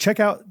those things. Check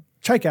it out.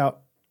 Check it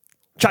out.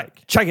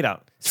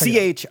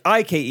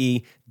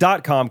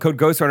 CHIKE.com. Code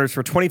GhostRunners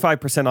for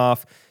 25%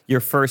 off your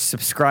first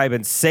subscribe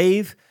and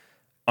save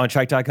on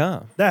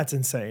Chike.com. That's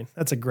insane.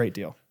 That's a great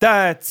deal.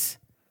 That's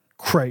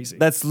Crazy.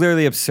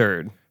 literally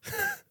absurd.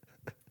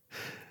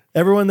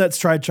 Everyone that's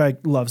tried chike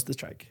loves the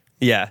chike.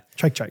 Yeah.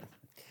 Chike.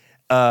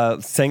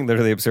 Saying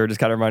literally absurd just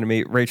kind of reminded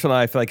me. Rachel and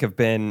I feel like have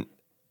been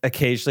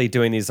occasionally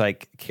doing these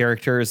like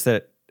characters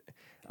that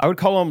I would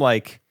call them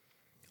like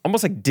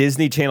almost like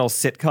Disney Channel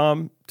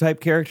sitcom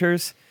type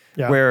characters.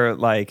 Yeah. Where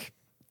like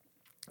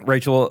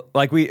Rachel,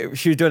 like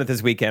she was doing it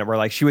this weekend where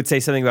like she would say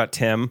something about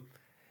Tim,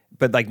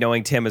 but like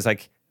knowing Tim is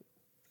like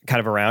kind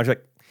of around, she's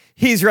like,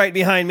 he's right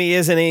behind me,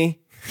 isn't he?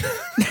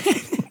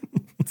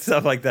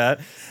 Stuff like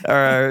that.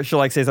 Or she'll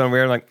like say something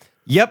weird like,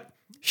 yep,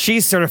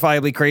 she's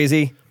certifiably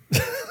crazy.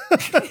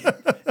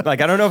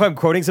 Like, I don't know if I'm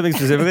quoting something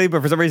specifically,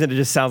 but for some reason it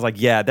just sounds like,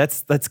 yeah,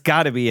 that's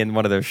got to be in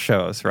one of those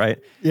shows, right?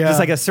 Yeah. Just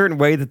like a certain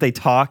way that they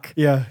talk.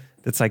 Yeah.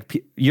 That's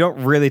like, you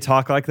don't really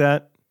talk like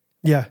that.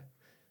 Yeah.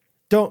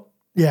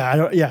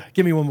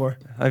 Give me one more.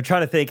 I'm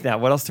trying to think now.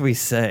 What else do we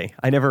say?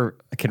 I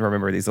can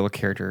remember these little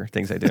character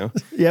things I do.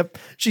 Yep.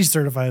 She's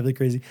certifiably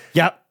crazy.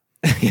 Yep.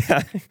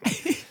 Yeah.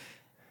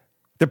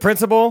 The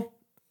principal,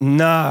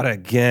 not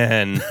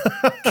again.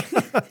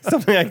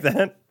 Something like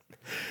that.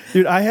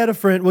 Dude, I had a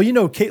friend, well, you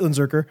know Caitlin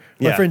Zerker,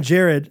 my friend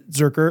Jared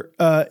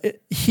Zerker.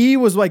 He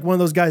was like one of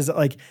those guys that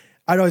like,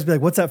 I'd always be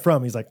like, what's that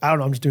from? He's like, I don't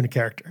know, I'm just doing a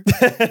character.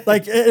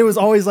 Like, it was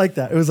always like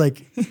that. It was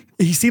like,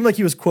 he seemed like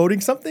he was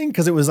quoting something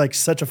because it was like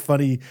such a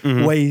funny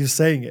way he was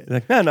saying it.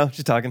 Like, no,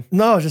 just talking.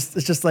 No, it's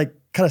just like,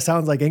 kind of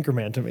sounds like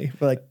Anchorman to me.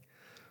 But like,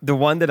 the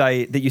one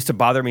that used to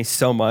bother me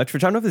so much,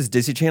 which I don't know if it's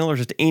Disney Channel or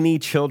just any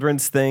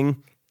children's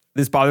thing,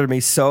 this bothered me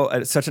so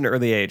at such an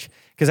early age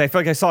because I feel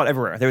like I saw it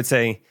everywhere. They would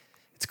say,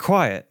 it's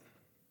quiet.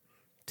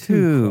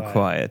 Too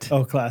quiet.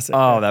 Oh, classic.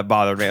 Oh, that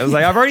bothered me. I was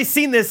like, I've already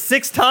seen this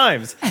 6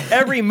 times.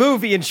 Every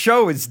movie and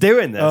show is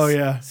doing this. Oh,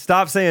 yeah.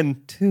 Stop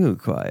saying too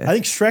quiet. I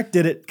think Shrek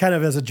did it kind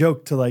of as a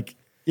joke to like,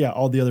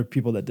 all the other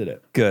people that did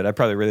it. Good. I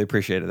probably really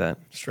appreciated that.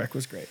 Shrek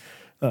was great.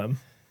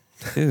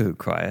 Too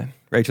quiet.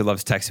 Rachel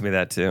loves texting me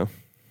that too.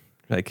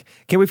 Like,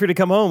 can't wait for you to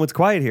come home. It's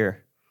quiet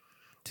here.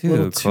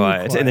 Too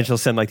quiet. And then she'll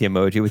send like the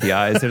emoji with the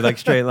eyes. They're like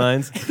straight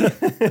lines.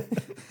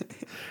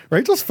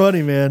 Rachel's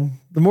funny, man.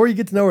 The more you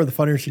get to know her, the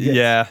funnier she gets.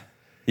 Yeah.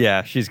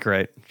 Yeah, she's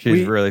great.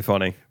 She's really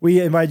funny.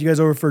 We invited you guys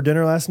over for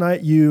dinner last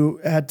night. You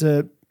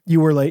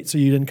were late, so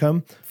you didn't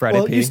come.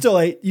 Friday P. You still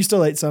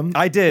ate some.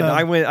 I did.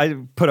 I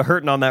put a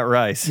hurting on that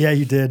rice. Yeah,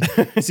 you did.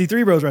 See,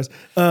 Three Bros rice.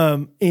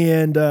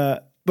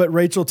 But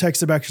Rachel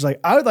texted back. She's like,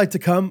 I would like to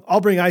come.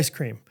 I'll bring ice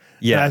cream.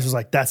 Yeah. And I was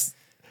like, that's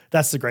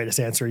the greatest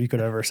answer you could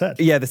have ever said.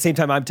 Yeah, at the same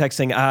time I'm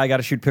texting, I got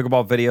to shoot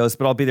pickleball videos,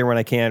 but I'll be there when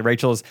I can.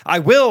 Rachel's, I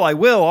will.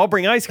 I'll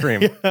bring ice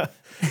cream. Yeah.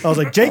 I was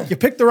like, Jake, you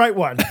picked the right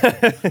one.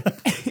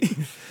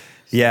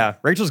 Yeah,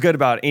 Rachel's good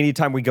about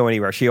anytime we go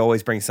anywhere. She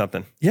always brings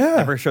something. Yeah.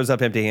 Never shows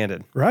up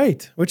empty-handed.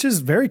 Right, which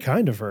is very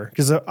kind of her.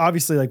 Because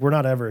obviously, like, we're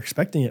not ever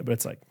expecting it, but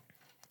it's like,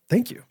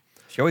 thank you.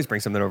 She always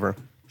brings something over.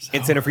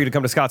 Incentive for you to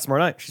come to Scott's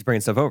tomorrow night. She's bringing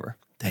stuff over.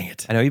 Dang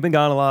it. I know you've been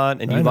gone a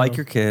lot, and you like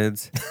your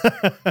kids.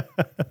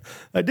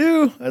 I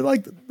do.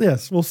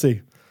 Yes, we'll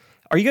see.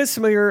 Are you guys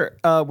familiar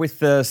with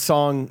the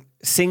song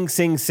Sing,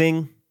 Sing,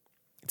 Sing?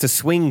 It's a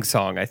swing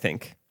song, I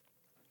think.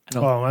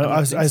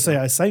 I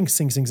sang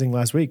Sing, Sing, Sing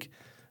last week.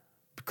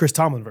 Chris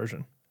Tomlin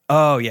version.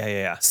 Oh,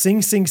 yeah.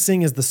 Sing, Sing,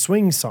 Sing is the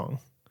swing song.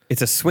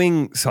 It's a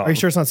swing song. Are you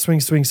sure it's not swing,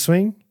 swing,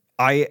 swing?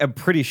 I am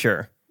pretty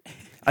sure.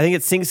 I think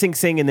it's sing, sing,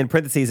 sing, and then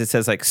parentheses it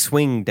says like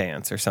swing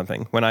dance or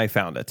something when I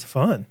found it.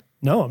 Fun.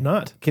 No, I'm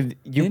not. Can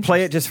you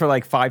play it just for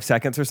like 5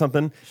 seconds or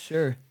something?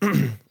 Sure.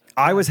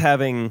 I was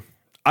having,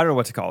 I don't know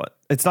what to call it.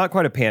 It's not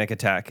quite a panic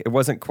attack. It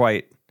wasn't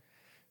quite,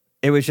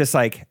 it was just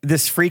like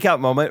this freak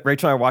out moment.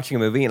 Rachel and I were watching a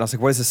movie and I was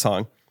like, what is this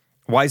song?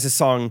 Why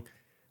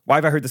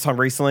have I heard this song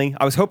recently?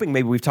 I was hoping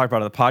maybe we've talked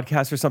about it on the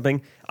podcast or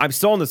something. I'm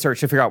still on the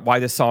search to figure out why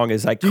this song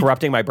is like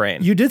corrupting my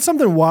brain. You did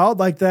something wild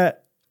like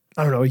that,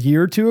 I don't know, a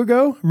year or two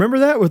ago. Remember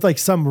that with like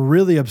some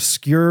really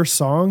obscure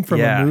song from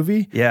a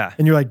movie? Yeah.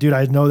 And you're like, dude,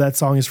 I know that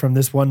song is from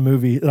this one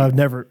movie that I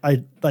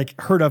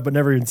heard of but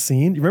never even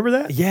seen. You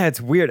remember that? Yeah,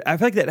 it's weird. I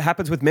feel like that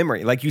happens with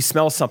memory. Like you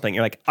smell something,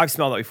 you're like, I've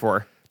smelled that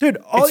before. Dude,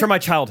 it's from my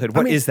childhood.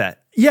 What is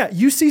that? Yeah,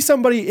 you see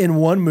somebody in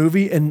one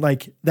movie and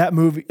like that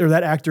movie or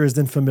that actor is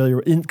then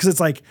familiar because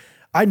it's like,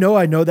 I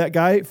know that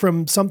guy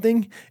from something,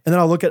 and then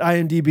I'll look at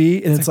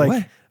IMDb and it's like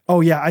what?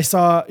 Oh yeah, I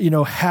saw,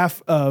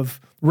 half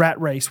of Rat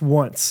Race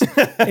once.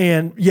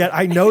 And yet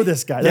I know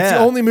this guy. That's the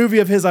only movie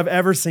of his I've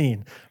ever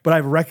seen, but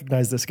I've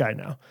recognized this guy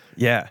now.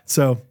 Yeah.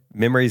 So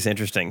memory is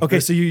interesting. Okay,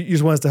 so you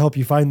just want us to help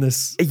you find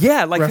this.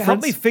 Yeah, like reference?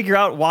 help me figure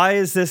out why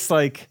is this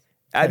like,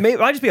 it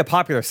might just be a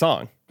popular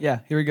song. Yeah,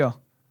 here we go.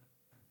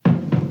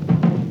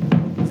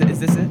 Is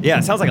this it? Yeah,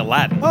 it sounds like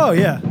Aladdin. Oh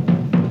yeah.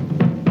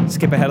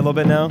 Skip ahead a little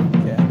bit now.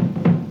 Yeah.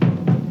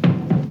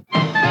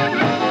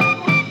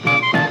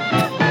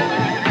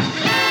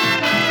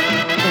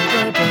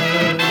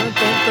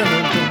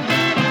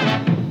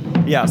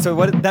 Yeah, so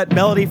what that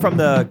melody from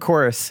the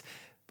chorus,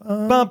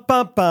 bum,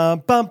 bum,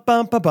 bum, bum,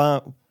 bum, bum,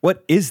 bum,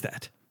 what is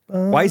that?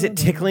 Why is it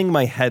tickling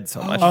my head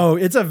so much? Oh,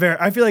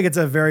 I feel like it's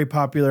a very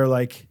popular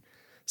like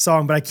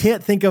song, but I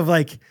can't think of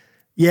like,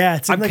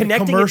 it's in I'm like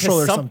connecting a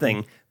commercial it to or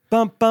something.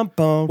 Bum, bum,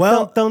 bum,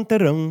 Well, dun, dun,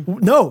 dun, dun.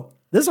 No,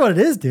 this is what it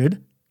is,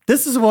 dude.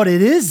 This is what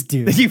it is,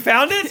 dude. You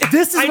found it?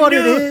 This is what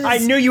it is. I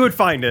knew you would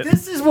find it.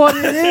 This is what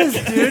it is,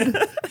 dude.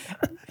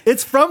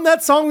 It's from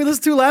that song we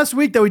listened to last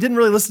week that we didn't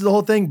really listen to the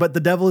whole thing, but The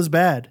Devil is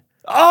Bad.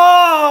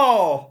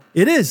 Oh!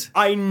 It is.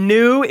 I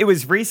knew it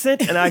was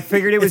recent, and I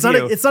figured it was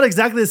you. It's not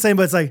exactly the same,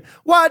 but it's like,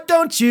 why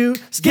don't you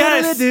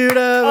Yes. you are the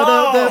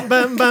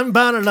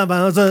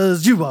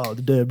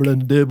devil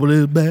and the devil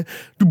is bad.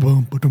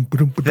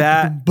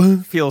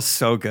 That feels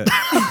so good.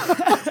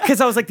 Because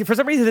I was like, for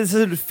some reason, this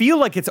doesn't feel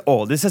like it's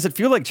old. This doesn't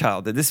feel like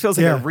childhood. This feels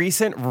like a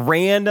recent,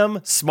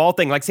 random, small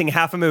thing, like seeing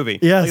half a movie.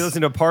 Yes. Like you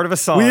listen to a part of a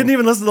song. We didn't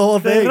even listen to the whole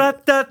thing.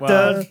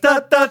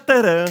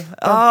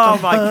 Oh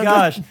my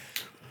gosh.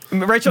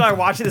 Rachel and I are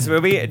watching this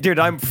movie. Dude,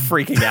 I'm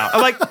freaking out.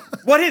 I'm like,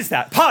 what is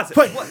that? Pause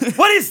it.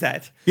 What is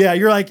that? Yeah,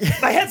 you're like,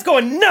 My head's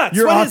going nuts.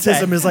 your What is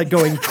autism that? is like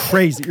going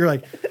crazy. You're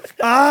like,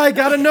 I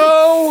gotta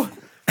know.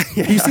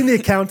 Have you seen The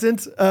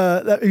Accountant?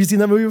 Have you seen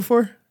that movie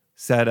before?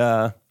 Is that,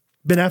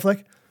 Ben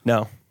Affleck?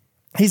 no.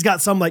 He's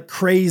got some like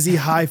crazy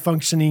high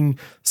functioning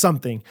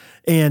something.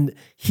 And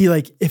he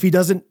like, if he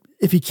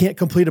can't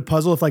complete a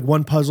puzzle, if like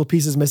one puzzle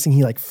piece is missing,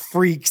 he like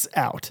freaks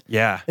out.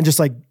 Yeah. And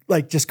just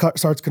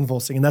starts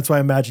convulsing. And that's what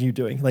I imagine you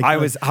doing. Like I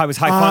was high I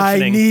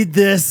functioning. need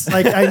this.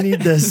 Like I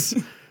need this.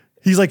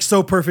 He's like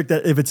so perfect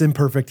that if it's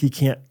imperfect, he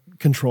can't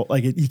control.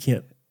 Like he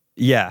can't.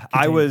 Yeah.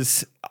 I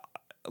was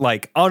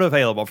like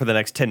unavailable for the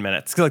next 10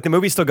 minutes. Cause like the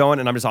movie's still going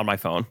and I'm just on my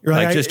phone. You're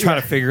Like like, just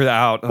trying to figure that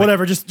out. Like,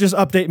 Whatever. Just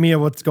update me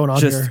on what's going on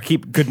just here.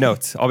 keep good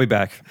notes. I'll be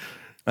back.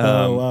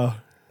 Oh wow.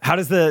 How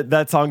does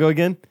that song go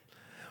again?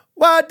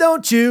 Why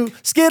don't you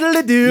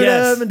skiddly do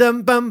Yes.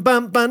 dum bum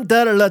bum bum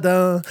da da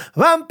da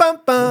bum bum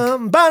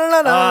bum ba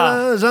da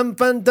da dum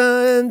bum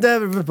dum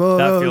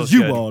That feels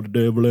you good. are the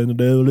devil and the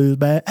devil is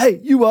bad. Hey,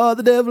 you are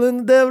the devil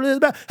and the devil is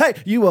bad. Hey,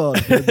 you are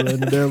the devil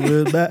and the devil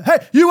is bad.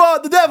 Hey, you are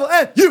the devil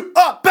and you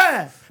are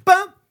bad.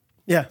 Bum.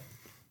 Yeah.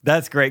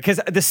 That's great. Because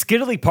the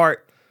skiddly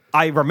part,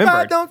 I I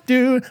remembered. don't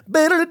do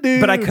better do.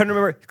 But I couldn't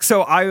remember.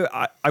 So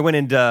I went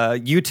into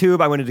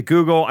YouTube, I went into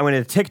Google, I went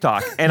into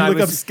TikTok, and I look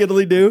up was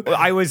skiddly do.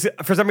 I was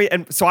for some reason,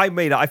 and so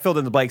I filled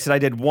in the blanks and I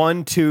did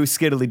 1, 2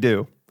 skiddly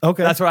do.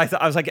 Okay. That's what I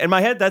thought. I was like, in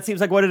my head, that seems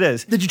like what it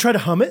is. Did you try to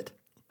hum it?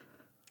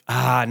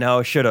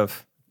 No, should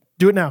have.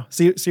 Do it now.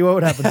 See what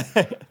would happen.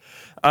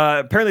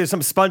 Apparently, there's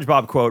some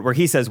SpongeBob quote where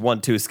he says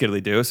 1, 2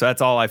 skiddly do. So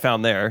that's all I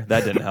found there.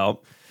 That didn't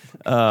help.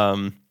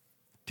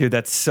 Dude,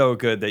 that's so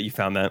good that you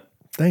found that.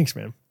 Thanks,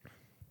 man.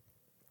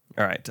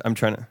 All right, I'm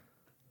trying to.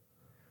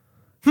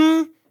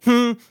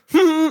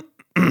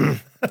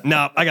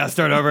 No, I gotta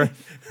start over.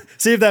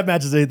 See if that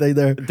matches anything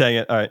there. Dang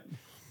it! All right.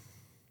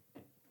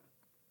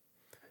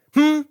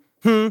 Is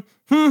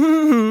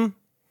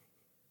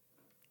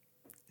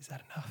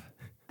that enough?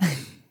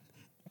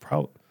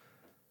 Probably.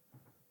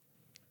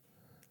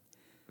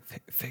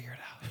 Figure it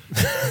out.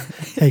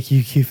 Hey, can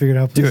you figure it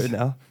out, Do please? it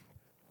now.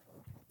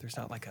 There's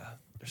not like a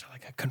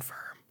confirm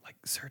like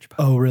search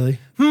button. Oh, really?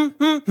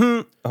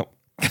 Oh,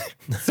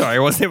 sorry, I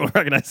wasn't able to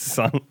recognize the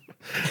song.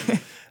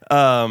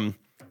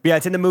 Yeah,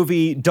 it's in the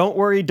movie Don't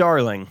Worry,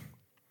 Darling.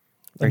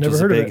 I've never Rachel's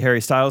heard a of big it.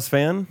 Harry Styles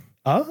fan.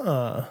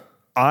 Ah.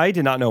 I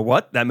did not know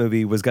what that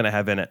movie was going to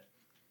have in it.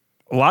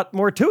 A lot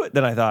more to it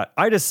than I thought.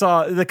 I just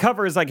saw the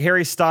cover is like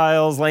Harry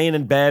Styles laying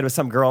in bed with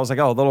some girl. I was like,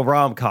 oh, a little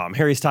rom-com.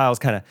 Harry Styles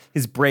kind of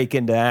his break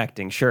into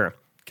acting, sure.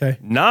 Okay.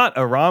 Not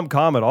a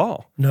rom-com at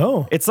all.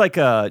 No. It's like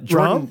a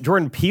Rom?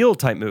 Jordan Peele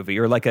type movie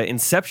or like an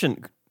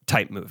Inception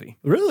type movie.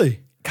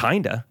 Really?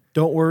 Kinda.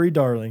 Don't worry,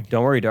 darling.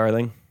 Don't worry,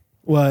 darling.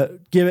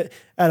 What? Give it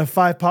out of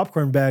 5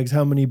 popcorn bags.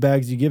 How many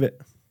bags do you give it?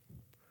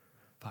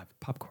 5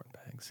 popcorn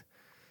bags.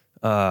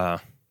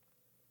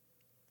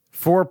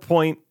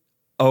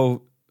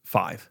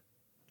 4.05.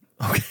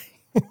 Okay.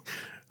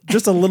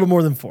 Just a little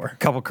more than 4.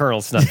 Couple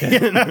kernels snuck in.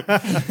 I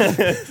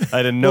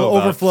didn't know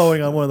about.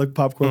 Overflowing on one of the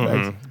popcorn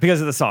bags.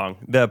 Because of the song.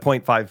 The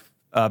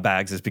 0.5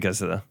 bags is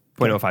because of the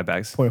 0.05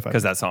 bags. 0.05.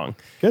 Because of that song.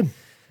 Good.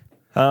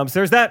 So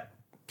there's that.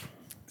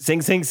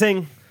 Sing, sing,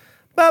 sing.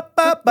 That's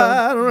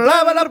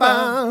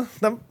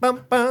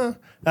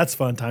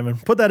fun, Timon.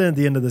 Put that in at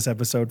the end of this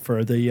episode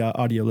for the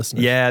audio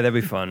listeners. Yeah, that'd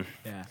be fun.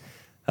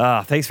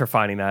 Yeah. Thanks for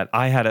finding that.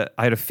 I had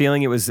a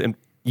feeling it was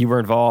you were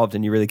involved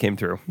and you really came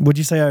through. Would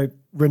you say I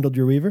rindled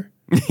your weaver?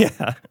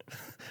 Yeah.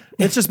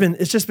 It's just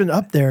been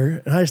up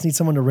there, and I just need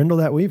someone to rindle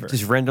that weaver.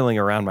 Just rendling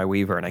around my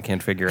weaver and I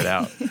can't figure it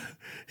out.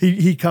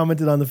 He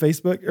commented on the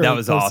Facebook. Or That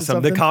was posted awesome.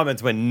 something. The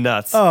comments went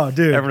nuts. Oh,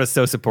 dude. Everyone was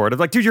so supportive.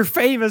 Like, dude, you're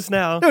famous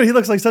now. Dude, he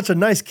looks like such a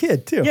nice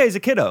kid too. Yeah, he's a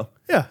kiddo.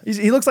 Yeah,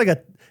 he looks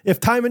like if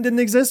Timon didn't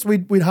exist,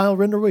 we'd hire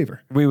Rendell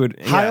Weaver. We would.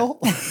 Hile?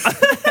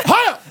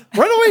 Hile!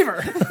 Rendell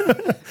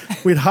Weaver!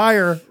 We'd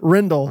hire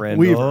Rendell Weaver.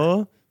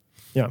 Rendell.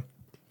 Yeah.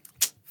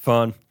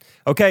 Fun.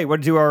 Okay, what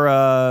to do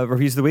our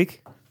reviews of the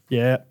week?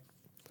 Yeah.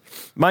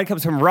 Mine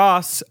comes from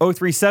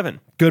Ross037.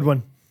 Good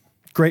one.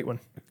 Great one.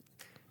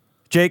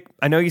 Jake,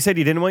 I know you said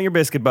you didn't want your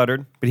biscuit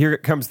buttered, but here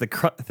comes the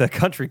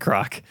country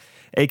crock,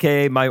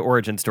 a.k.a. my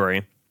origin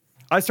story.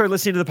 I started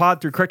listening to the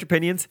pod through Correct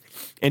Opinions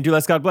and Do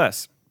Less God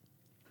Bless.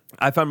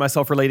 I found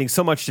myself relating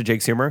so much to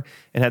Jake's humor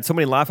and had so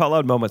many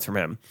laugh-out-loud moments from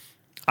him.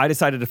 I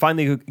decided to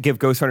finally give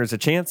Ghost Runners a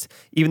chance,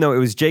 even though it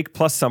was Jake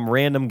plus some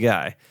random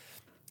guy.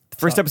 The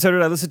first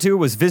episode I listened to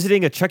was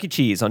visiting a Chuck E.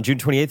 Cheese on June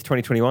 28th,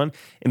 2021,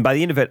 and by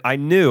the end of it, I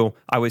knew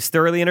I was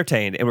thoroughly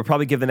entertained and would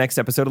probably give the next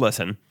episode a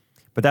listen.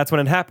 But that's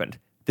when it happened.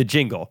 The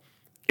jingle.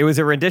 It was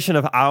a rendition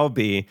of I'll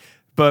Be,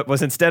 but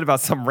was instead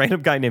about some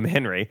random guy named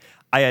Henry.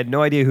 I had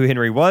no idea who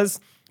Henry was,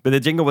 but the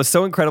jingle was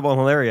so incredible and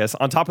hilarious,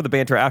 on top of the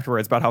banter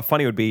afterwards about how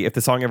funny it would be if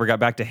the song ever got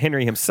back to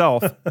Henry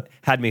himself,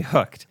 had me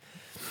hooked.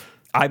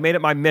 I made it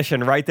my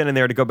mission right then and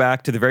there to go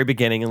back to the very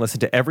beginning and listen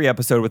to every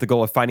episode with the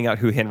goal of finding out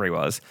who Henry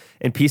was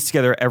and piece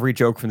together every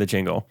joke from the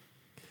jingle.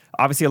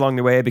 Obviously, along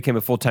the way, I became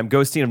a full-time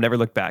ghostie and I've never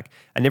looked back.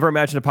 I never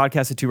imagined a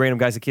podcast of two random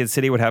guys in Kansas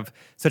City would have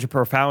such a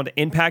profound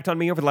impact on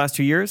me over the last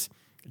 2 years.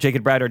 Jake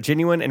and Brad are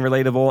genuine and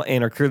relatable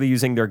and are clearly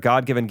using their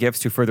God-given gifts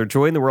to further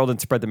joy in the world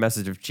and spread the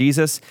message of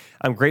Jesus.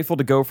 I'm grateful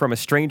to go from a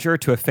stranger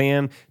to a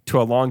fan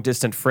to a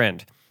long-distant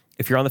friend.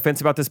 If you're on the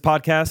fence about this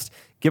podcast,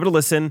 give it a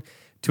listen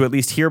to at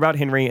least hear about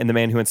Henry and the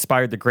man who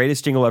inspired the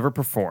greatest jingle ever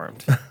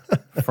performed.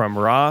 From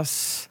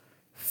Ross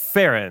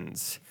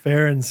Ferens.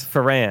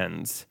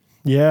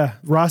 Yeah,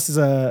 Ross is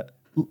a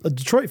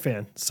Detroit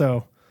fan,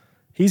 so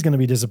he's going to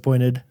be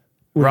disappointed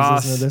when he's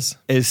listening to this.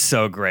 Is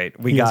so great.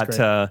 We got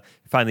to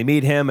finally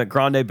meet him at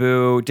Grande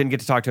Boo. Didn't get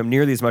to talk to him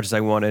nearly as much as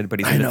I wanted, but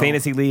he's in the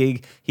fantasy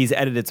league. He's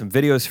edited some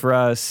videos for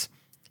us.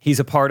 He's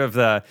a part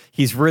of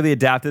he's really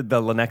adapted the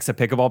Lenexa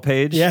Pickleball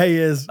page. Yeah, he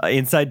is.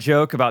 Inside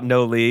joke about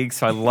no league,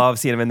 so I love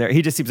seeing him in there.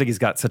 He just seems like he's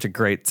got such a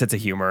great sense of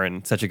humor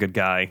and such a good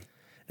guy.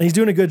 And he's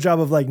doing a good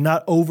job of like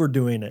not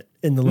overdoing it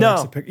in the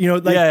Lenexa pick. You know,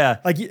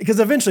 like, like because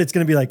eventually it's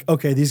going to be like,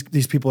 okay,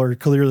 these people are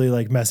clearly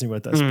like messing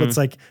with us, but it's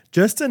like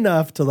just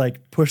enough to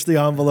like push the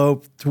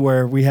envelope to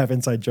where we have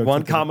inside jokes.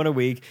 One comment a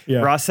week. Yeah.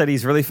 Ross said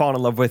he's really fallen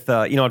in love with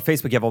on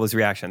Facebook you have all those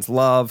reactions: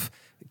 love,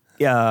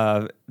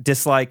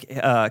 dislike,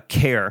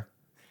 care.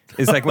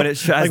 It's like when it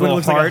has like a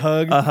little heart,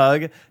 like a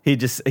hug.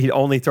 He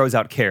only throws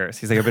out cares.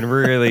 He's like, I've been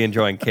really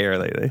enjoying care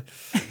lately.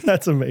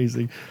 That's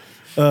amazing.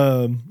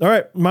 All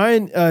right,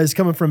 mine is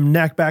coming from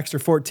Knack Baxter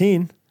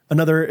 14.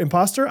 Another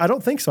imposter? I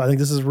don't think so. I think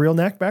this is real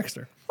Knack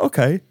Baxter.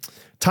 Okay.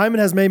 Timon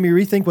has made me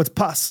rethink what's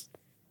pus.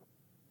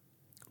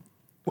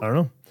 I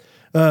don't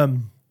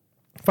know.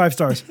 5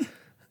 stars.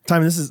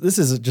 Timon, this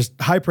is just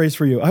high praise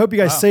for you. I hope you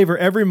guys savor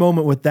every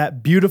moment with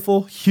that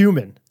beautiful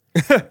human.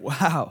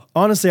 Wow.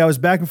 Honestly, I was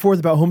back and forth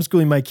about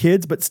homeschooling my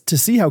kids, but to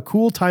see how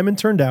cool Timon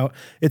turned out,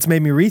 it's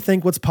made me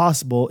rethink what's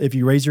possible if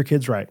you raise your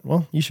kids right.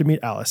 Well, you should meet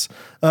Alice.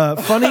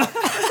 Funny.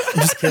 I'm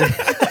just kidding.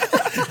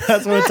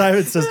 That's one of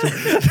Timon's sister.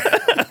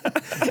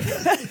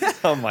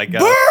 Oh my god.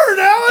 Burn,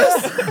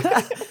 Alice!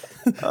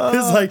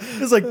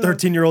 It's like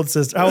 13-year-old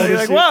sister. How old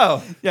is she?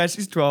 Wow. Yeah,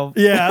 she's 12.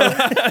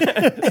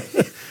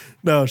 Yeah.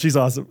 No, she's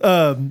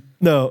awesome.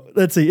 No,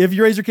 let's see. If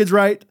you raise your kids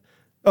right.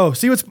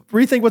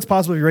 Rethink what's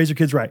possible if you raise your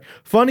kids right.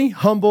 Funny,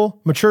 humble,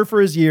 mature for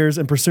his years,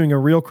 and pursuing a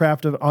real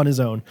craft on his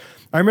own.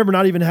 I remember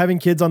not even having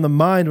kids on the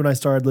mind when I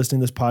started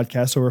listening to this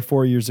podcast over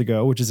 4 years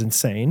ago, which is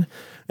insane.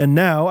 And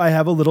now I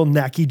have a little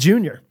Knacky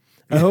Jr.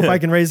 I hope I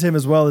can raise him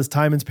as well as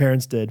Timon's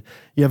parents did.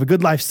 You have a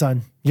good life,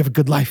 son. You have a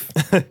good life.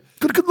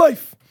 Good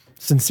life.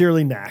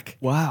 Sincerely, Knack.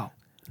 Wow.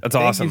 That's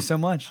awesome. Thank you so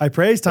much. High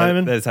praise,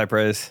 Timon. That is high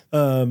praise.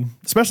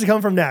 Especially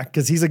coming from Knack,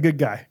 because he's a good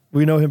guy.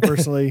 We know him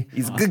personally.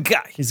 He's a good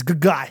guy. He's a good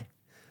guy.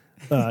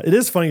 It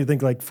is funny to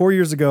think like 4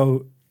 years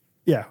ago,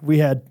 we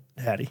had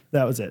Hattie.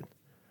 That was it.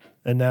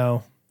 And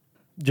now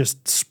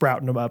just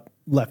sprouting them up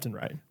left and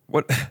right.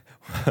 What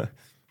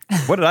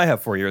did I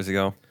have 4 years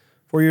ago?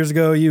 4 years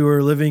ago, you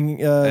were living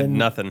in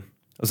nothing.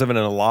 I was living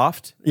in a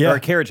loft or a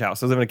carriage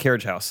house. I was living in a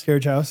carriage house.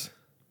 Carriage house.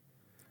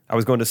 I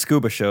was going to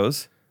scuba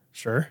shows.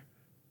 Sure.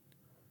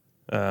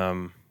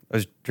 I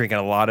was drinking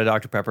a lot of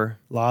Dr. Pepper.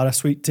 A lot of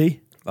sweet tea.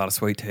 A lot of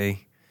sweet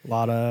tea. A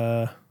lot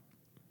of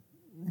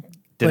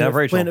Didn't have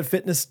Rachel. Planet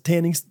Fitness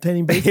tanning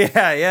base.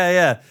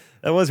 Yeah.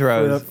 That was where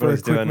I was, for a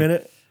quick doing.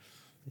 minute.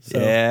 So.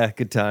 Yeah,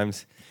 good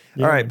times.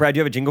 Yeah. All right, Brad, do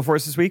you have a jingle for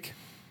us this week?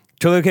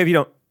 Totally okay if you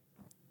don't.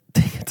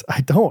 Dang it,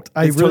 I don't.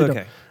 I it's really totally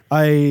don't.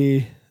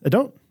 Okay. I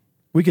don't.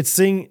 We could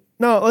sing.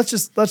 No, let's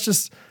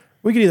just.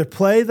 We could either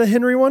play the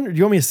Henry one, or do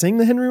you want me to sing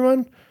the Henry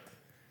one?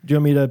 Do you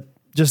want me to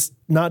just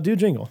not do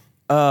jingle?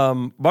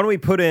 Why don't we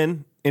put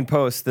in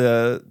post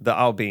the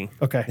I'll be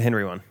the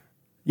Henry one?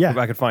 Yeah, if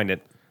I could find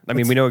it. I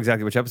mean, we know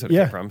exactly which episode it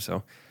came from,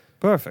 so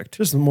perfect.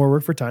 Just more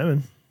work for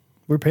Timon.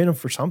 We're paying him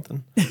for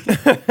something.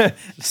 Just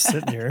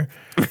sitting here.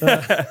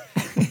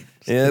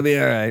 It'll be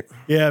all right.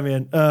 Yeah,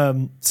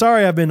 man.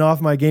 Sorry, I've been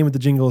off my game with the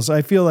jingles.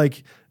 I feel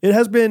like it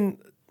has been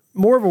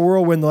more of a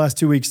whirlwind the last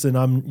 2 weeks than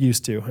I'm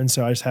used to, and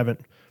so I just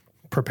haven't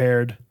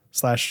prepared.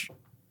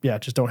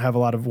 Just don't have a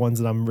lot of ones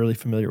that I'm really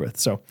familiar with.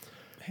 So,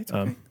 it's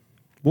okay.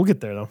 We'll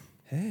get there though.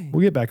 Hey,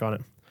 we'll get back on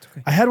it.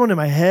 Okay. I had one in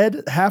my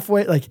head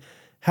halfway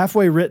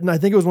written. I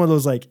think it was one of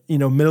those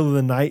middle of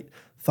the night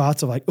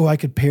thoughts of I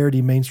could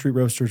parody Main Street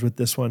Roasters with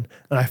this one,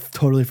 and I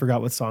totally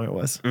forgot what song it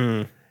was.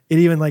 It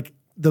even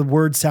the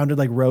word sounded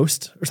like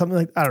roast or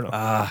something I don't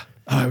know.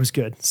 It was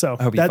good. So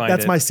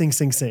that's my sing.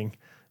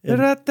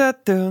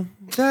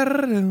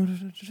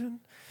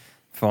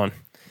 Fun.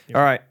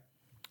 All right.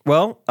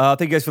 Well,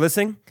 thank you guys for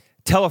listening.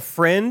 Tell a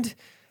friend.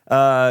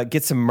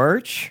 Get some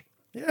merch.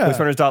 Yeah.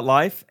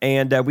 GhostRunners.life.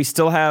 And we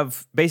still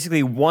have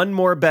basically one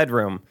more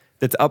bedroom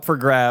that's up for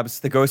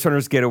grabs. The Ghost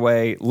Runners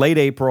Getaway, late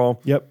April.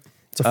 Yep.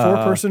 It's a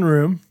 4-person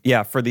room.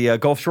 Yeah, for the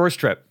Gulf Shores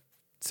trip.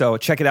 So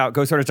check it out,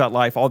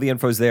 GhostRunners.life. All the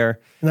info's there.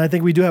 And I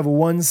think we do have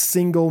one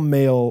single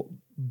male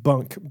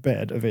bunk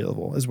bed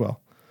available as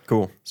well.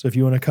 Cool. So if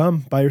you want to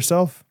come by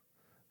yourself,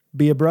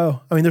 be a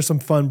bro. I mean, there's some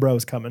fun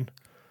bros coming.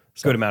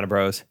 Good amount of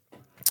bros.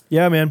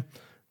 Yeah, man.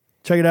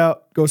 Check it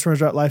out.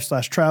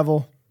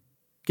 GhostRunners.life/travel.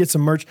 Get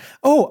some merch.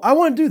 Oh, I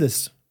want to do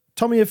this.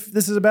 Tell me if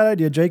this is a bad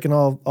idea, Jake,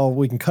 and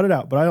we can cut it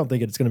out, but I don't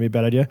think it's going to be a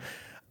bad idea.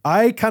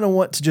 I kind of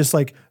want to just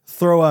like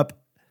put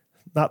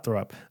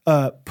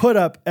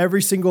up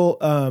every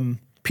single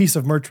piece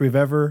of merch we've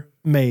ever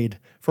made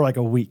for like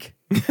a week.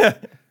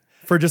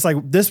 For just like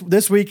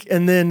this week,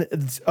 and then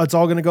it's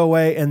all going to go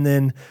away, and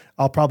then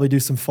I'll probably do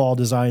some fall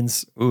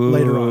designs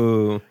later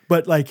on.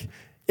 But like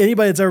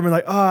anybody that's ever been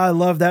like, oh, I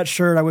love that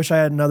shirt. I wish I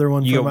had another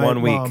one for my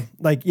 1 week. mom.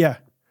 Like, yeah.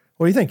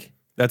 What do you think?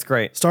 That's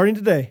great. Starting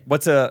today.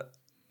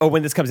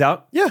 When this comes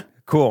out? Yeah.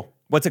 Cool.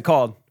 What's it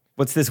called?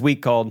 What's this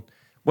week called?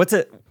 What's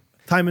it?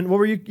 Timon, what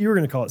were you were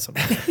going to call it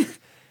something.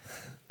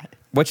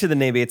 What should the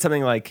name be? It's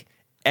something like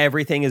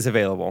everything is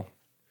available.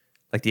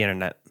 Like the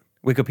internet.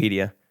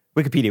 Wikipedia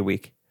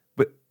week.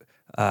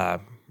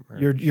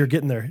 You're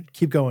getting there.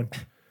 Keep going.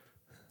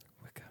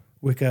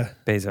 Wicca.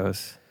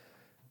 Bezos.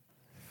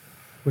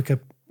 Wicca.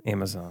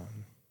 Amazon.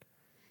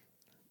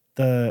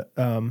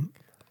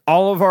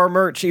 All of our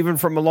merch, even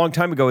from a long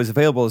time ago, is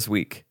available this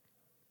week.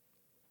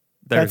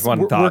 There's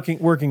one thought.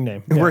 Working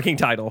name. Yeah. Working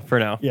title for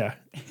now. Yeah.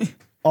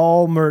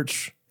 All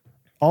merch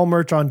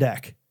on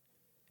deck.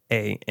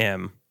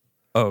 AMOD.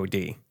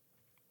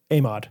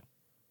 AMOD.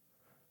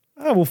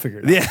 We'll figure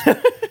it out. Yeah.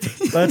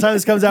 By the time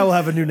this comes out, we'll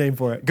have a new name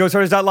for it.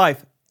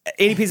 GhostRunners.life.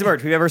 Any piece of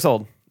merch we've ever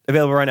sold.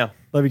 Available right now.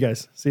 Love you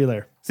guys. See you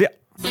later. See ya.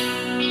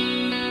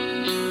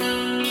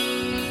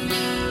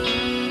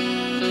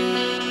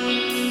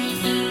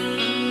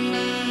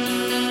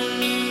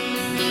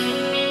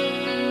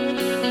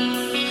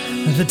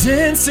 The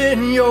dents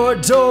in your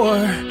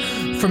door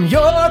from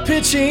your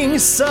pitching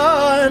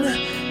sun,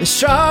 it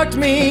shocked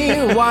me.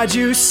 Why'd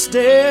you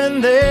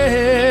stand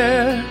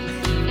there?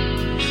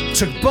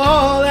 Took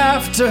ball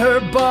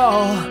after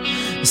ball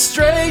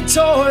straight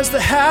towards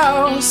the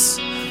house,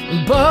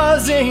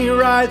 buzzing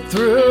right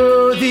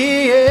through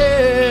the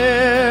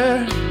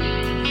air.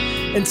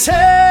 And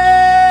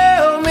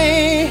tell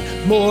me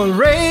more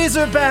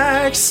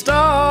Razorback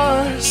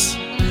stars,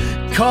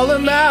 call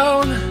them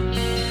out,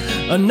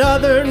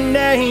 another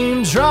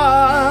name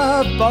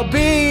drop. I'll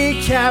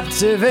be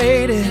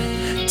captivated,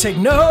 take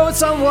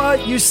notes on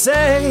what you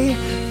say,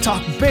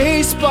 talk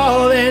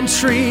baseball and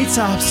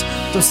treetops.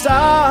 Don't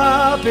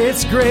stop,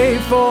 it's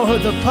great for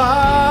the pod.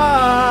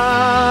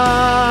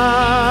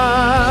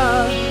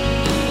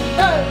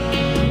 Hey!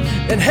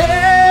 And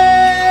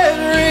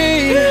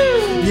Henry,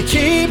 you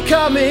keep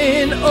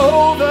coming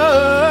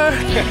over.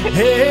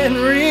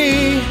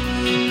 Henry,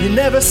 you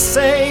never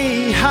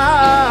say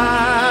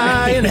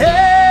hi. And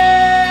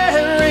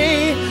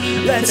Henry,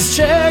 let's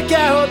check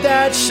out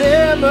that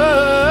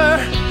shimmer.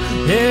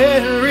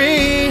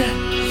 Henry,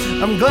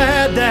 I'm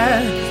glad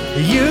that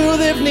you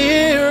live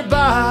nearby.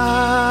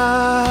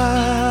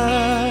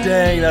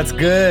 Dang, that's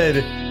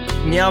good.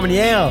 Meow,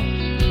 meow.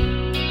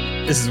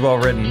 This is well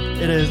written.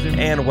 It is, dude.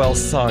 And well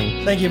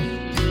sung. Thank you.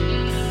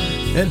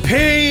 And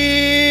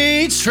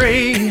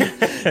Peachtree,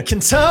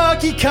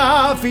 Kentucky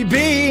coffee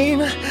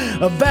bean,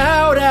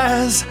 about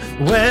as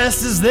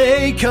west as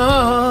they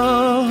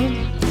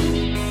come.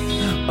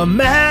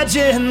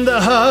 Imagine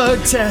the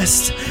hug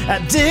test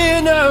at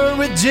dinner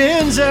with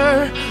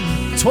Ginger.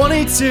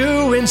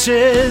 22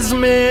 inches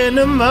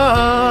minimum.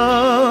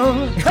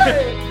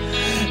 Hey!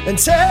 And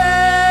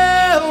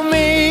tell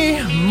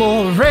me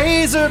more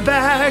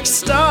Razorback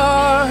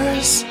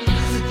stars,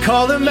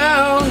 call them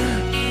out,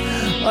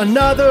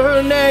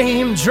 another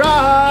name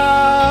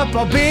drop.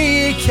 I'll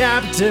be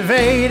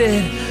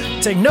captivated,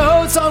 take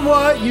notes on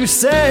what you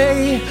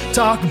say,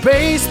 talk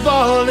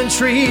baseball and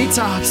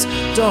treetops.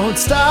 Don't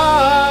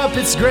stop,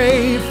 it's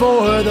great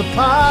for the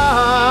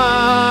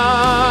pod.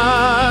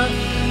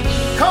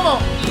 Come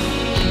on.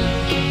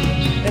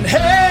 And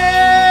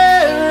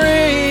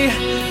Henry,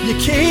 you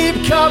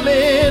keep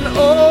coming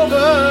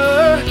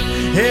over.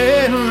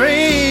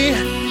 Henry,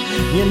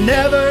 you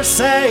never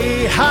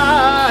say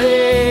hi.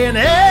 And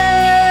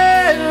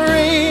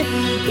Henry,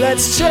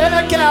 let's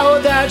check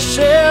out that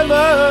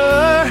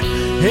shimmer.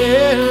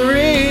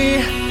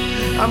 Henry,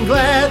 I'm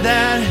glad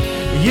that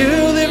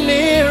you live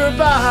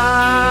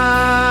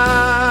nearby.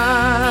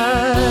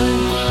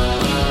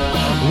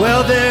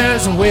 Well,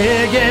 there's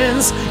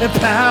Wiggins and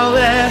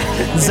Powlett,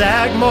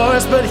 Zach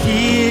Morris, but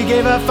he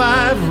gave up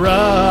 5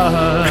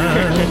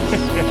 runs.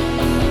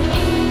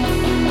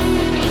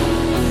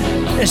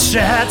 And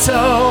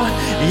Chateau,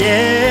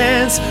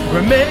 yes,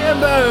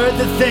 remember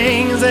the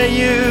things that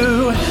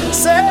you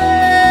said.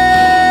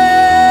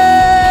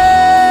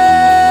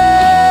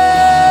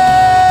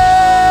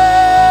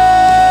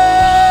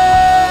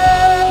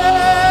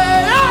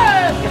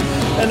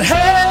 And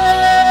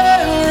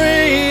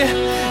Henry,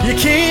 you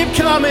keep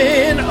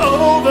coming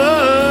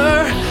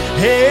over.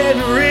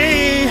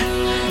 Henry,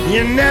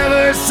 you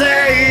never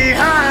say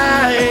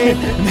hi.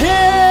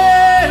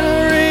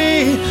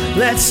 Henry,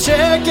 let's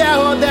check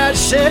out that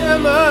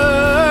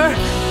shimmer.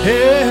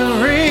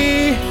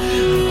 Henry,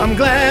 I'm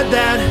glad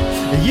that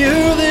you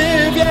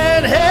live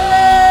yet.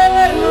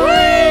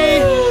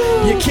 Henry,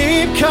 you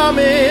keep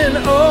coming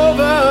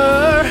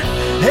over.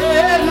 Henry,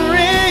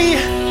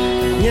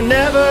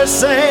 never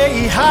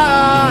say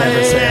hi.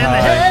 Never say and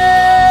hi.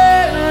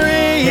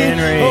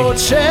 Henry, oh,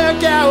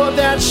 check out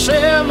that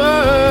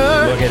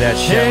shimmer. Look at that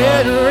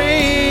shimmer.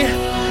 Henry,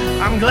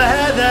 I'm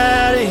glad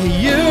that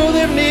you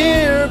live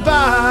nearby.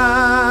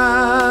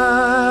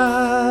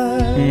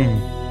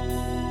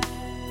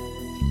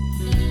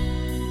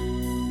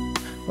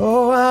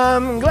 Oh,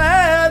 I'm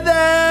glad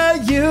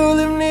that you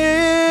live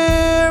nearby.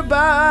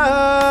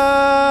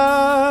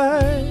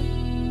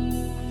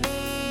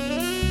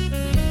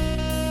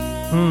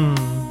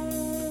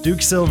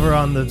 Duke Silver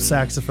on the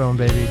saxophone,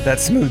 baby.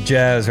 That's smooth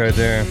jazz right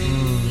there.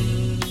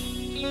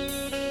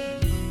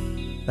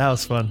 That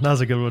was fun. That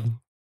was a good one.